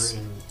 Fenrir Yes.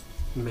 in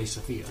Mesa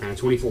Sophia. and a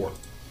 24.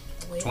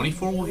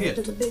 24 will hit.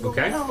 To the big old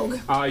Okay.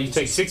 dog. You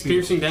take 6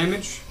 piercing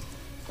damage,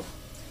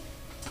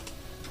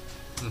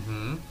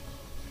 Mm-hmm.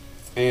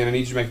 and I need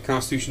you to make a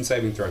Constitution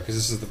saving throw because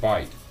this is the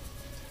bite.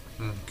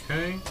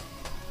 Okay.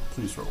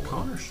 Please roll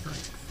Con well. or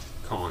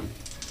strength? Con.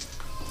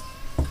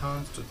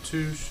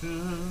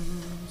 Constitution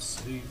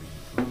saving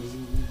throw.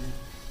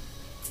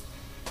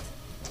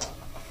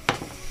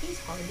 He's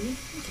hardy.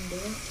 He can do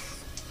it.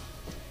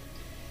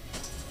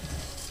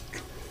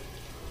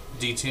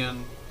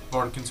 D10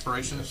 Bardic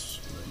Inspiration. Yes.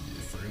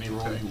 For any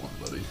roll you want,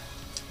 buddy.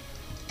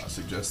 I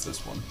suggest this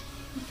one.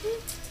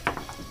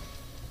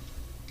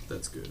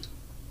 That's good.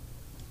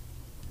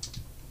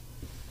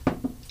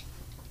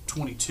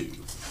 22.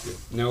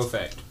 No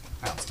effect.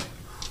 Outstanding.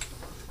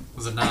 It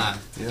was a 9.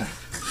 Yeah.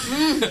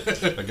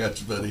 I got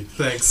you, buddy.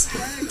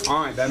 Thanks.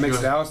 All right, that makes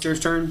it Alistair's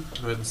turn.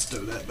 Go ahead and stow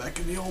that back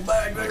in the old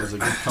bag That there. was a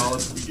good call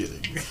at the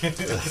beginning.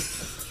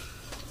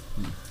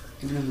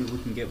 Even if we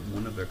can get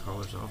one of their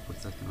collars off,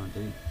 what's that gonna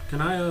do?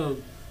 Can I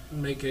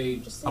make a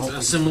Just I don't a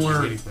think similar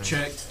it's anything.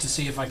 check to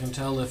see if I can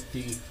tell if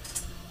the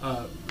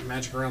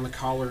magic around the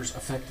collars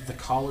affected the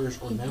collars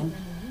or them?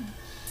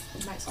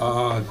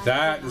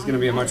 That is going to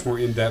be a much more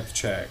in-depth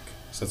check,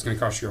 so it's going to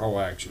cost you your whole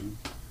action.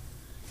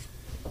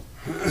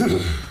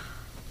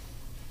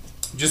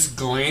 Just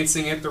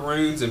glancing at the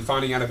runes and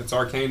finding out if it's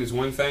arcane is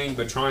one thing,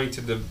 but trying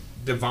to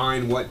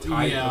divine what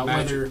type Yeah, of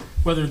magic.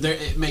 whether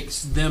it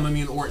makes them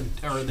immune or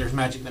there's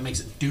magic that makes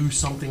it do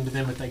something to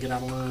them if they get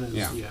out of line.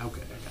 Yeah.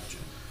 Okay,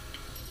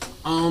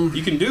 I gotcha.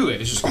 You can do it.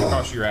 It's just going to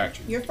cost you your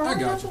action. You're far I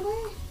enough gotcha. away.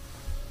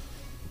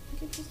 You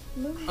could just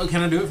move. Oh,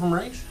 can I do it from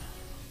range?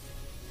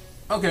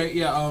 Okay,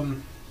 yeah.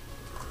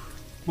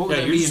 What would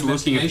Yeah, that you're be? just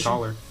looking at the Investigation?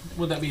 collar.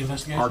 Would that be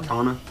investigation?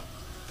 Arcana.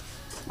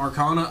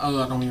 Arcana?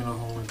 Oh, I don't even know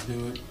if I want to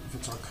do it. If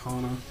it's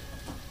Arcana,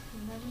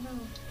 You never know.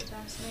 The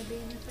dice may be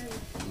in your favor.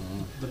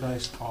 the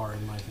dice are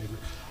in my favor.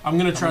 I'm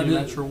gonna try How many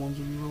to natural ones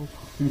have you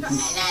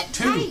rolled?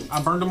 2.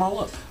 I burned them all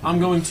up. I'm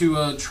going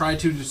to try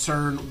to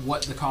discern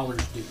what the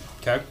collars do.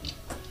 Okay.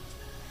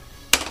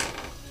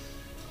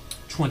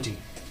 20.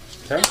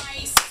 Okay.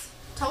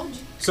 Told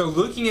you. So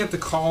looking at the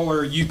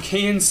collar, you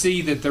can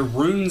see that the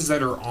runes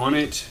that are on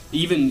it,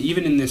 even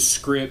in this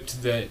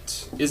script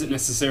that isn't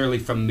necessarily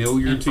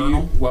familiar to you.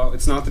 Infernal? Well,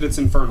 it's not that it's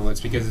infernal;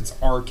 it's because it's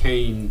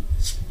arcane.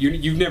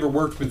 You've never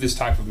worked with this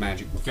type of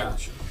magic before.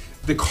 Gotcha.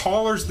 The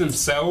collars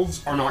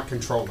themselves are not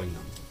controlling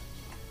them.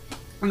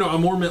 No, I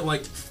more meant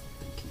like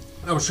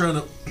I was trying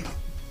to,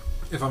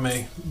 if I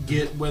may,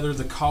 get whether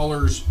the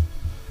collars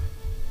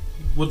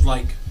would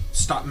like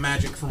stop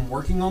magic from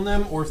working on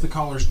them, or if the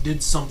collars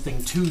did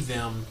something to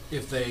them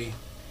if they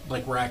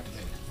like were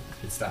activated.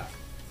 It's that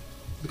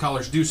The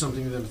collars do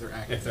something to them if they're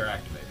activated. if they're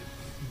activated.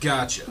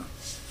 Gotcha.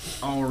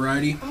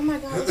 Alrighty. Oh my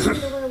god, it's free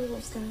to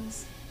werewolves,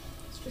 guys.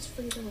 It's just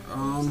free to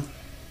werewolves.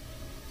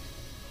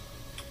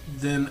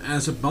 Then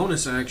as a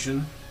bonus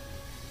action,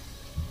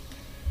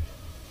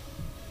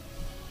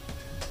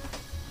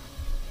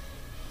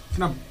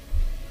 can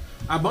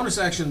I bonus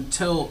action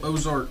tell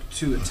Ozark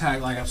to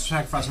attack? Like I've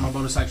sacrificed my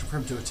bonus action for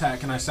him to attack.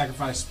 Can I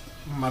sacrifice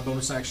my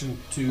bonus action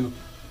to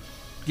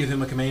give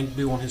him a command to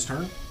do on his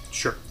turn?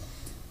 Sure.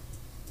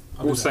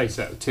 I'll We'll do say that.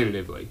 so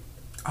tentatively.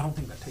 I don't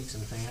think that takes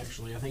anything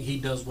actually. I think he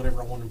does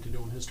whatever I want him to do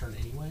on his turn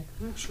anyway.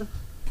 Sure.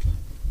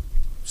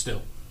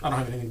 Still, I don't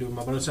have anything to do with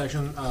my bonus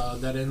action.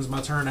 That ends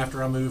my turn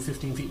after I move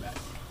 15 feet back.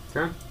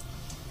 Okay.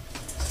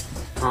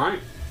 All right.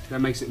 That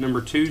makes it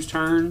number 2's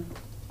turn.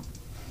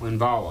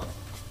 Linvala.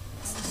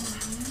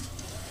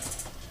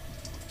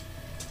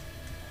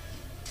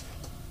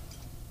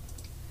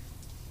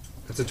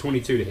 That's a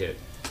 22 to hit.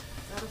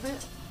 That'll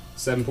hit.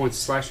 7 points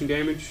of slashing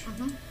damage.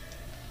 Mhm.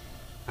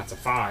 That's a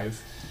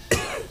 5.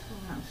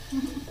 No.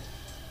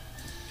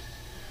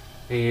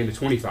 And a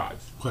 25.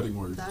 Wedding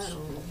words.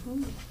 That'll. I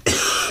don't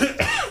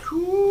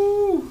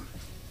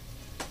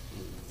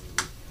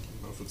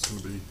know if it's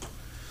going to be.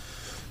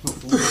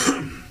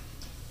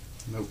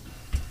 Nope.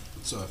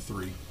 It's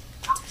 3.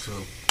 So,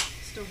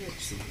 Still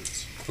hits. still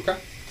hits. Okay.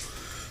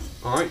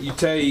 All right. You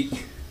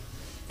take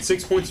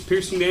 6 points of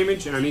piercing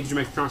damage, and I need you to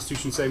make a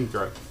Constitution saving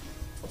throw.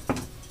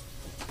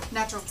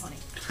 Natural 20.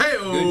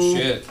 Good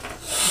shit.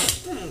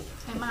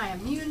 Am I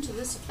immune to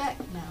this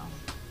effect now?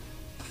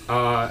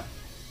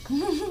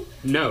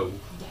 No.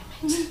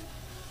 Damn it.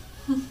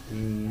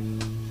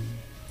 Mm,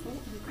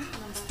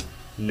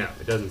 no,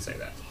 it doesn't say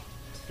that.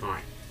 All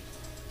right.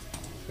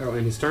 That'll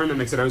end his turn. That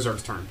makes it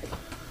Ozark's turn.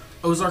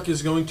 Ozark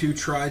is going to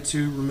try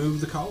to remove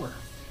the collar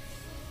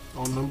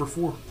on number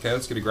 4. Okay,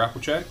 let's get a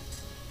grapple check.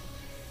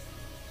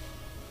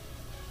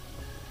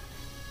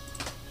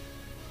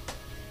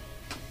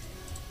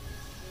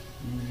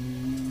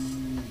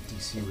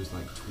 DC was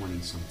like 20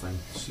 something.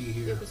 See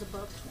here. It was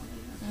above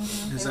 20.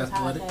 His It was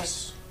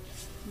athletics.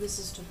 This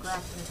is to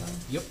grapple them.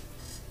 Yep.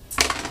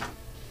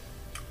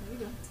 There you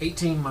go.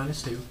 18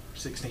 minus 2.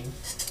 16.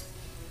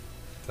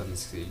 Doesn't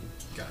succeed.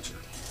 Gotcha.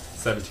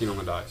 17 on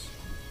the dice.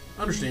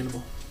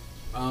 Understandable.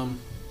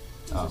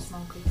 It's Oh. a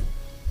small creature.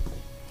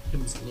 It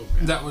was a little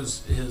guy. That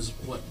was his,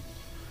 what?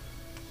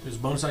 His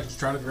bonus action to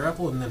try to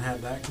grapple and then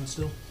have the action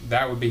still?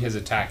 That would be his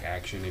attack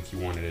action if you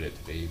wanted it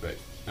to be, but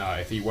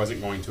if he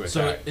wasn't going to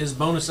So attack. his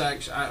bonus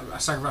action, I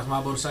sacrificed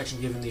my bonus action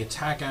to give him the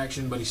attack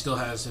action, but he still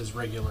has his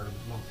regular,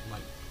 well,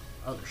 like,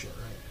 other shit,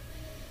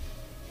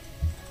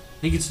 right?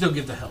 He can still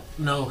give the help.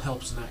 No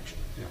help's an action.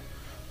 Yeah.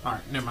 All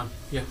right, never mind.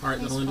 Yeah, all right,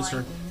 He's that'll end his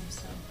turn. flanking,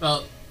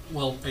 so.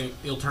 Well,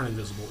 he'll turn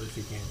invisible if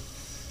he can.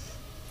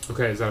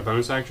 Okay, is that a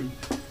bonus action?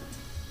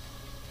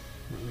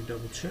 Let me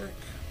double check.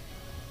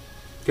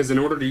 Because in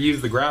order to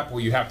use the grapple,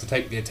 you have to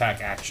take the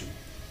attack action.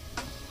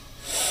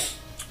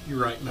 You're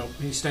right. No,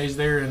 he stays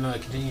there and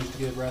continues to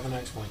give Wrath and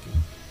Axe flanking.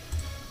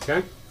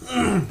 Okay.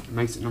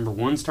 Makes it number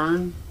 1's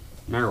turn.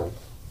 Meryl.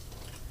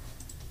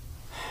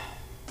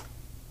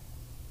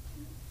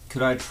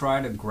 Could I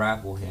try to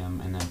grapple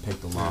him and then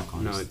pick the lock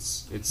on No,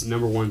 his... it's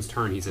number 1's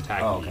turn. He's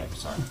attacking Oh, okay, you.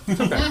 sorry.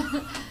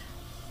 Okay.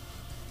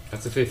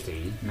 That's a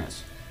 15.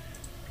 Miss.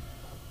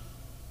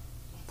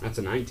 That's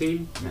a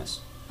 19. Miss.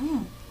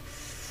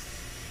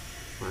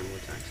 Final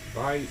attacks.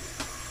 Bite.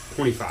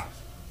 25.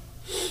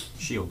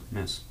 Shield.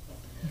 Miss.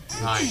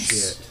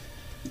 Nice. Shit.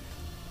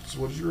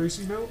 So what is your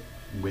AC now?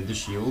 With the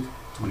shield,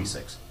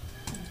 26.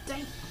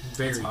 Dang.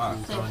 Very cool, hot.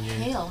 So Kanye.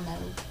 hell no.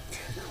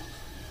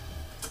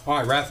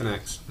 Alright,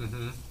 Rathanax.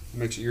 Mm-hmm.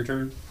 Makes it your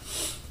turn.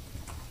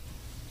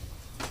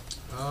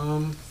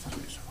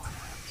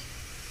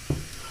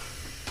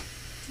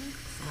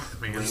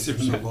 Man, Rounds These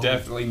are are so long.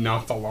 definitely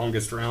not the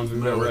longest rounds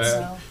we've No, ever it's-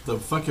 had. The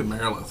fucking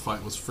Marilith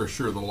fight was for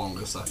sure the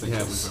longest I think that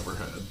Yes. we've ever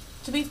had.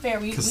 To be fair,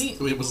 Because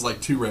it was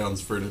like 2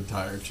 rounds for an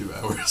entire 2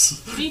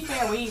 hours. we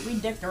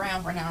dicked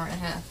around for an hour and a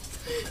half.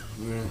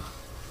 Yeah.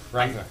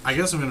 Right. I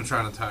guess I'm going to try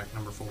and attack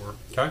number 4.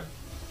 Okay.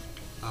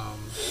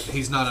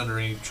 He's not under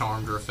any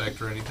charmed or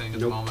effect or anything at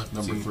the Nope. moment.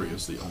 Number So- 3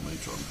 is the only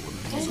charmed one.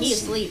 and And he's he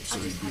is asleep. So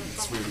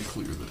it's very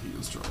clear that he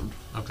is charmed.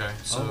 Okay,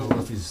 so So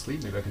if he's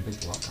asleep, maybe I can pick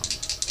the lock on.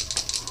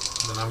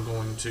 then I'm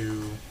going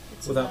to.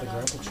 It's Without the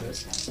about, grapple I'm check.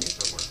 just gonna see if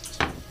it works.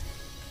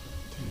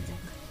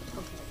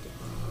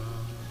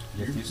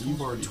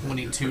 You've already 22 had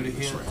to your turn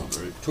this hit. round,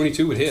 right?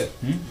 22 would hit.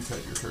 You've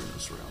had your turn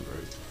this round,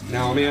 right?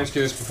 Now let me ask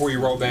you this before you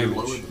roll You're damage.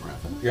 lower than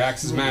Rapid. Your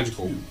axe is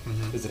magical.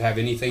 Mhm. Does it have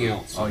anything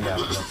else? Oh yeah,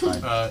 that's right.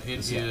 It Last thing I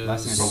is did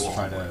was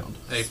try to...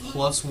 a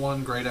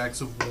 +1 Great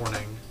Axe of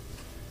Warning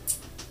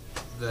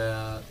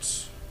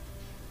that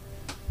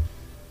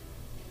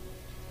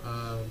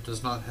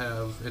does not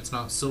have. It's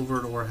not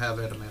silvered or have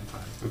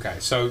adamantine. Okay,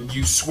 so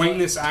you swing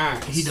this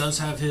axe. He does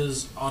have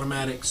his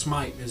automatic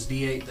smite, his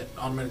D8 that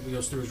automatically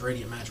goes through his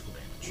radiant magical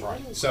damage.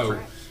 Right. So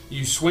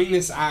you swing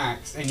this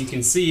axe, and you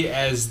can see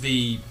as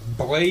the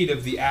blade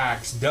of the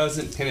axe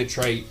doesn't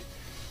penetrate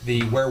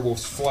the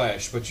werewolf's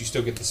flesh, but you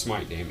still get the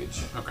smite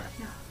damage. Okay,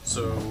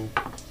 so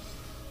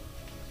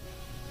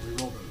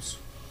reroll those.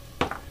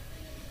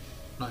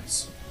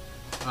 Nice.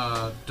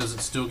 Does it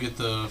still get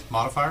the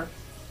modifier?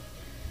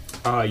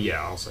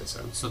 Yeah, I'll say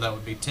so. So that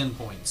would be 10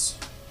 points.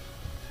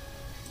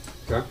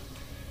 Okay.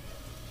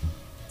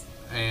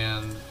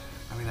 And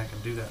I mean, I can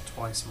do that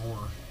twice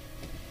more.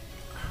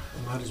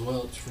 Might as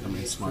well. It's free, I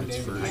mean, it's smite's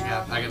free free.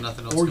 damage. I got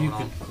nothing else Or going you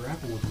on. could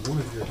grapple with one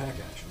of your attack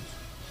actions.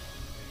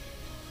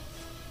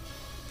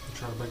 And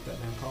try to break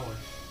that damn collar.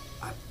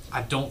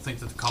 I don't think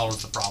that the collar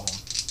is the problem.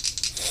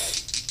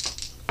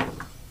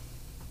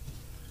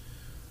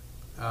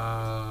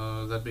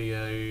 That'd be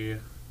a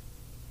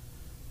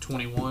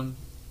 21.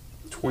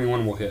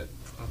 21 will hit.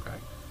 Okay.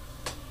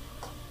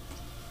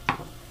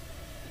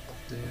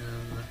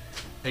 Then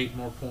 8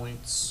 more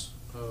points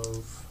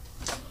of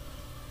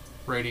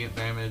radiant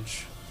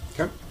damage.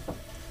 Okay.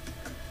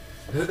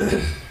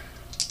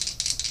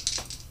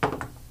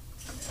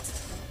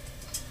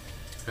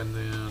 And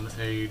then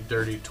a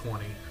dirty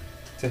 20.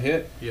 To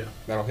hit? Yeah.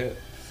 That'll hit.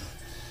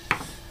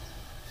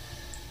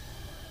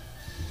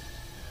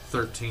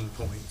 13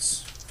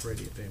 points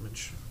radiant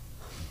damage.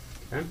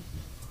 Okay.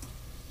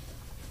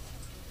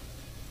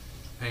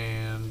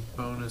 And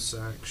bonus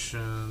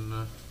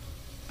action.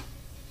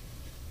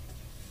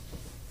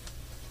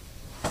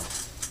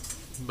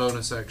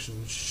 Bonus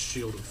action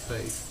Shield of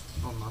Faith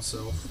on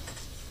myself.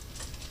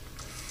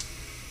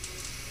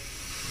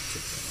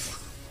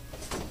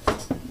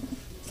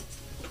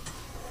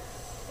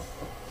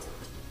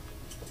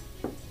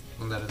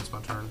 And that ends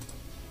my turn.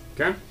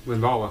 Okay.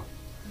 Linvala.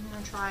 I'm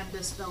gonna try and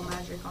dispel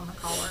magic on the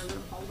collar that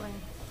I'm holding.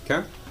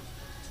 Okay.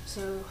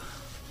 So,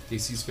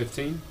 DC's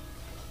 15.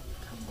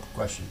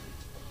 Question.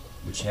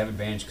 Would she have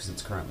advantage because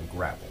it's currently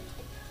grappled?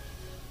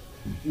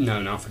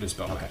 No, not for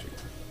dispel Okay. magic.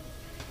 it's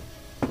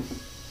a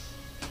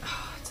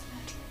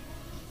magic.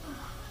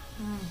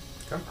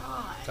 Okay.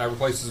 God. That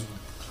replaces.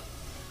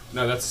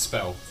 No, that's a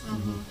spell.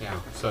 Mm-hmm. Yeah.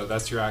 So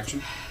that's your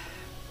action.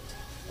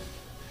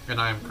 And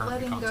I am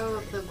currently Letting go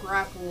of concentrating. the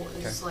grapple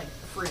is like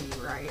free,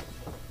 right?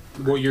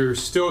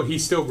 Well,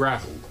 he's still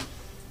grappled.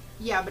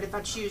 Yeah, but if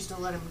I choose to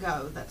let him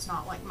go, that's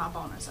not like my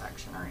bonus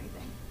action or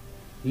anything.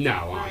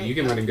 No, Right. you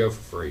can let him go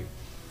for free.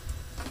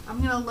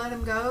 I'm gonna let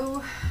him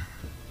go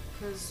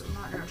because I'm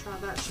not gonna try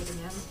that shit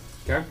again.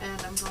 Okay.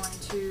 And I'm going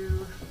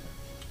to.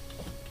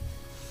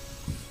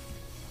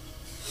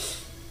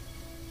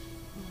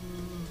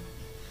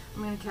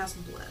 I'm gonna cast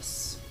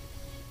Bliss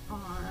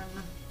on.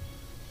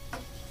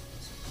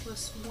 So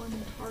 +1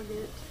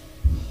 target.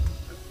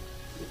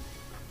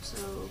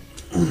 So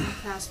I'm gonna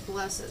cast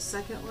Bless at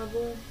 2nd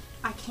level.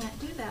 I can't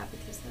do that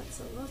because that's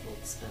a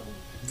leveled spell.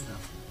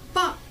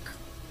 Fuck!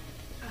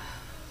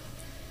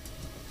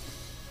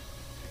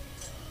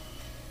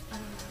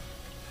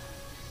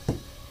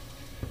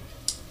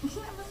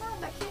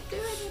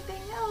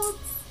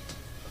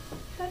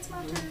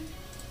 my turn.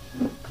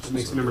 That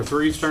makes it number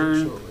 3's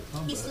turn.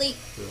 He's asleep.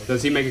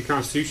 Does he make a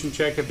Constitution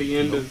check at the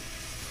end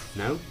of?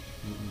 No.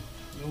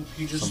 Nope,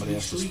 you just Somebody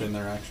has to sleep. spend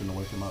their action to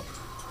wake him up.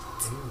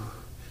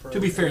 To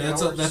be fair,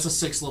 that's a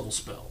 6th level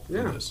spell.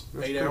 Yeah. It is.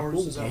 8 hours,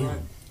 is that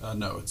right?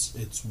 No,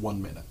 it's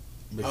 1 minute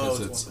because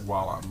it's it's 1 minute.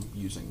 while I'm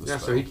using the Yeah,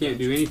 spell. so he can't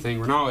do anything.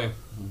 Renalia,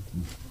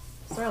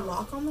 Is there a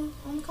lock on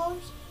the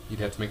collars? you'd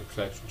have to make a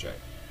perception check.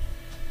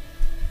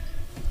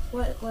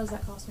 What does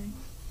that cost me?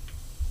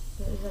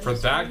 Is For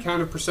just that one?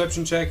 kind of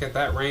perception check at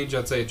that range,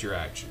 I'd say it's your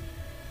action.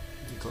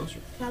 Get closer.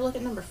 Can I look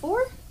at number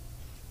 4?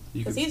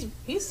 You Because could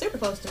he's super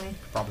close to me.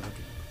 probably look at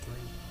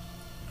number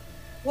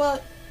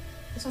What?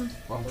 This one.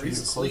 Why don't you He's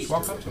get asleep. close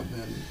Walk to up it to and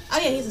then- Oh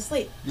yeah, he's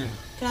asleep. Yeah.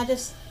 Can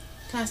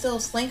I still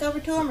slink over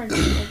to him, or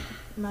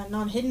am I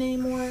not hidden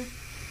anymore?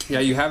 3. Yeah,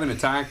 you haven't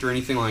attacked or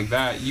anything like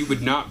that. You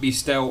would not be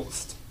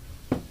stealthed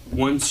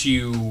once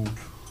you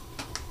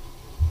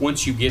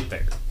get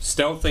there.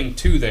 Stealthing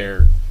to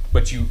there,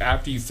 but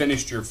after you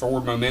finished your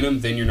forward momentum,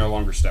 then you're no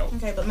longer stealth.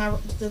 Okay, but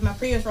does my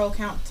previous roll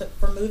count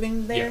for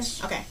moving there?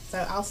 Yes. Okay,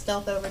 so I'll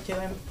stealth over to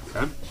him,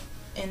 Okay.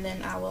 and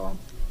then I will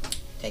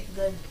take a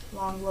good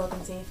long look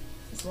and see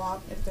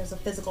if there's a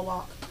physical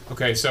lock.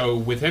 Okay, so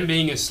with him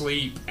being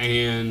asleep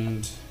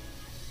and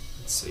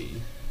let's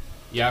see.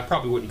 Yeah, it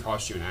probably wouldn't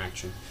cost you an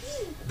action.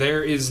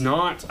 There is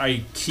not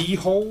a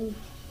keyhole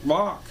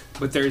lock,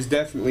 but there's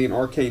definitely an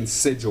arcane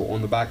sigil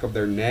on the back of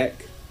their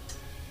neck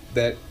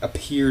that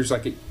appears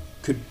like it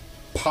could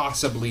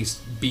possibly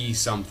be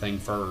something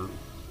for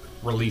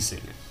releasing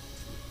it.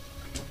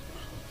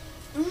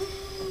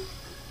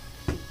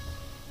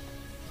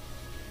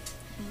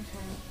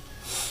 Okay.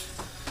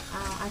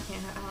 I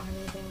can't. I don't have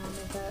anything that'll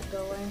make that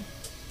go away.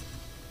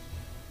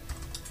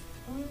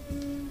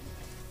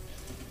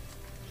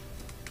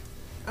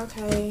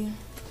 Okay,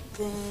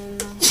 then.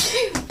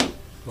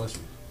 Bless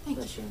you.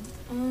 Thank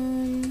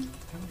you.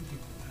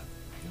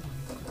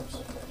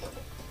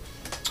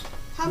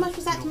 How much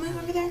was that to move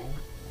over there?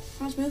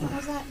 How much movement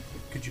was that?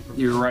 Could you?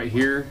 You're right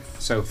here,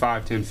 so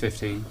 5, 10,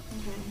 15. Okay.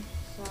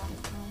 So,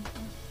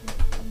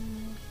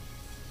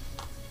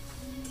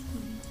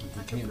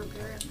 I can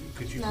prepare it.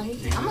 Could you? no, I'm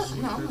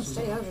gonna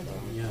stay over there.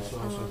 Yeah, so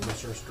also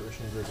this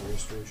restoration and regular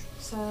restoration.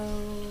 So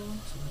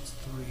So that's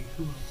 3.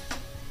 Who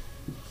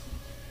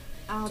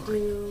I'll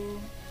do.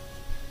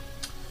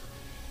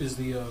 is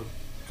the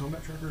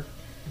combat tracker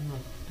in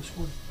the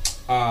Discord?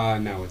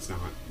 No, it's not.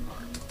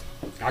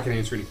 I can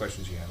answer any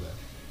questions you have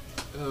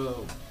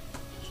though.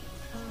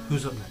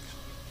 Who's up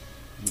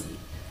next?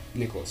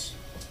 Nicholas.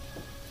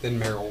 Then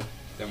Meryl,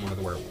 then one of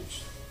the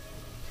werewolves.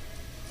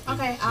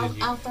 Okay,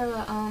 I'll throw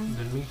a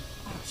Then me.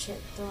 Oh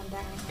shit! Throwing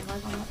down and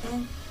work on that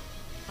thing.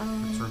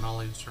 It's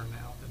Renali's turn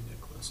now. Then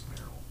Nicholas,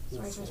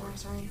 Meryl.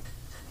 Sorry.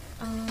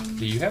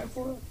 Do you have a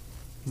portal?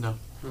 No,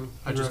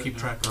 I just keep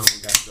track of.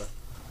 Gotcha.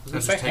 I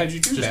Say, how'd you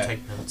do just that?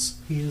 take notes.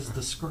 He is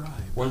the scribe.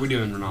 What are we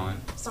doing, Renali?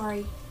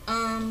 Sorry.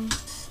 I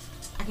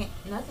can't.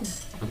 Nothing. I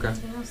can't do Okay.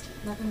 anything else.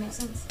 Nothing makes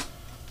sense.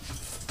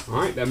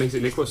 Alright, that makes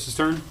it Nicholas's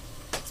turn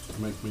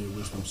Make me a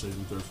wisdom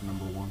saving throw for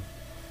number 1.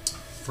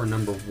 for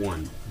number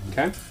 1.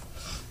 Okay?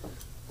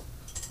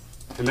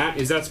 And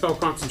is that spell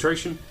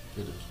concentration?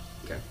 It is.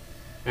 Okay.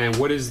 And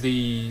what is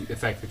the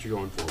effect that you're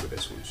going for with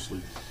this one?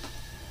 Sleep.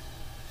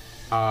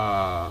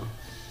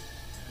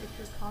 If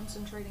you're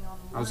concentrating on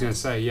one. I was gonna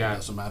say, yeah.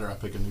 Doesn't matter. I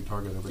pick a new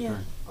target every Yeah.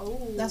 turn.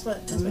 Oh. That's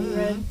what you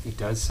read. It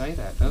does say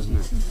that, doesn't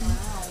it?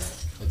 Wow.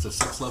 It's a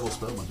 6th level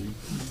spell, my dude.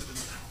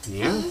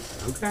 Yeah.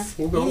 Okay.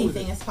 We'll go with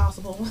Anything it. is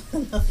possible with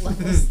enough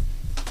levels.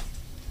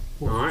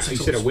 Alright. You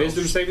said a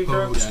wisdom saving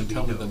throw? Yeah, and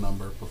tell me the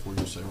number before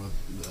you say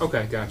what.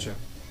 Okay, gotcha.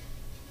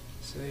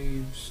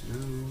 Saves,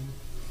 no.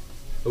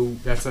 Oh,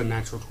 that's a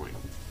natural 20.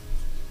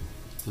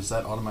 Does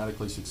that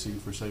automatically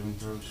succeed for saving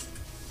throws?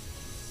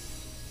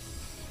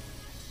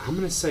 I'm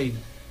gonna say.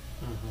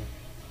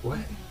 What?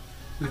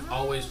 We've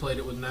always played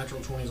it with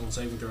natural 20s on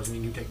saving throws,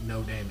 meaning you take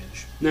no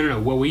damage. No.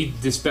 Well, we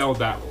dispelled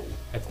that rule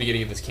at the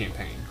beginning of this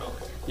campaign.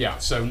 Yeah,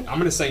 so I'm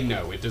gonna say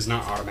no. It does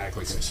not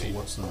automatically Okay, so succeed.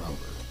 what's the number?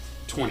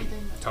 20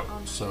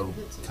 total. So,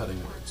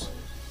 cutting words.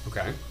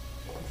 Okay.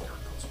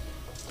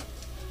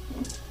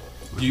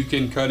 You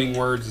can cutting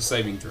words a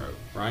saving throw,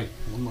 right?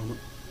 One moment.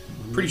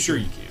 Pretty sure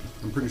you can.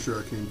 I'm pretty sure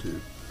I can too.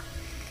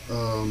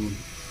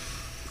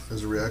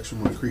 As a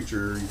reaction, when a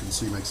creature you can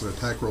see makes an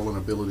attack roll, an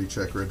ability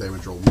check, or a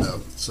damage roll,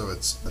 no. So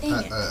it's Dang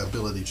it.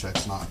 ability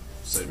checks, not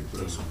saving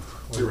throws.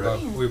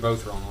 We're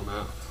both wrong on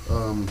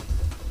that.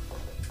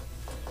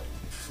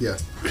 Yeah.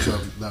 So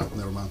no,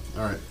 never mind.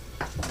 All right.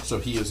 So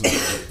he is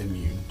not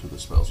immune to the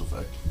spell's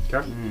effect.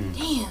 Okay.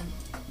 Damn.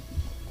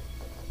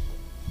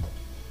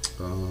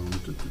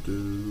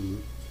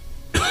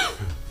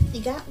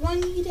 You got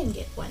one. You didn't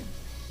get one.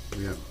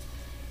 Yeah.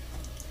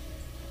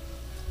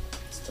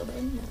 Still better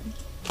than none.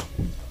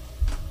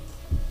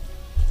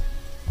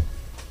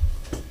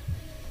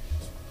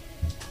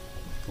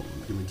 Hold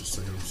on, give me just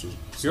a second.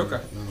 You're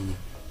okay.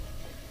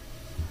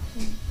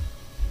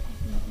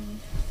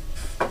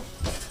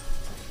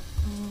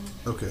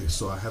 Okay,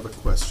 so I have a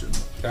question.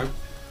 Okay.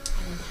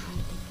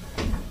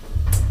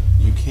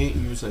 You can't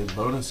use a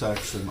bonus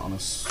action on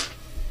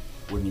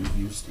when you've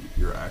used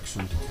your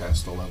action to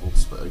cast a leveled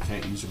spell. You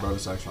can't use your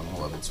bonus action on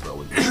a leveled spell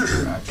when you use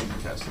your action to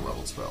cast a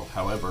leveled spell.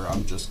 However,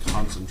 I'm just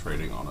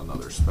concentrating on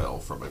another spell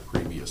from a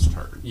previous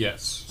turn.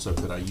 Yes. So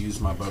could I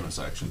use my bonus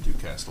action to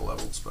cast a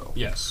leveled spell?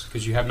 Yes,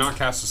 because you have not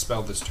cast a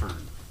spell this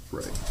turn.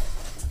 Right.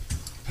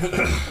 I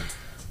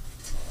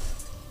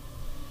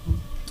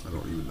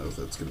don't even know if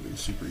that's going to be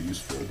super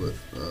useful, but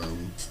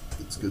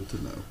it's good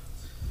to know.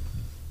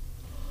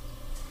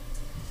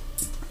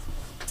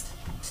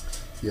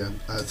 Yeah,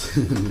 I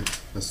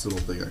still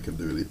don't think I can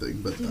do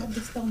anything, but Do you have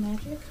Dispel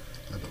Magic?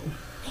 I don't.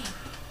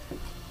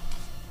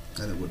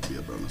 And it would be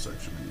a bonus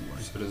action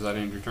anyway. So does that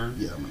end your turn?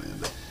 Yeah, I'm going to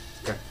end it.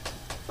 Okay.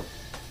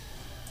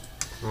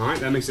 Alright,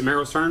 that makes it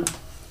Meryl's turn.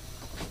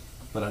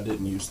 But I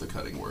didn't use the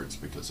cutting words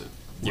because I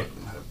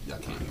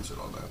can't use it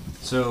on that.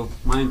 So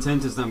my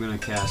intent is that I'm going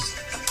to cast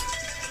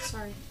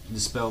Sorry.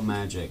 Dispel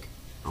Magic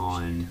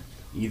on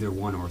either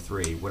 1 or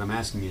 3. What I'm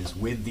asking is,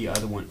 with the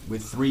other one,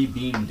 with 3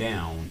 being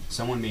down,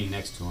 someone being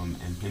next to him,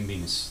 and him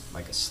being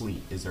like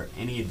asleep, is there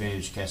any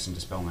advantage casting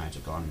Dispel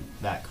Magic on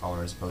that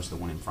caller as opposed to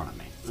the one in front of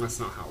me? That's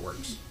not how it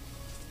works.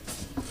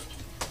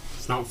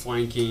 It's not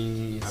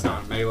flanking, it's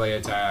not a melee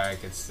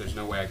attack, there's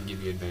no way I can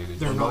give you advantage.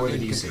 They're Lower not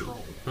the in DC.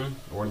 control.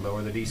 Or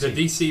lower the DC? The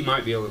DC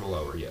might be a little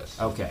lower, yes.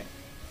 Okay.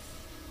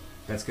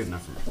 That's good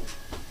enough for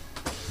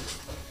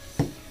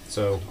me.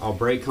 So I'll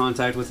break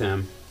contact with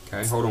him.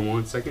 Okay, hold on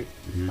 1 second.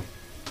 Mm-hmm.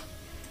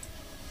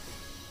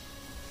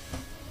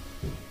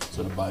 Is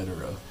it a bite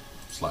or a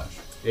slash?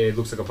 It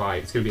looks like a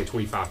bite. It's going to be a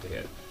 25 to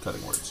hit.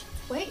 Cutting words.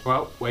 Wait,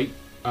 Well, wait.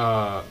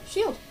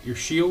 shield. Your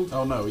shield,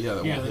 Oh no, yeah,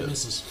 that Yeah, won't that hit.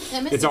 misses.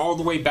 That misses. it's all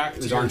the way back to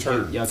It's your on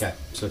turn. Yeah, okay.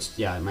 So it's,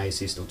 my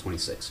AC is still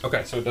 26.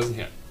 Okay, so it doesn't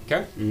hit.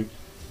 Okay?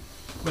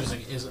 Mm-hmm. Wait a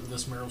second, isn't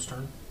this Meryl's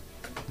turn?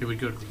 It would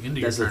go to the end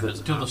of That's your the turn, th- does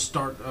it Till not? the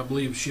start, I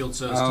believe Shield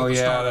says. Oh, till the yeah,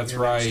 start of that's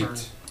your next right. turn.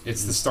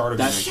 It's the start of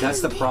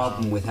That's the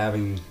problem with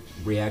having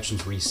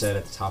reactions reset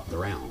at the top of the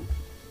round.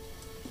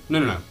 No.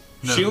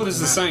 No, Shield is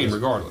the not- same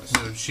regardless.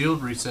 No,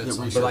 shield resets.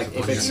 on But like,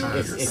 your if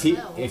turn.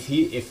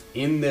 if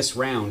in this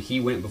round he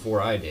went before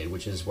I did,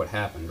 which is what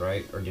happened,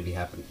 right? Or did he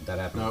happen? That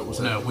happened. No, it was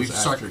before? No, It we've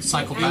was after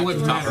cycled It back to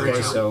wouldn't the top matter. of the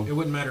Okay, round. so- It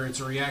wouldn't matter. It's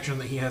a reaction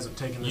that he hasn't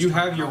taken. This You turn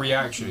have your at all.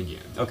 reaction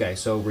again. Okay,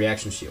 so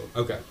reaction shield.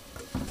 Okay.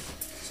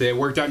 So it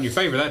worked out in your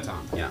favor that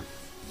time. Yeah.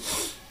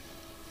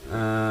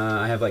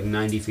 I have like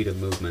 90 feet of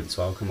movement,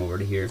 so I'll come over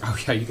to here.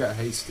 Okay, you got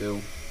haste still.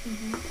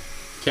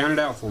 Count it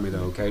out for me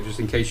though, okay? Just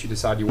in case you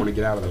decide you want to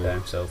get out of there.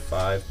 Okay, so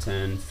 5,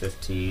 10,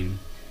 15,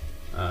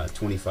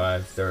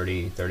 25,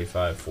 30,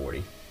 35,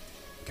 40.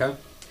 Okay?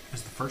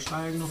 Is the first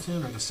diagonal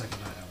 10 or the second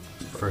diagonal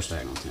 10? First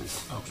diagonal 10.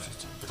 Okay.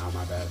 Oh,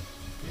 my bad.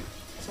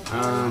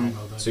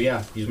 So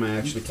yeah, use my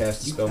action to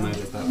cast Dispel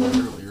Magic. That way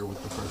earlier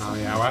with the first. Oh,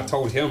 yeah, well, I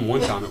told him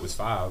one time it was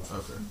 5.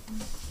 Okay.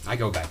 I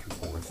go back and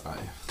forth.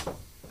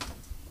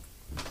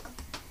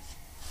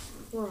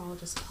 We're all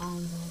just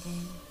pawns in the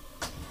game.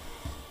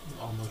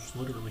 Almost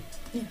literally.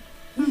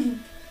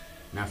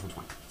 Natural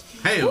 20.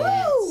 Hey,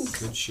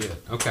 Good shit.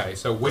 Okay,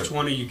 so which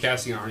one are you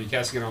casting it on? Are you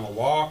casting it on the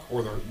lock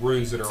or the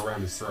runes that are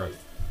around his throat?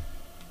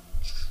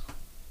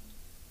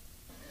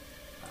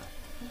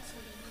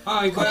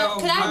 Well, Could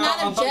I not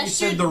have thought you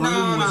said the rune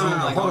was on the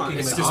hold on. locking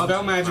It's the dispel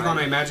object, magic on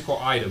right? a magical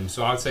item,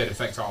 so I'd say it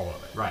affects all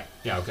of it. Right.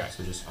 Yeah, okay.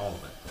 So just all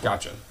of it.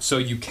 Gotcha. So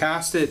you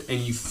cast it, and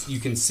you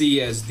can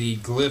see as the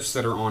glyphs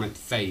that are on it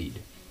fade.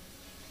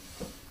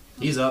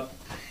 He's up,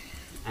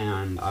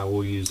 and I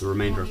will use the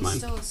remainder of He's mine.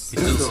 still he's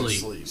still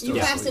asleep. You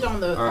Yeah. cast it on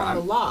the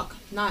Alright, lock,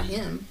 not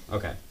him.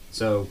 Okay,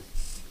 so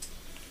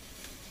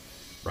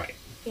right.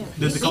 Yeah. Did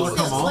the He's color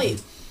still come on? asleep.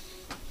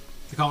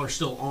 The collar's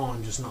still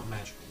on, just not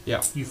magical.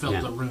 Yeah. You felt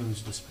Yeah. the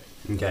runes dissipate.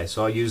 Okay,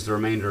 so I'll use the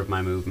remainder of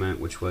my movement,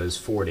 which was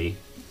 40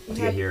 to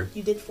get here.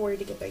 You did 40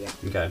 to get there, yeah.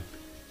 Okay.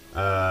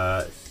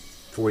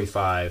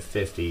 45,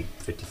 50,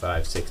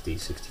 55, 60,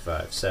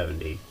 65,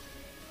 70,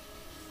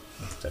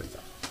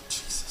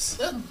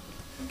 75.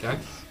 Okay.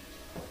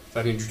 Is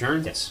that end your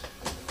turn? Yes.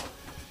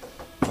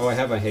 Oh, I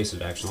have my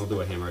hasted action. I'll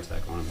do a hammer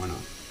attack on him. Why not?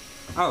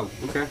 Oh,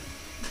 okay.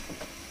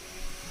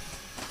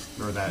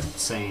 Or that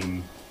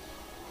same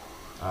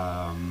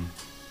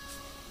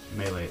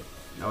melee.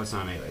 No, it's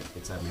not melee.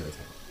 It's a melee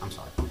attack. I'm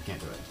sorry.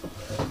 Can't do it.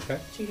 Okay.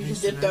 So you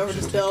just dipped over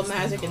to spell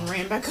magic and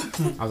ran back up.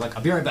 I was like,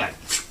 I'll be right back.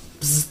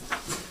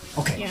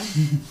 Okay. Yeah.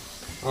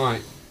 All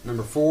right.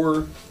 Number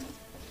 4,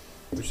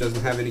 which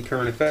doesn't have any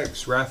current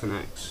effects,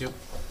 Rathanax. Yep.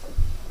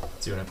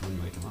 See what happens when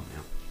you wake him up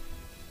now.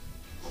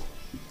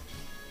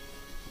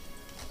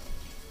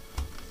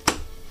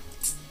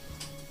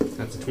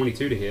 That's a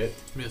 22 to hit,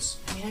 Miss.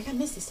 I mean, I got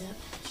Misty Step.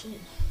 Shit.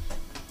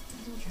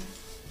 I'll try.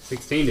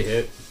 16 to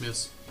hit,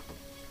 Miss.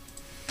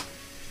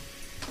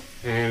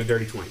 and a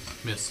dirty 20.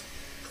 Miss.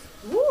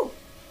 Woo!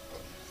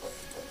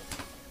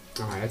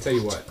 All right. I tell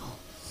you what.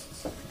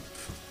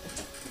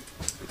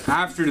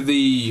 After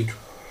the,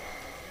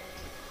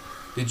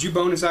 did you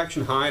bonus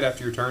action hide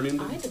after your turn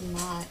ended? I did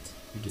not.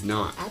 You did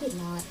not. I did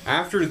not.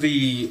 After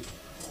the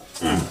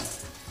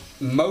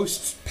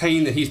most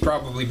pain that he's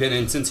probably been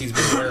in since he's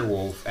been a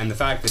werewolf, and the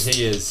fact that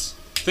he is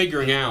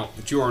figuring out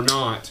that you are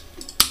not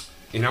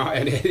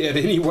at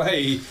any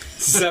way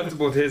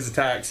susceptible to his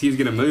attacks, he's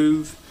going to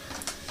move.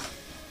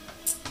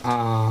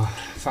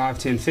 5,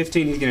 10,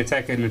 15. He's going to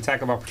attack an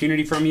attack of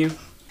opportunity from you.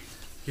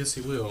 Yes,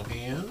 he will.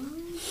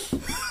 And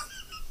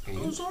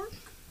Ozark?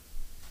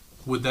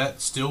 Would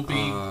that still be?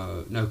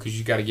 No, because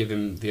you got to give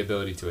him the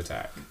ability to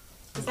attack.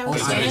 Is that Oh, what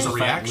it's you a said?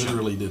 reaction.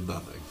 Literally did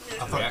nothing.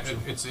 I thought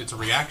it's a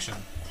reaction.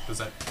 Does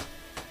that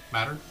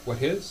matter? What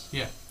his?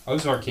 Yeah.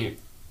 Ozark can't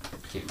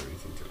do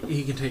anything to him.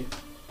 he can take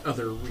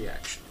other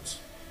reactions.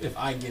 If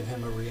I give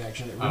him a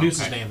reaction, it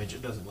reduces Okay. damage.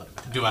 It doesn't let him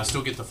attack. Do I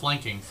still get the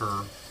flanking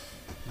for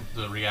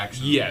the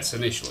reaction? Yes,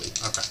 initially.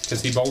 Okay.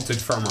 Because he bolted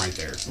from right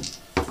there.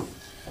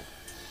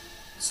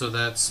 So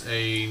that's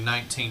a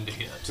 19 to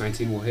hit.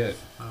 19 will hit.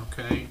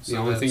 Okay. The So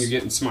only thing that's- you're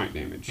getting smite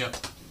damage. Yep.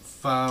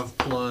 5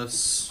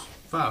 plus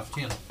 5,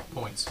 10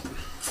 points.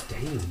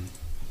 Damn.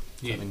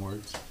 Yeah. Cutting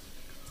words.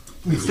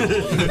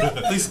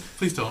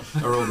 Please don't.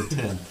 I rolled a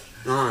 10.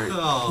 Alright.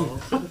 Oh.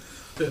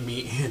 Me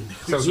in.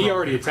 So he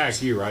already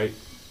attacked you, right?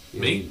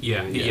 Me?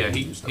 Yeah.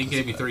 He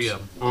gave me 3 of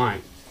them.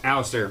 Alright.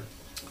 Alistair.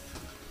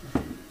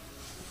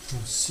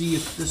 Let's see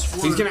if this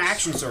works. He's going to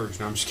action surge.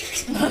 No, I'm just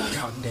kidding.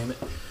 God damn it.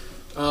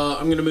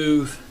 I'm going to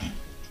move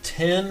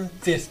 10,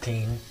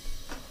 15,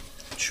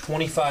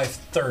 25,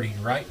 30,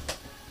 right?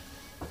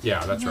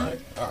 Yeah, that's right.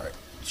 Alright.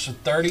 So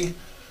 30.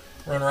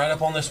 Run right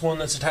up on this one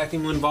that's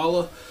attacking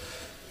Linvala.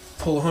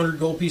 Pull 100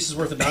 gold pieces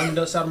worth of diamond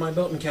dust out of my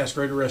belt and cast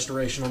Greater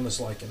Restoration on this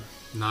lichen.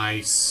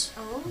 Nice.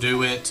 Oh.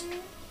 Do it.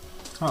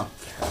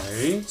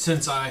 Okay.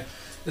 Since I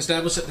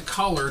established that the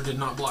collar did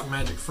not block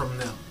magic from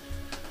them.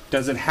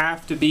 Does it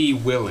have to be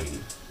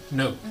willing?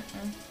 No.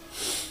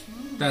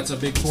 That's a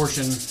big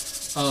portion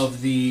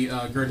of the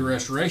Greater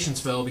Restoration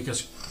spell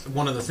because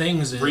one of the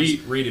things is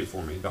Read it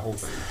for me, the whole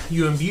thing.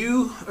 you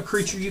imbue a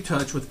creature you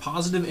touch with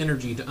positive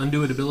energy to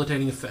undo a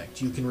debilitating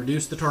effect. You can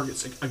reduce the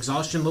target's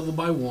exhaustion level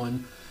by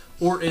 1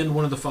 or end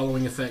one of the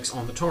following effects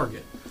on the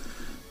target.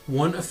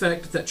 1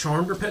 effect that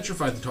charmed or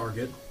petrified the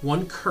target,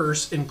 1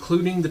 curse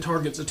including the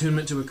target's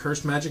attunement to a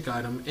cursed magic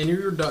item, any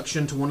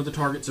reduction to one of the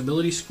target's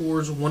ability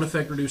scores, 1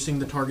 effect reducing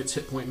the target's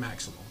hit point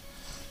maximum.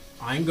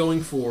 I'm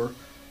going for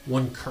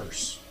 1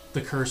 curse.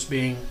 The curse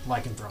being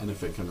lycanthrope. And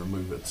if it can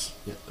remove its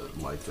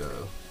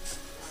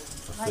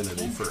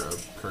affinity for a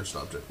cursed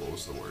object, what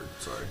was the word?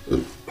 Sorry.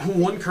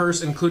 1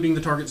 curse including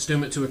the target's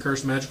attunement to a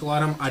cursed magical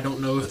item. I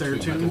don't know if they're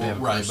Attunement,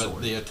 attuned. right,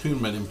 but the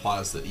attunement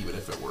implies that even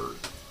if it were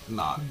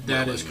not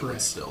That willing, is it would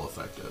correct. still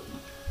affect it.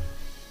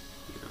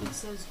 It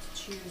says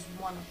to choose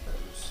one of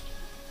those.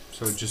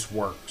 So it just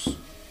works.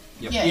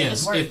 Yeah,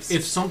 Yes, it works.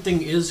 if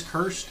something is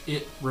cursed,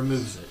 it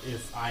removes it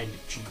if I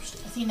choose to.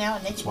 See now, a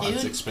That's naked why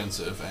it's dude.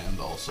 expensive and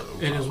also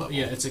It high is, level.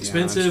 yeah, it's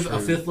expensive.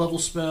 that's A true. 5th level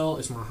spell.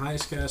 It's my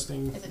highest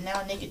casting. Is it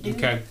now a naked dude?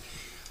 Okay.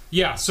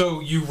 Yeah, so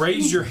you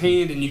raise your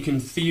hand and you can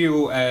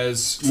feel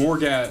as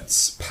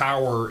Morgat's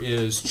power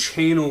is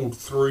channeled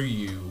through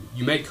you.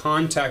 You make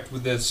contact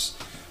with this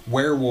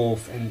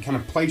werewolf and kind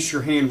of place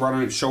your hand right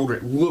on its shoulder.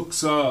 It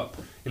looks up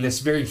in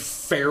this very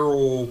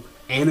feral,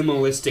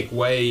 animalistic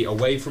way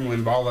away from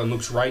Linvala and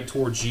looks right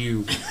towards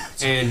you.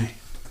 And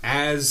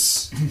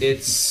as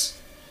its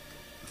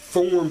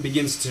form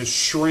begins to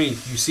shrink,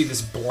 you see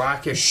this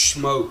blackish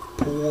smoke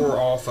pour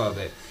off of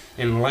it.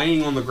 And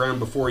laying on the ground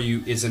before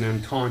you is an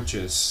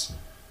unconscious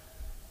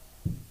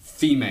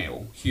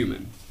female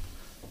human.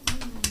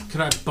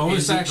 Could I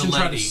bonus Is it the action try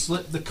to lady?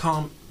 slip the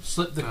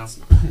No.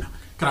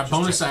 Could I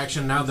bonus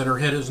action now that her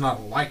head is not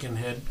a lichen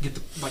head?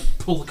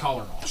 Pull the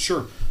collar off.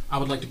 Sure. I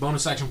would like to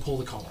bonus action pull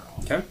the collar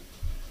off, Okay.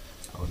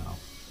 Oh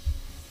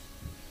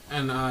no.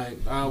 and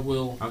I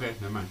will. Okay,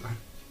 never mind.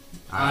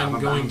 I'm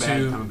going to-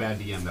 I'm a bad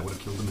DM. That would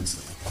have killed him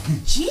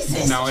instantly.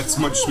 Jesus. No, it's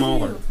much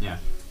smaller. Yeah.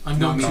 I'm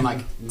No, I going mean to.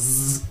 like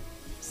zzz,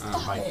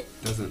 Stop like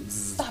it. Doesn't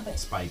Stop it.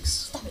 spikes.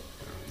 Stop it.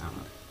 I don't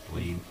know.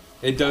 Bleed.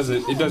 it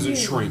doesn't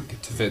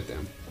shrink to fit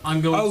them.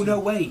 I'm going. Oh to, no,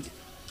 wait.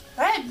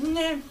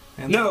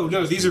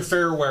 No, these are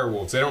feral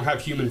werewolves. They don't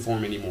have human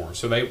form anymore,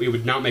 so it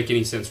would not make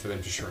any sense for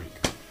them to shrink.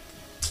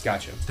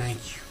 Gotcha.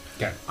 Thank you.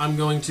 Okay. I'm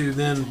going to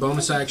then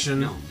bonus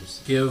action No, I'm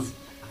just give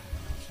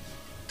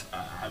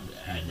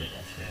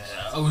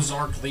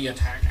Ozark the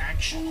attack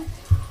action. I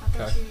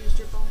thought you used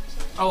your bonus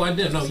action. Oh, I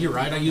did. No, you're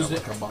right. I used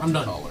it. Like a bond I'm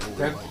done. collar,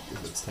 Okay. like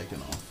if it's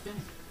taken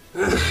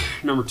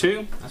off. Number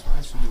 2. That's why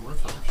I should be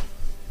worth it.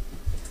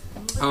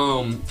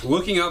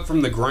 Looking up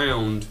from the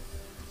ground,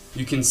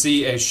 you can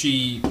see as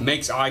she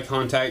makes eye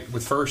contact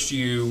with first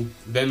you,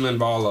 then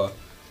Linvala,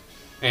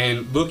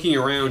 and looking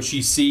around,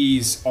 she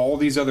sees all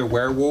these other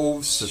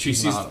werewolves. So she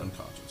she's sees not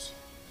unconscious.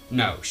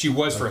 no, she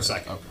was for a Okay,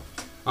 second.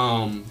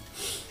 Okay.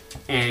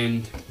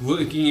 And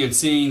looking and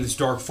seeing this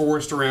dark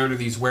forest around her,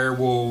 these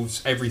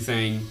werewolves,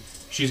 everything,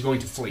 she's going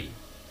to flee.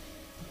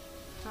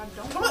 I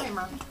don't blame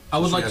her. I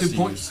would She like has to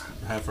point. use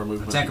half her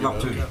movement. Attack to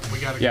of get up. opportunity. We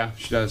gotta. Yeah,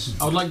 she does.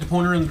 I would like to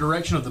point her in the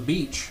direction of the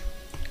beach.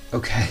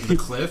 Okay. The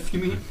cliff, you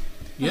mean?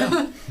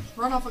 Yeah.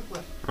 Run off a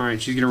cliff. All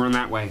right, she's gonna run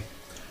that way,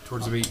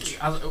 towards the beach.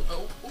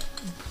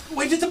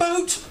 Wait at the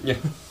boat. Yeah.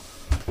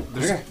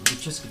 Okay.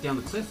 Just get down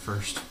the cliff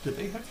first. Did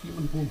they have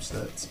human form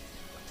stats?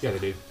 Yeah, they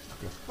do.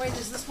 Wait,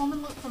 does this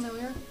woman look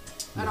familiar?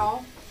 At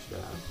all? Yeah.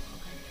 Okay,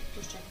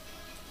 just checking.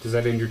 Does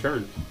that end your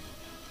turn?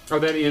 Oh,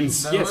 that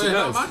ends. No, Yes, it not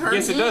does. my turn.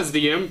 Yes, it does,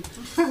 DM.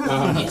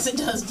 Yes, it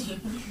does, dear.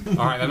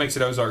 All right, that makes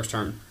it Ozark's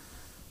turn.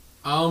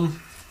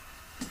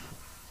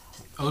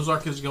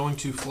 Ozark is going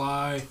to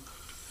fly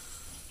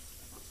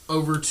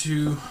over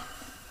to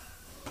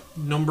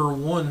number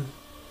 1,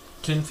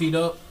 10 feet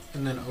up,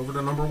 and then over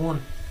to number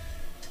 1.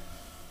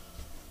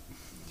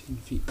 10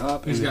 feet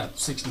up. He's and got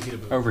 60 feet of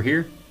movement. over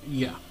here.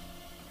 Yeah.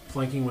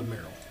 Flanking with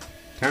Meryl.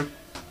 Okay.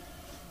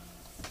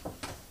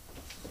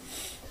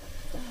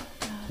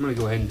 I'm gonna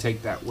go ahead and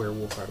take that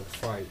werewolf out of the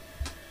fight.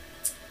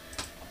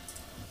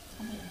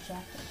 I'm gonna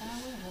jack the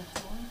werewolf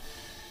boy.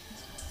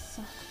 This gonna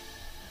suck.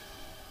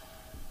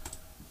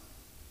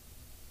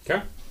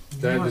 Okay.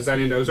 Does that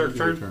end Ozark's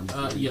Your turn?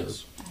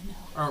 Yes. I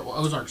know. Or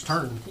well, Ozark's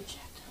turn. Get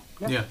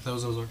jacked. Yeah, that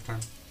was Ozark's turn.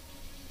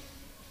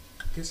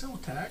 Guess I'll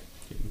attack.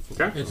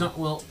 Okay. It's not,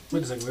 well,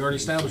 wait a second. We already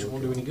established it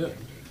won't do any good.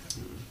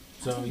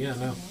 So, yeah,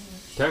 no.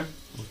 Okay.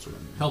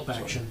 Help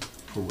action.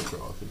 For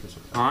withdraw, I think it's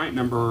okay. All right.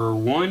 Number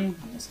 1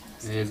 I'm just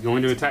gonna is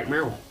going to attack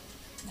Meryl.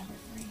 number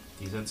 3.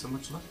 He's had so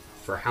much left.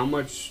 For how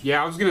much?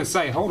 Yeah, I was gonna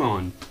say. Hold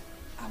on.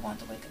 I want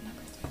to wake up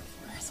number 3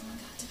 before someone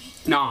got to me.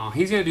 Nah,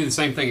 he's gonna do the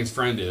same thing his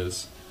friend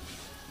is.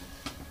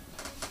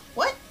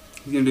 What?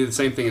 He's gonna do the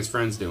same thing his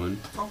friend's doing.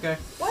 Okay.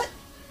 What?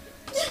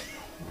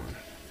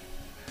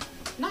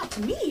 Not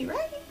to me,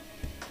 right?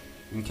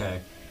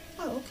 Okay.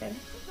 Oh, okay.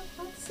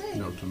 I'll say.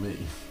 No, to me.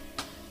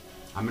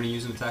 I'm going to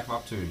use an attack of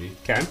opportunity.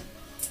 Okay.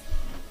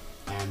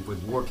 And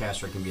with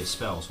Warcaster, it can be a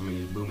spell, so I'm going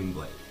to use Booming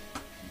Blade.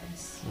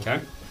 Nice. Okay.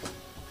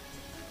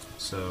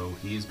 So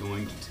he's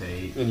going to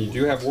take. And you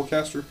do have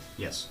Warcaster?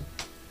 Yes.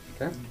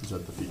 Okay. Is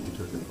that the feat you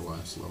took at the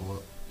last level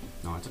up?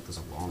 No, I took this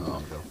a long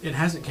time ago. It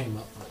hasn't came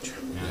up much.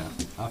 Yeah.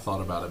 I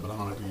thought about it, but I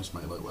don't ever use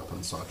melee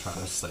weapons, so I try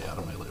to stay out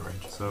of melee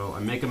range. So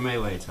I make a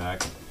melee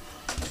attack.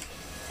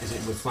 Is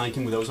it with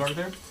flanking with Ozark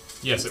there?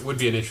 Yes, it would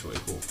be initially.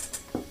 Cool.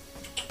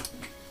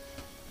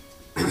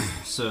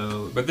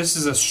 So But this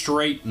is a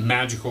straight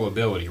magical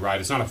ability, right?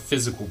 It's not a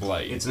physical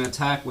blade. it's an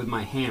attack with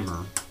my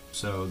hammer,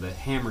 so the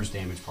hammer's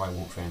damage probably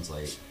won't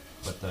translate,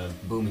 but the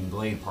booming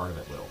blade part of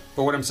it will.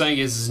 But what I'm saying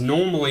is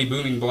normally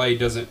Booming Blade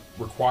doesn't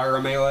require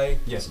a melee.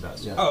 Yes, it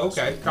does. Yeah. Oh,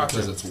 okay. Gotcha.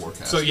 Because it's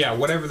Warcaster. So yeah,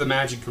 whatever the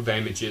magical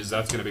damage is,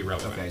 that's going to be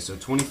relevant. Okay, so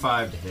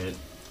 25 to hit.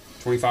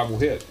 25 will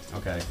hit.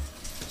 Okay.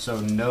 So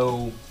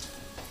no.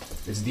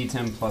 It's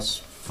D10 plus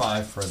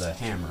 5 for the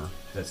hammer.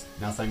 That's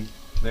nothing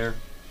there?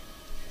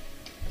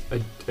 A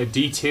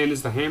D10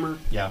 is the hammer.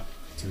 Yeah.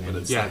 But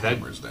it's Yeah, the that-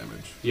 hammer's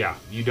damage. Yeah,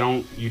 you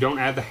don't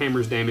add the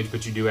hammer's damage,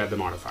 but you do add the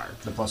modifier.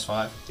 The plus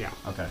 5? Yeah.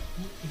 Okay.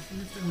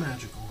 Even if they're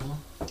magical,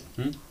 huh?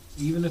 Hmm?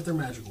 Even if they're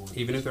magical.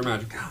 Even if they're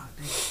magical. God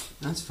damn.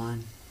 That's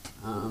fine.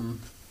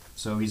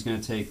 So he's going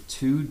to take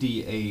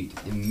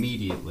 2d8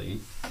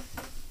 immediately,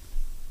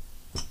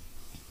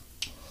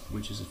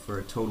 which is for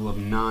a total of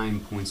 9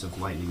 points of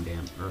lightning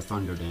damage or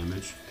thunder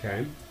damage.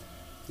 Okay.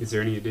 Is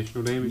there any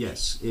additional damage?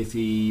 Yes, if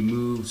he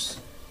moves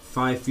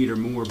 5 feet or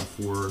more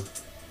before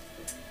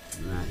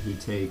that, he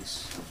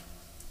takes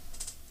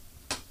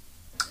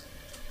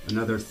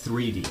another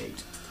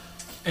 3d8.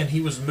 And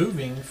he was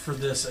moving for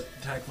this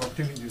attack of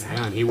opportunity to Yeah,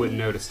 happen. and he wouldn't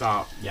know to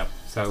stop. Yep.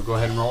 So go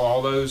ahead and roll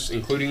all those,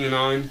 including the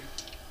 9.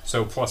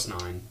 So plus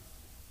 9,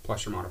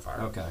 plus your modifier.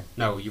 Okay.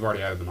 No, you've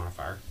already added the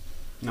modifier.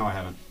 No, I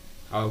haven't.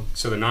 Oh,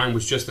 so the 9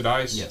 was just the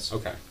dice? Yes.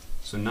 Okay.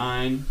 So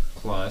 9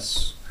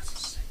 plus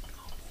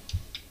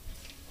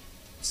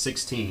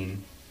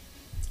 16.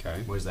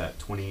 Okay. What is that?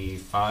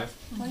 25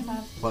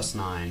 25. plus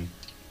 9.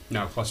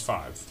 No, plus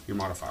 5, your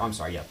modifier. I'm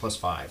sorry, yeah, plus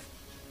 5.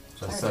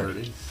 So that's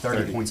 30.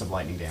 30 points of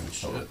lightning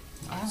damage total. Shit.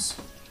 Nice.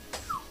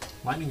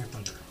 Lightning or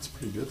thunder? It's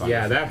pretty good.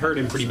 Yeah, that hurt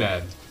him pretty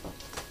bad.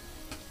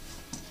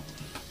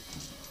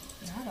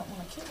 I don't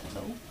want to kill it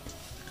though.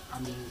 I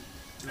mean,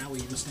 now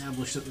we've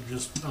established that they're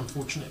just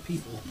unfortunate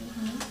people.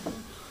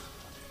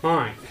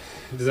 Alright.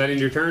 Does that end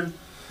your turn?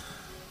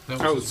 That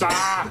Oh, was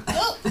stop!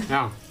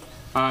 No.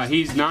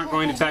 He's not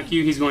going to attack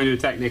you, he's going to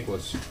attack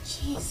Nicholas.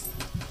 Jeez.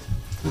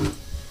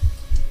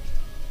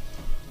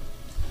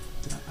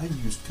 I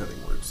used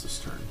cutting words this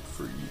turn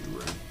for you,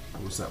 right?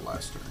 Or was that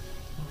last turn?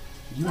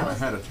 You haven't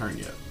had a turn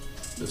yet.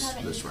 You This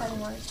haven't used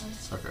cutting round.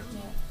 words. Okay.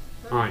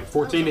 Yeah. Alright,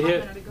 14 to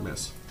hit,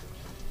 Miss.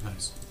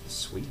 nice.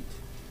 Sweet.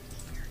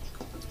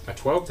 a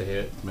 12 to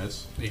hit,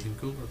 Miss. Even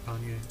cooler,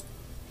 Kanye.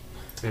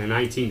 and a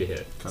 19 to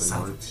hit. Cutting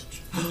words.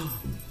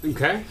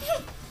 Okay.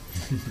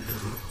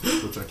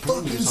 Which I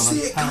can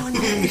use on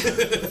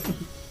attack.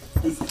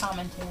 It's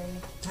commentary.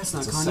 That's not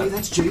It's a Kanye, 7.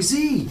 that's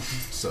Jay-Z.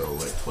 So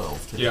at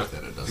 12 to Yeah. hit,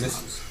 then it does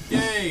Miss.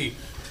 not. Yay!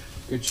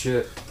 Good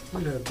shit.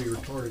 We'd have to be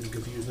retarded and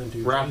confused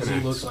into. Rapping He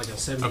axe. looks like a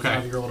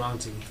 75-year-old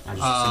auntie. I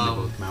just assumed they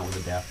both come out with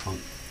a Daft Punk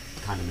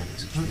kind of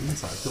mix. I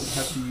don't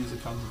have to use a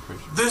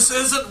concentration. This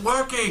isn't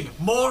working!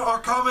 More are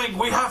coming!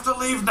 We have to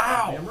leave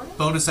now! Damn right.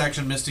 Bonus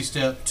action Misty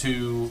Step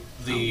to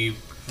the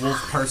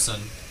wolf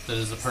person that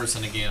is a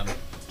person again.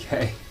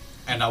 Okay.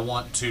 And I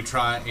want to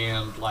try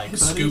and like Hey,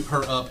 buddy. scoop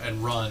her up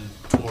and run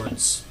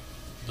towards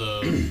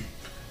the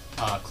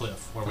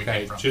cliff where we Okay,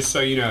 came from. just so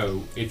you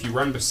know, if you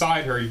run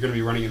beside her, you're going to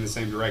be running in the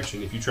same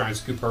direction. If you try and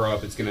scoop her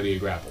up, it's going to be a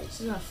grapple.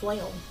 She's gonna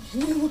flail.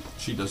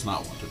 She does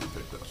not want to be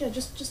picked up. Yeah,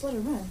 just let her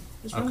run.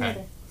 Just run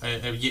Okay.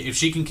 with her. If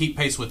she can keep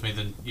pace with me,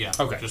 then yeah.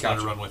 Okay, just gotcha.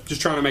 let her run with me.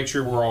 Just trying to make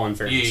sure we're all in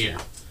fairness Yeah. here.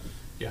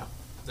 Yeah.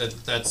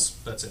 That's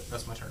it.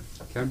 That's my turn.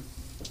 Okay.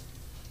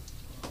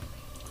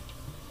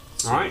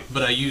 All right.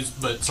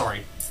 But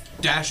sorry,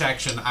 dash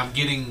action. I'm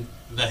getting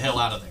the hell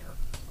out of there.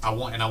 I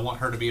want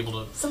her to be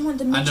able to. Someone I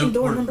dimension know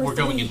door number we're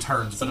going 3. in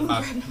turns, but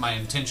Someone grab it. my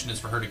intention is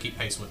for her to keep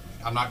pace with me.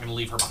 I'm not going to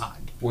leave her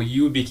behind. Well,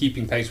 you would be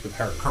keeping pace with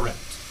her. Correct.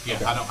 Yeah,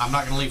 Okay. I'm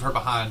not going to leave her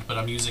behind, but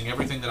I'm using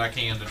everything that I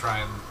can to try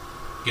and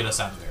get us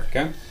out of there.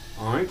 Okay.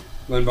 All right.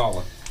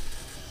 Linvala.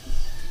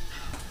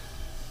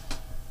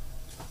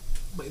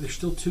 Wait, there's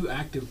still 2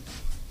 active.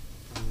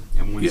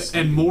 And one Yeah, is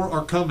and more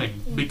are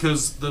coming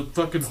because the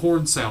fucking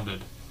horn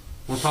sounded.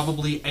 We're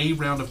probably a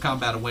round of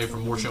combat away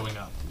from more showing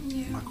up.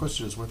 My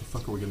question is, where the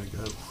fuck are we gonna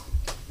go?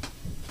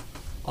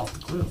 Off the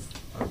cliff.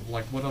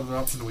 Like, what other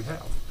option do we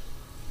have?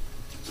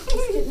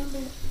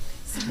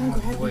 Someone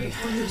grab boy. me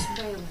before you.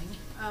 Failing.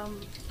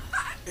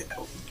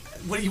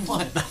 What do you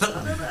want?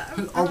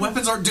 Our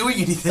weapons aren't doing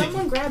anything.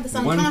 Someone grab this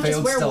one unconscious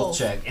failed werewolf.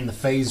 stealth check in the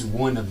phase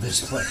 1 of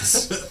this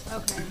place.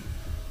 Okay.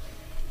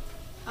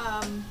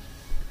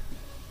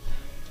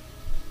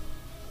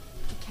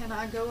 Can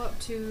I go up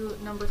to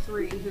number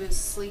 3, who is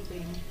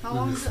sleeping? How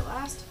long does it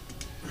last?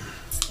 A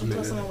Until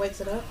minute. someone wakes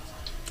it up.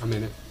 A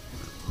minute.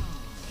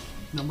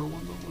 Number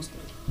 1's almost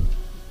dead.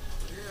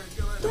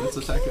 And it's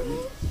attacking me.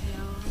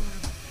 Yeah.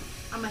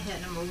 I'm gonna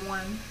hit number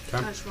 1. Okay.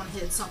 I just want to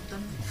hit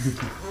something.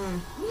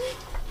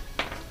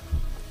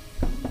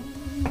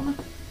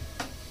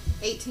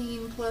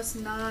 18 plus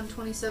 9,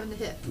 27 to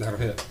hit. That'll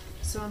hit.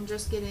 So I'm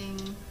just getting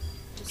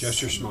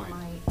Just your smite.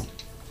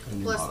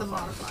 And Plus your the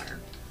modifier.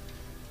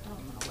 Oh,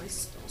 I'm gonna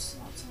waste spell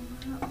slots on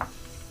that.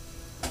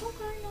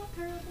 Okay, not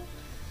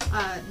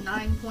terrible.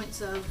 9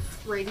 points of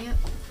radiant.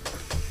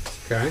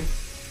 Okay.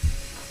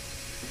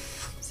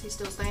 Is he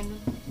still standing?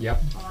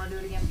 Yep. I want to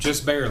do it again.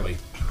 Just barely.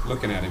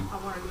 Looking at him. I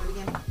want to do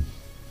it again.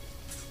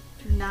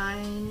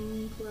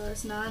 9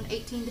 plus 9,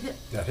 18 to hit.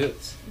 That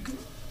hits.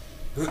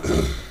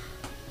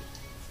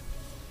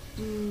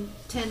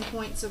 10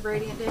 points of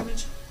radiant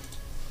damage.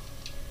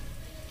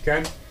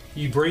 Okay.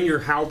 You bring your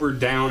halberd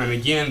down, and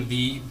again,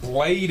 the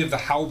blade of the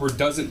halberd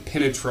doesn't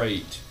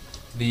penetrate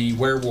the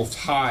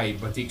werewolf's hide,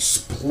 but the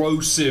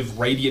explosive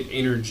radiant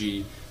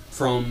energy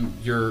from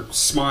your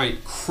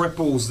smite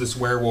cripples this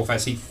werewolf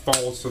as he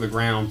falls to the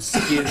ground,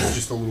 skids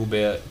just a little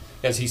bit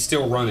as he's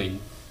still running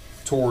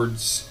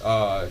towards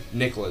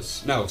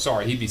Nicholas. No,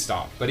 sorry, he'd be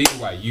stopped. But either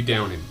way, you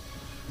down him.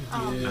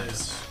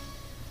 Yes.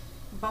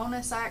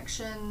 Bonus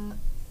action.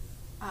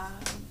 Well,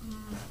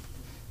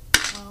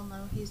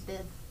 no, he's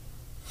dead.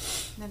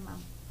 Never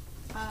mind.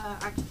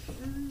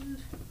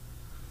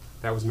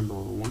 That was number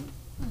 1.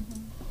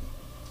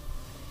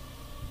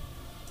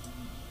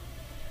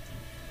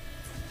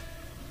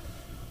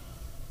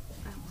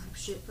 I don't have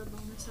shit for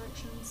bonus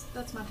actions.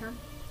 That's my turn.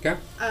 Okay.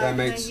 That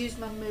makes. Can I use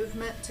my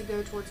movement to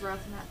go towards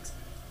Rathanax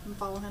and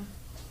follow him?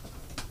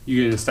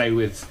 You're gonna stay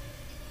with.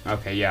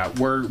 Okay, yeah,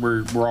 we're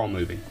all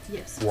moving.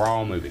 Yes. We're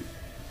all moving.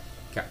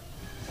 Okay.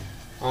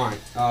 All right.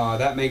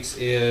 That makes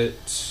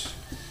it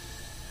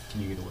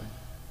Can you get away?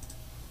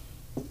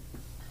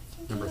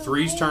 number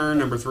 3's turn.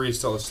 Number 3 is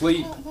still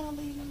asleep,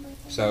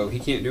 so he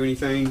can't do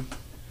anything.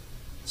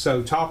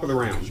 So top of the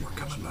round. We're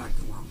coming back.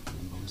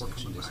 Bonus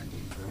action disengage,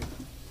 right?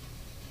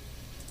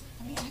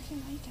 I mean, I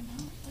can wake him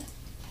up,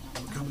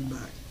 but We're coming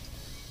back.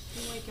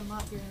 If you wake him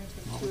up, you're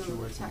Why going would to you take 2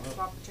 wake him attacks up? of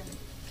opportunity.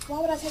 why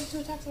would I take 2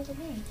 attacks over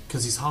me?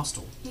 Because he's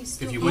hostile. He's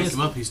still If you wake If-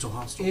 him up, he's still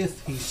hostile.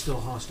 If he's still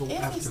hostile If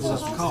he's after still the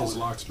hostile. call. His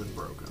lock's been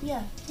broken.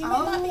 Yeah, he may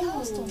not be Oh.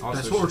 hostile. Also,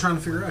 That's what we're trying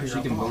to figure out here. She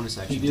I can thought. bonus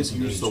action He did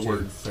disengage use the too.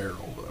 word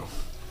feral, though.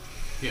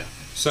 Yeah.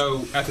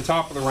 So at the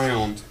top of the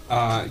round,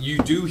 you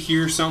do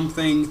hear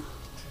something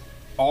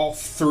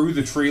off through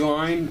the tree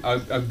line,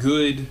 a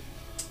good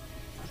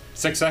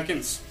 6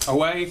 seconds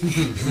away,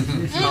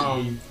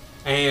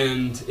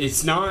 and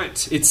it's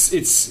not.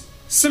 It's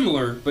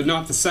similar, but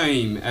not the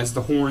same as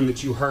the horn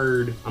that you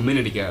heard a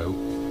minute ago.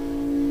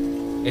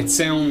 It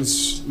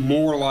sounds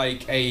more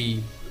like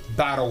a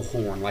battle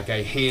horn, like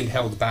a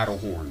handheld battle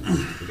horn.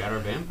 We got our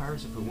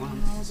vampires if we want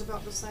 'em. I was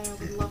about to say I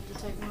would love to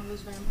take one of those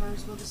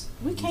vampires with us.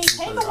 We can't You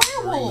think take they're a out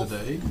during werewolf. the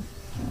day?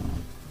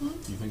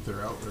 You think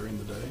they're out during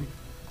the day?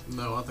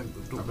 No, I think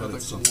I bet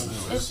it's something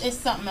else. It's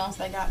something else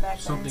they got back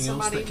there. something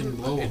else that can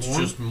blow a It's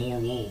horn. just more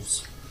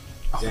wolves.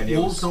 The idea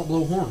Wolves was- don't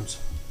blow horns.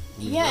 I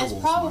mean, Yeah, it's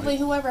werewolves probably might.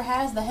 whoever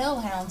has the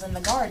hellhounds in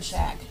the guard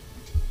shack.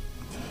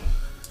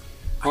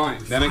 All right,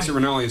 that makes it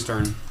Renalia's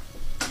turn.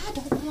 I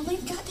don't want to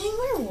leave goddamn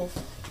werewolf.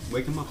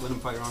 Wake him up, let him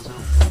fight on his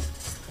own.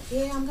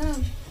 Yeah, I'm gonna.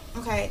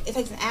 Okay, it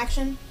takes an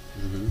action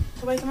Mm-hmm.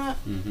 to wake him up.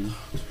 Mm-hmm.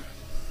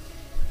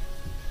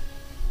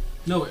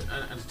 No, an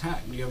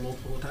attack. You have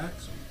multiple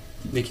attacks.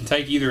 They can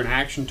take either an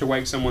action to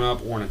wake someone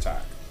up or an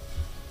attack.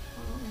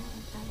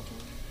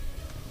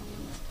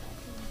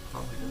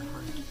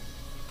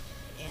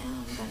 Yeah,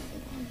 I'm gonna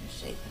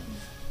shake him.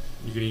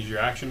 You can use your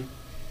action.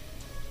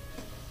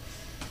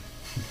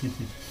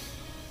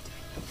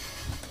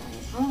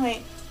 Oh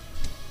wait.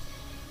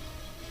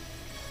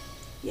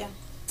 Yeah.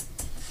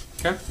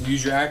 Okay.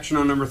 Use your action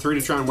on number 3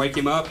 to try and wake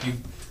him up. You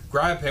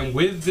grab him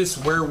with this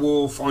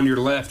werewolf on your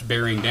left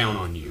bearing down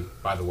on you,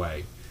 by the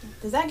way.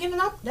 Does that give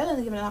that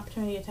doesn't give an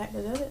opportunity to attack,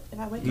 does it? If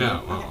I wake him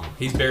No, up? Okay.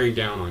 he's bearing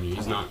down on you.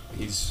 He's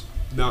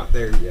not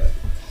there yet.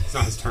 It's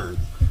not his turn.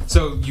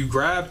 So you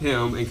grab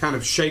him and kind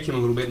of shake him a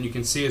little bit, and you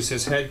can see as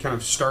his head kind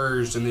of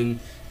stirs and then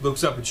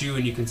looks up at you,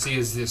 and you can see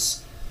as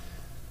this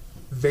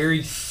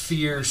very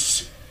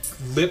fierce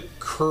lip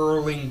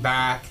curling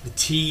back, the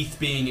teeth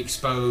being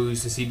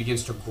exposed as he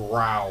begins to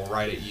growl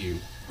right at you.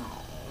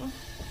 Oh.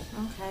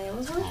 Okay, it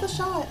was worth the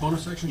shot.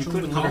 Bonus action. You show him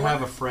couldn't the let her collar?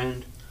 have a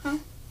friend.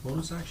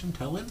 Bonus action.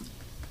 Tell him.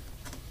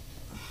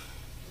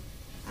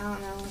 I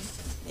don't know.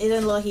 It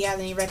doesn't look like he has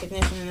any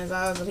recognition in his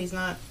eyes, but he's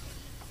not.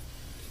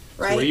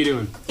 Right? So what are you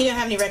doing? He doesn't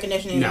have any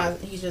recognition in his No.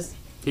 eyes. He's just,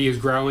 He is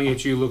growling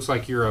at you. Looks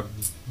like you're a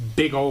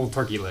big old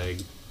turkey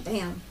leg.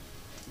 damn.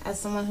 As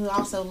someone who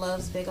also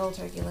loves big old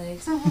turkey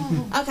legs.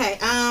 Okay,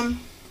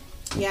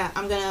 yeah,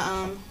 I'm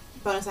gonna,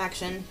 bonus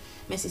action,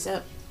 Misty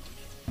Step.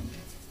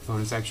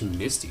 Bonus action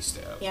Misty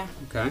Step. Yeah.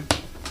 Okay.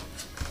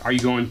 Are you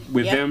going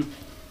with Yep. him?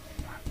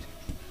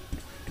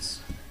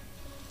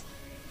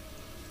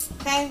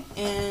 Okay,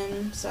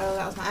 and so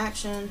that was my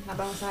action, my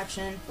bonus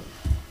action.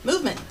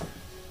 Movement.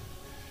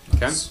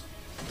 Okay. Nice.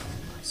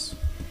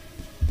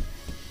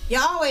 You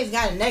always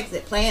got an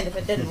exit planned if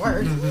it didn't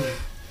work.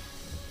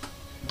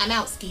 I'm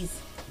out, skis.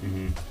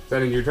 Mm-hmm. Is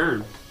that in your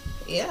turn?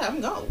 Yeah,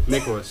 I'm going.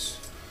 Nicholas.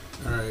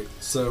 Alright,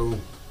 so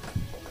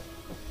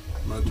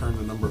I'm going to turn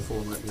to number 4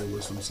 and make me a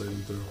wisdom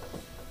saving throw.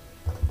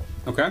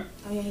 Okay.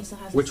 Oh yeah, he still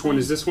has. Which one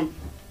is this one?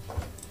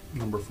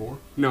 Number 4?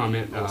 No, I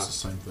meant Oh, it's the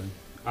same thing.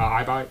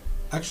 eye bite.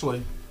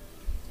 Actually,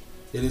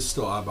 it is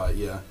still eye bite,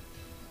 yeah.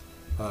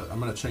 I'm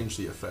going to change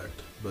the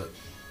effect, but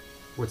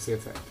What's the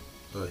effect?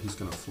 he's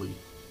going to flee.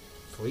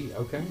 Flee.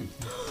 Okay.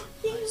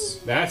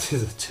 That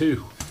is a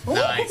 2.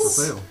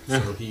 Nice. Fail.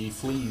 So he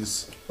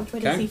flees. Which way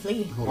Okay. does he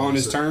flee? Hold On a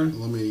his sec. turn?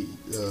 Let me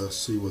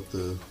see what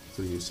the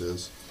thing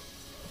says.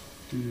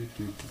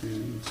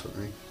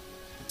 Sorry.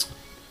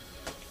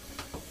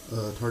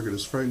 Target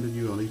is frightened of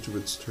you on each of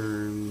its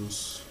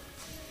turns.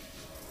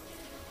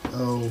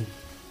 Oh.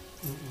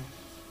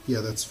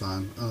 Yeah, that's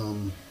fine.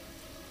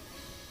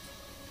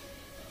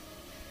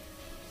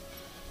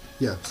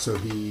 Yeah, so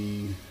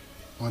he,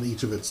 on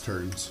each of its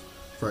turns,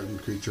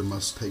 frightened creature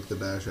must take the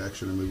dash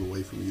action and move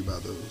away from you by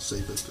the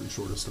safest and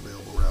shortest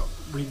available route.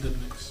 Read the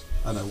next.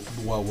 I know,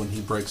 well, when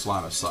he breaks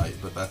line of sight,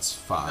 but that's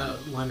fine.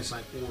 Line of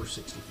sight or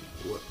 60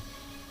 feet.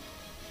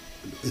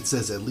 It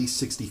says at least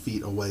 60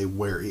 feet away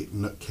where it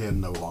can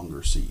no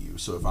longer see you.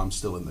 So if I'm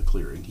still in the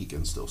clearing, he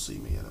can still see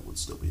me, and it would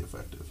still be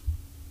effective,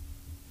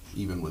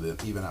 even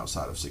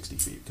outside of 60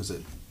 feet. Because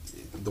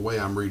the way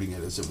I'm reading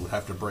it is it would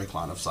have to break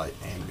line of sight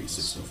and be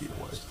 60 feet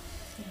away,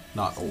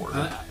 not or.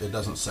 It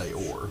doesn't say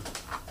or.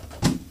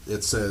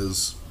 It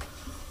says,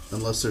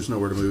 unless there's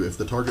nowhere to move, if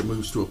the target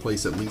moves to a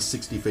place at least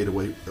 60 feet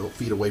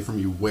away from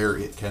you where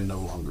it can no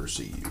longer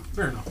see you.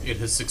 Fair enough. It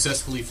has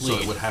successfully So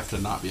fled. it would have to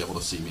not be able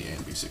to see me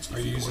and be 60 Are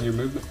feet you away. using your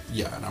movement?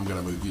 Yeah, and I'm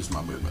going to use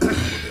my movement.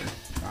 with him.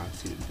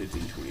 5, 10,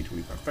 15, 20,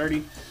 25,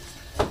 30.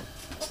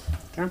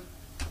 Okay.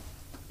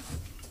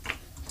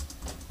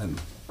 And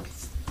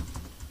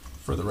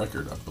for the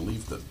record, I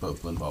believe that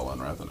both Linval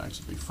and Rathanax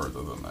would be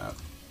further than that.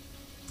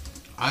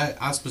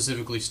 I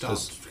specifically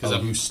stopped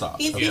because you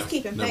stopped. He's, Okay. he's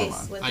keeping Never pace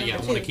mind. with I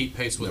number want to two. keep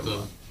pace with Never the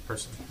mind.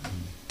 person.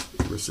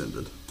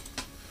 Rescinded.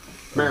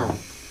 Maryland.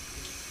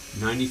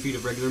 90 feet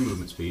of regular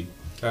movement speed.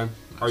 Okay.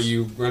 Are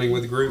you running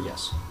with the group?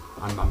 Yes.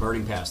 I'm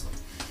burning past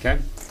them. Okay.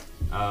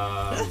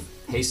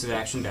 Hasted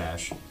action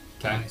dash.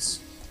 Okay.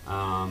 Nice.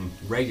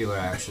 Regular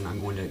action,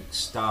 I'm going to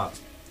stop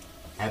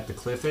at the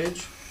cliff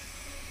edge.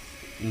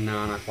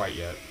 No, not quite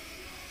yet.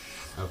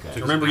 Okay.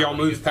 So Remember, now y'all when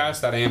you moved get there.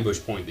 past that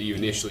ambush point that you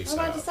initially I was set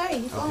about to up. say,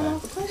 he's falling Okay.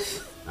 off the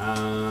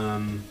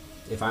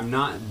cliff. If I'm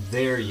not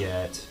there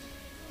yet,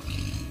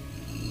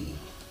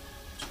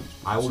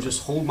 I will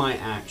just hold my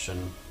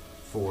action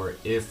for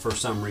if for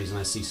some reason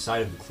I see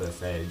sight of the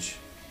cliff edge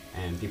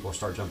and people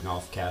start jumping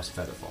off, cast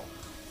Featherfall.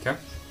 Okay.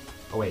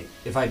 Oh wait,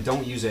 if I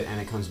don't use it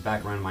and it comes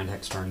back around my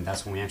next turn,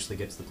 that's when we actually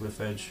get to the cliff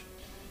edge?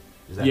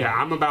 Is that Yeah,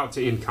 I'm about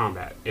to end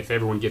combat. If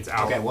everyone gets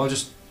out. Okay, well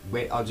just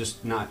wait,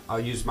 I'll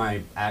use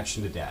my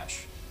action to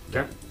dash.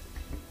 Okay.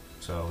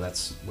 So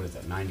that's, what is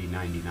that, 90,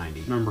 90,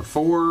 90. Number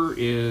 4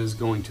 is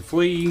going to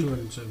flee.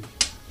 270.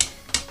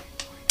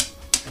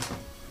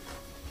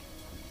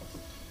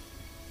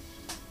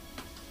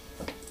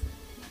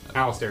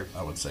 Alistair.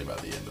 I would say by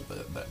the end of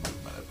that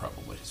movement, it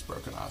probably has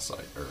broken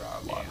eyesight or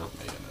eye line with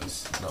me and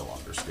is no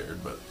longer scared.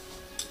 But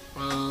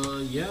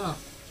Yeah.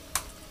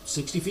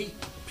 60 feet.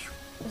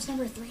 What's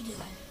number 3 doing?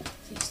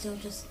 Is he still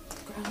just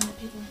growling at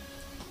people?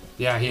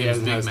 Yeah, he He's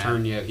hasn't big had his mad.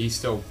 turn yet. He's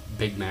still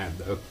big mad,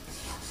 though.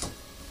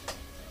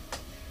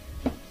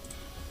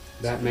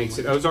 That makes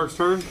it Ozark's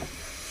turn.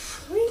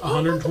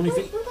 120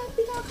 feet. We're about to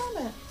be out of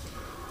combat.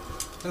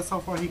 That's how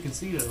far he can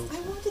see, though. I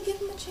want to give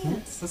him a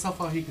chance. That's how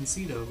far he can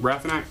see, though.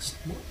 Rathanax.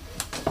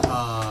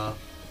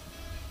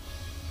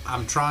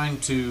 I'm trying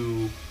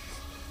to.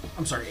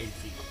 I'm sorry, 8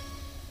 feet.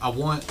 I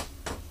want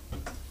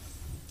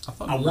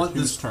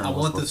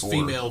this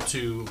female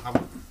to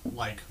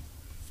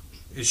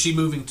is she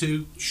moving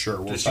too? Sure,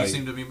 we'll Does say. she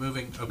seem to be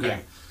moving? Okay. Yeah.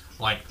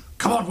 Like,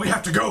 come on, we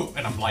have to go,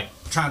 and I'm like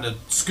trying to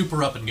scoop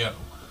her up and go.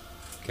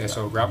 Okay,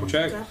 so grapple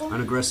check.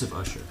 An aggressive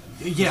usher.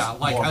 Yeah,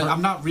 like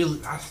I'm not really.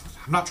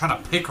 I'm not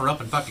trying to pick her up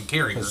and fucking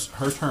carry her. Because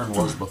her turn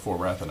was before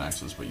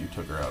Rathanax's, but you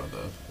took her out of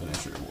the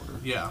initiative order.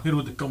 Yeah. Here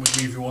with the come with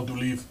me if you want to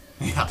leave.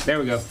 Yeah. There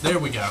we go. There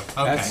we go.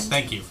 Okay. That's-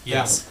 Thank you.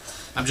 Yes.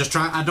 I'm just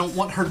trying. I don't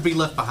want her to be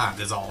left behind.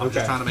 Is all. I'm Okay.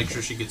 just trying to make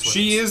sure she gets. With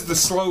She us. is the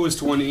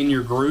slowest one in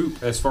your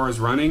group as far as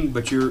running,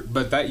 but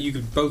that you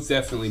could both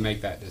definitely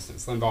make that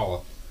distance.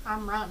 Limbala.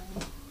 I'm running,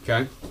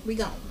 Okay. We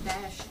gone.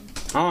 dashing.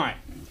 All right.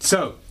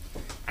 So,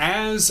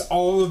 as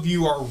all of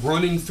you are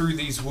running through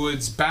these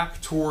woods back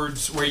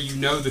towards where you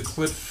know the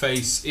cliff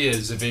face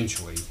is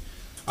eventually,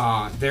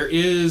 there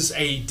is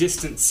a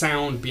distant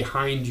sound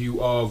behind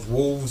you of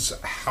wolves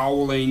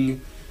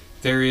howling.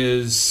 There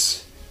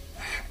is.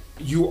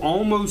 You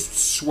almost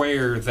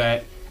swear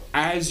that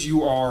as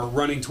you are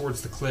running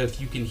towards the cliff,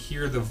 you can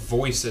hear the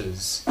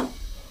voices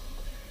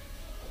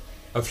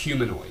of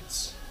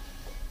humanoids.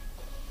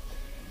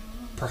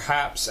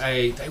 Perhaps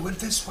they went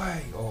this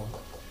way, or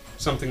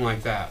something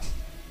like that.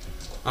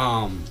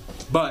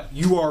 But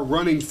you are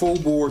running full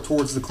bore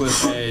towards the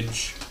cliff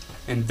edge,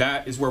 and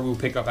that is where we'll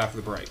pick up after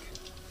the break.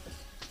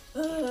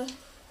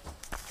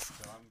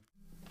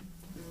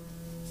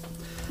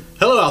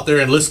 Hello out there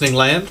in listening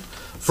land.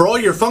 For all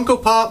your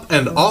Funko Pop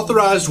and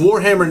authorized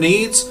Warhammer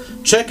needs,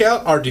 check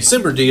out our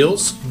December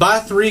deals. Buy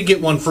 3,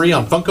 get 1 free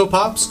on Funko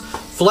Pops,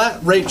 flat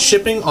rate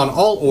shipping on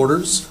all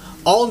orders,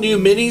 all new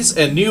minis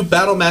and new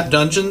battle map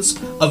dungeons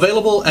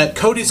available at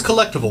Cody's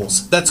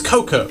Collectibles, that's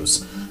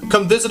Coco's.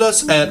 Come visit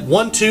us at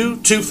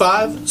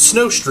 1225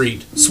 Snow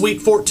Street,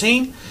 Suite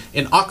 14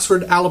 in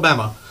Oxford,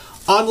 Alabama.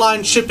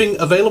 Online shipping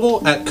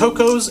available at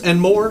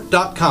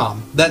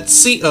cocosandmore.com.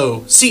 That's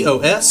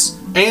COCOS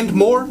and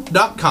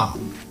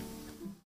more.com.